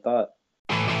Imaginarium of Thought.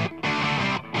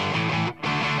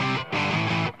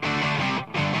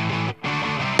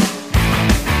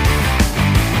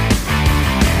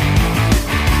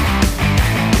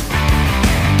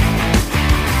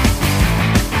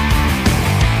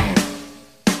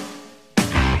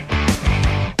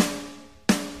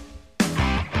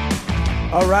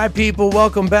 All right, people,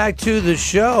 welcome back to the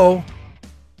show.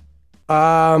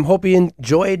 Hope you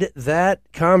enjoyed that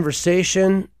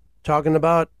conversation talking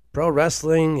about pro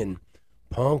wrestling and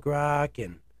punk rock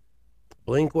and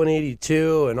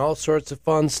Blink-182 and all sorts of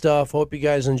fun stuff. Hope you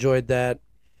guys enjoyed that.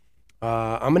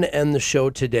 I'm going to end the show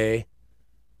today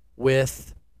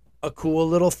with a cool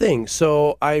little thing.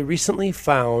 So I recently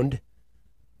found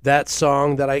that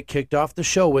song that I kicked off the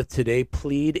show with today,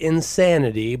 Plead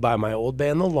Insanity by my old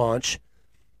band, The Launch,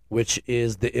 which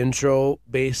is the intro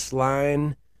bass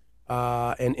line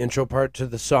and intro part to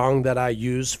the song that I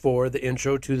use for the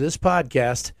intro to this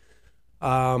podcast.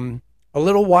 A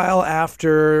little while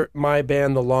after my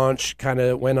band, The Launch, kind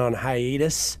of went on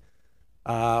hiatus,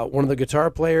 one of the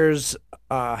guitar players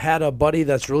had a buddy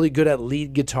that's really good at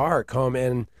lead guitar come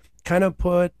and kind of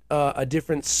put a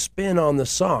different spin on the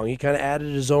song. He kind of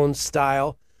added his own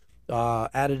style,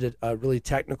 added a really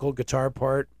technical guitar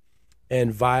part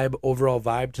and overall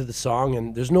vibe to the song.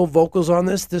 And there's no vocals on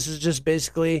this. This is just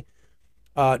basically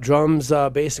drums,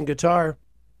 bass, and guitar.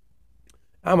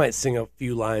 I might sing a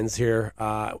few lines here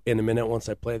in a minute once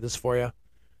I play this for you.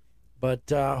 But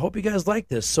hope you guys like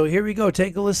this. So here we go.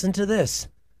 Take a listen to this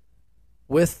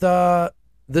with the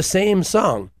same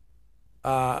song.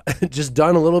 just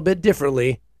done a little bit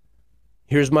differently.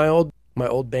 Here's my old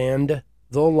band,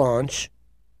 The Launch,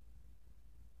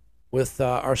 with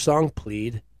our song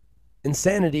Plead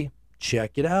Insanity.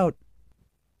 Check it out.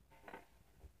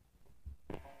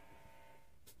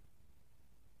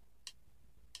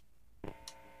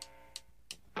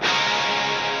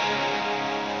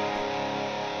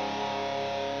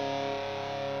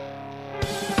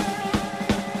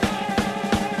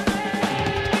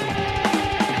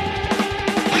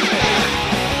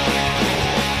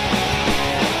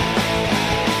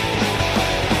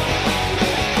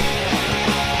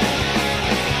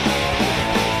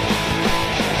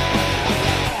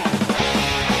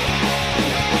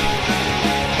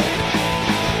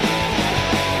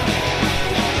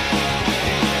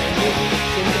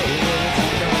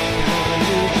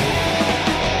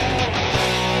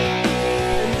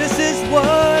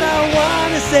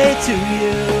 To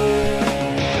you,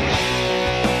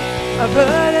 I've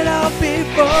heard it all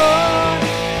before.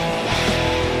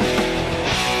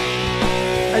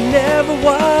 I never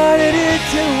wanted it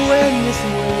to end this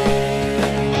way,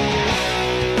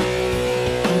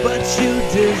 but you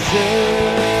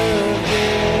deserve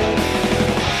it.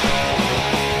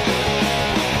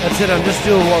 That's it, I'm just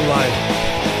doing one line.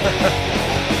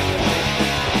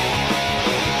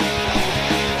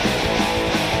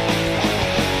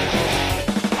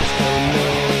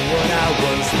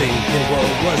 What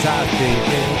was I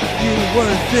thinking? You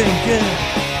weren't thinking.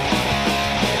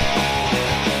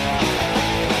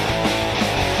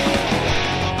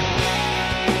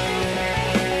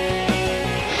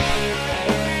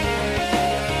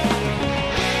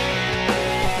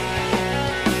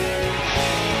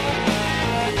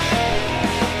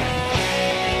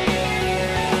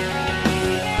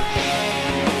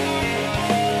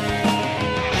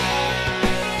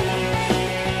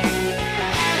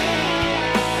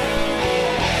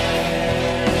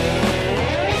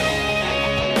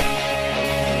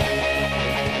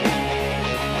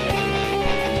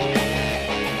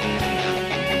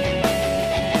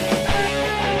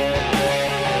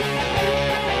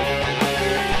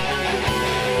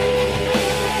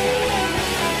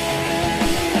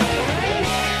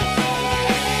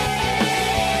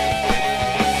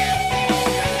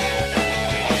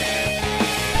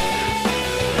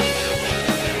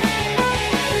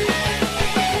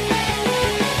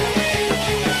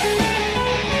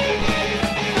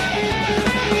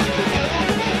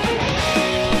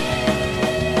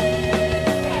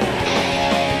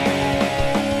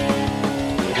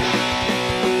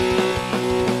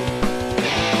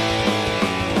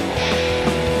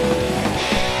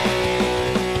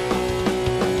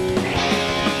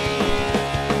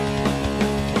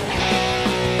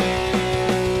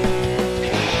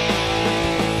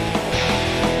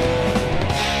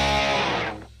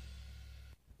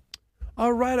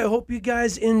 All right, I hope you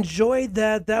guys enjoyed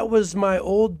that. That was my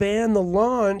old band, The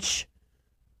Launch,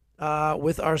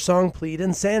 with our song Plead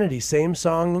Insanity. Same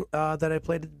song that I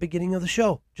played at the beginning of the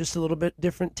show. Just a little bit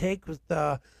different take with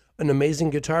an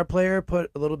amazing guitar player, put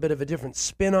a little bit of a different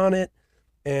spin on it.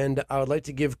 And I would like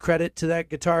to give credit to that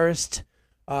guitarist,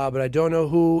 but I don't know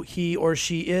who he or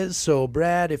she is. So,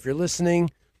 Brad, if you're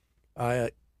listening,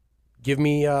 give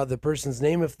me the person's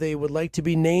name if they would like to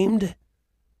be named,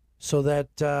 so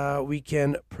that we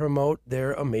can promote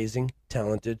their amazing,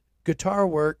 talented guitar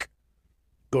work.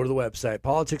 Go to the website,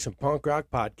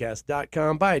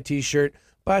 politicsandpunkrockpodcast.com. Buy a t-shirt,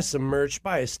 buy some merch,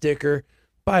 buy a sticker,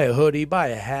 buy a hoodie, buy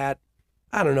a hat.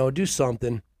 I don't know, do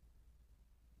something.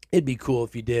 It'd be cool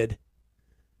if you did.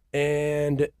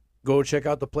 And go check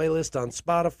out the playlist on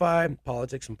Spotify,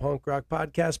 Politics and Punk Rock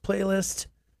Podcast playlist.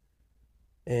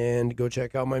 And go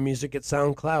check out my music at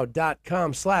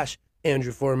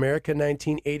soundcloud.com/Andrew for America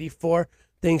 1984.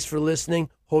 Thanks for listening.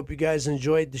 Hope you guys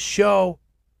enjoyed the show.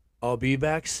 I'll be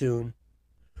back soon.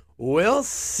 We'll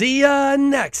see ya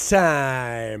next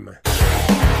time.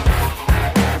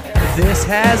 This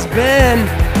has been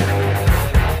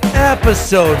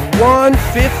episode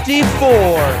 154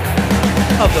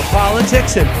 of the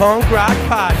Politics and Punk Rock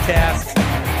Podcast,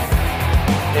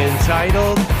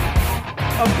 entitled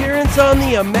Appearance on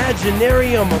the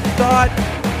Imaginarium of Thought,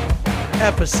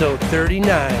 episode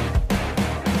 39.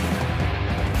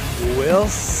 We'll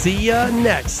see ya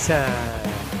next time.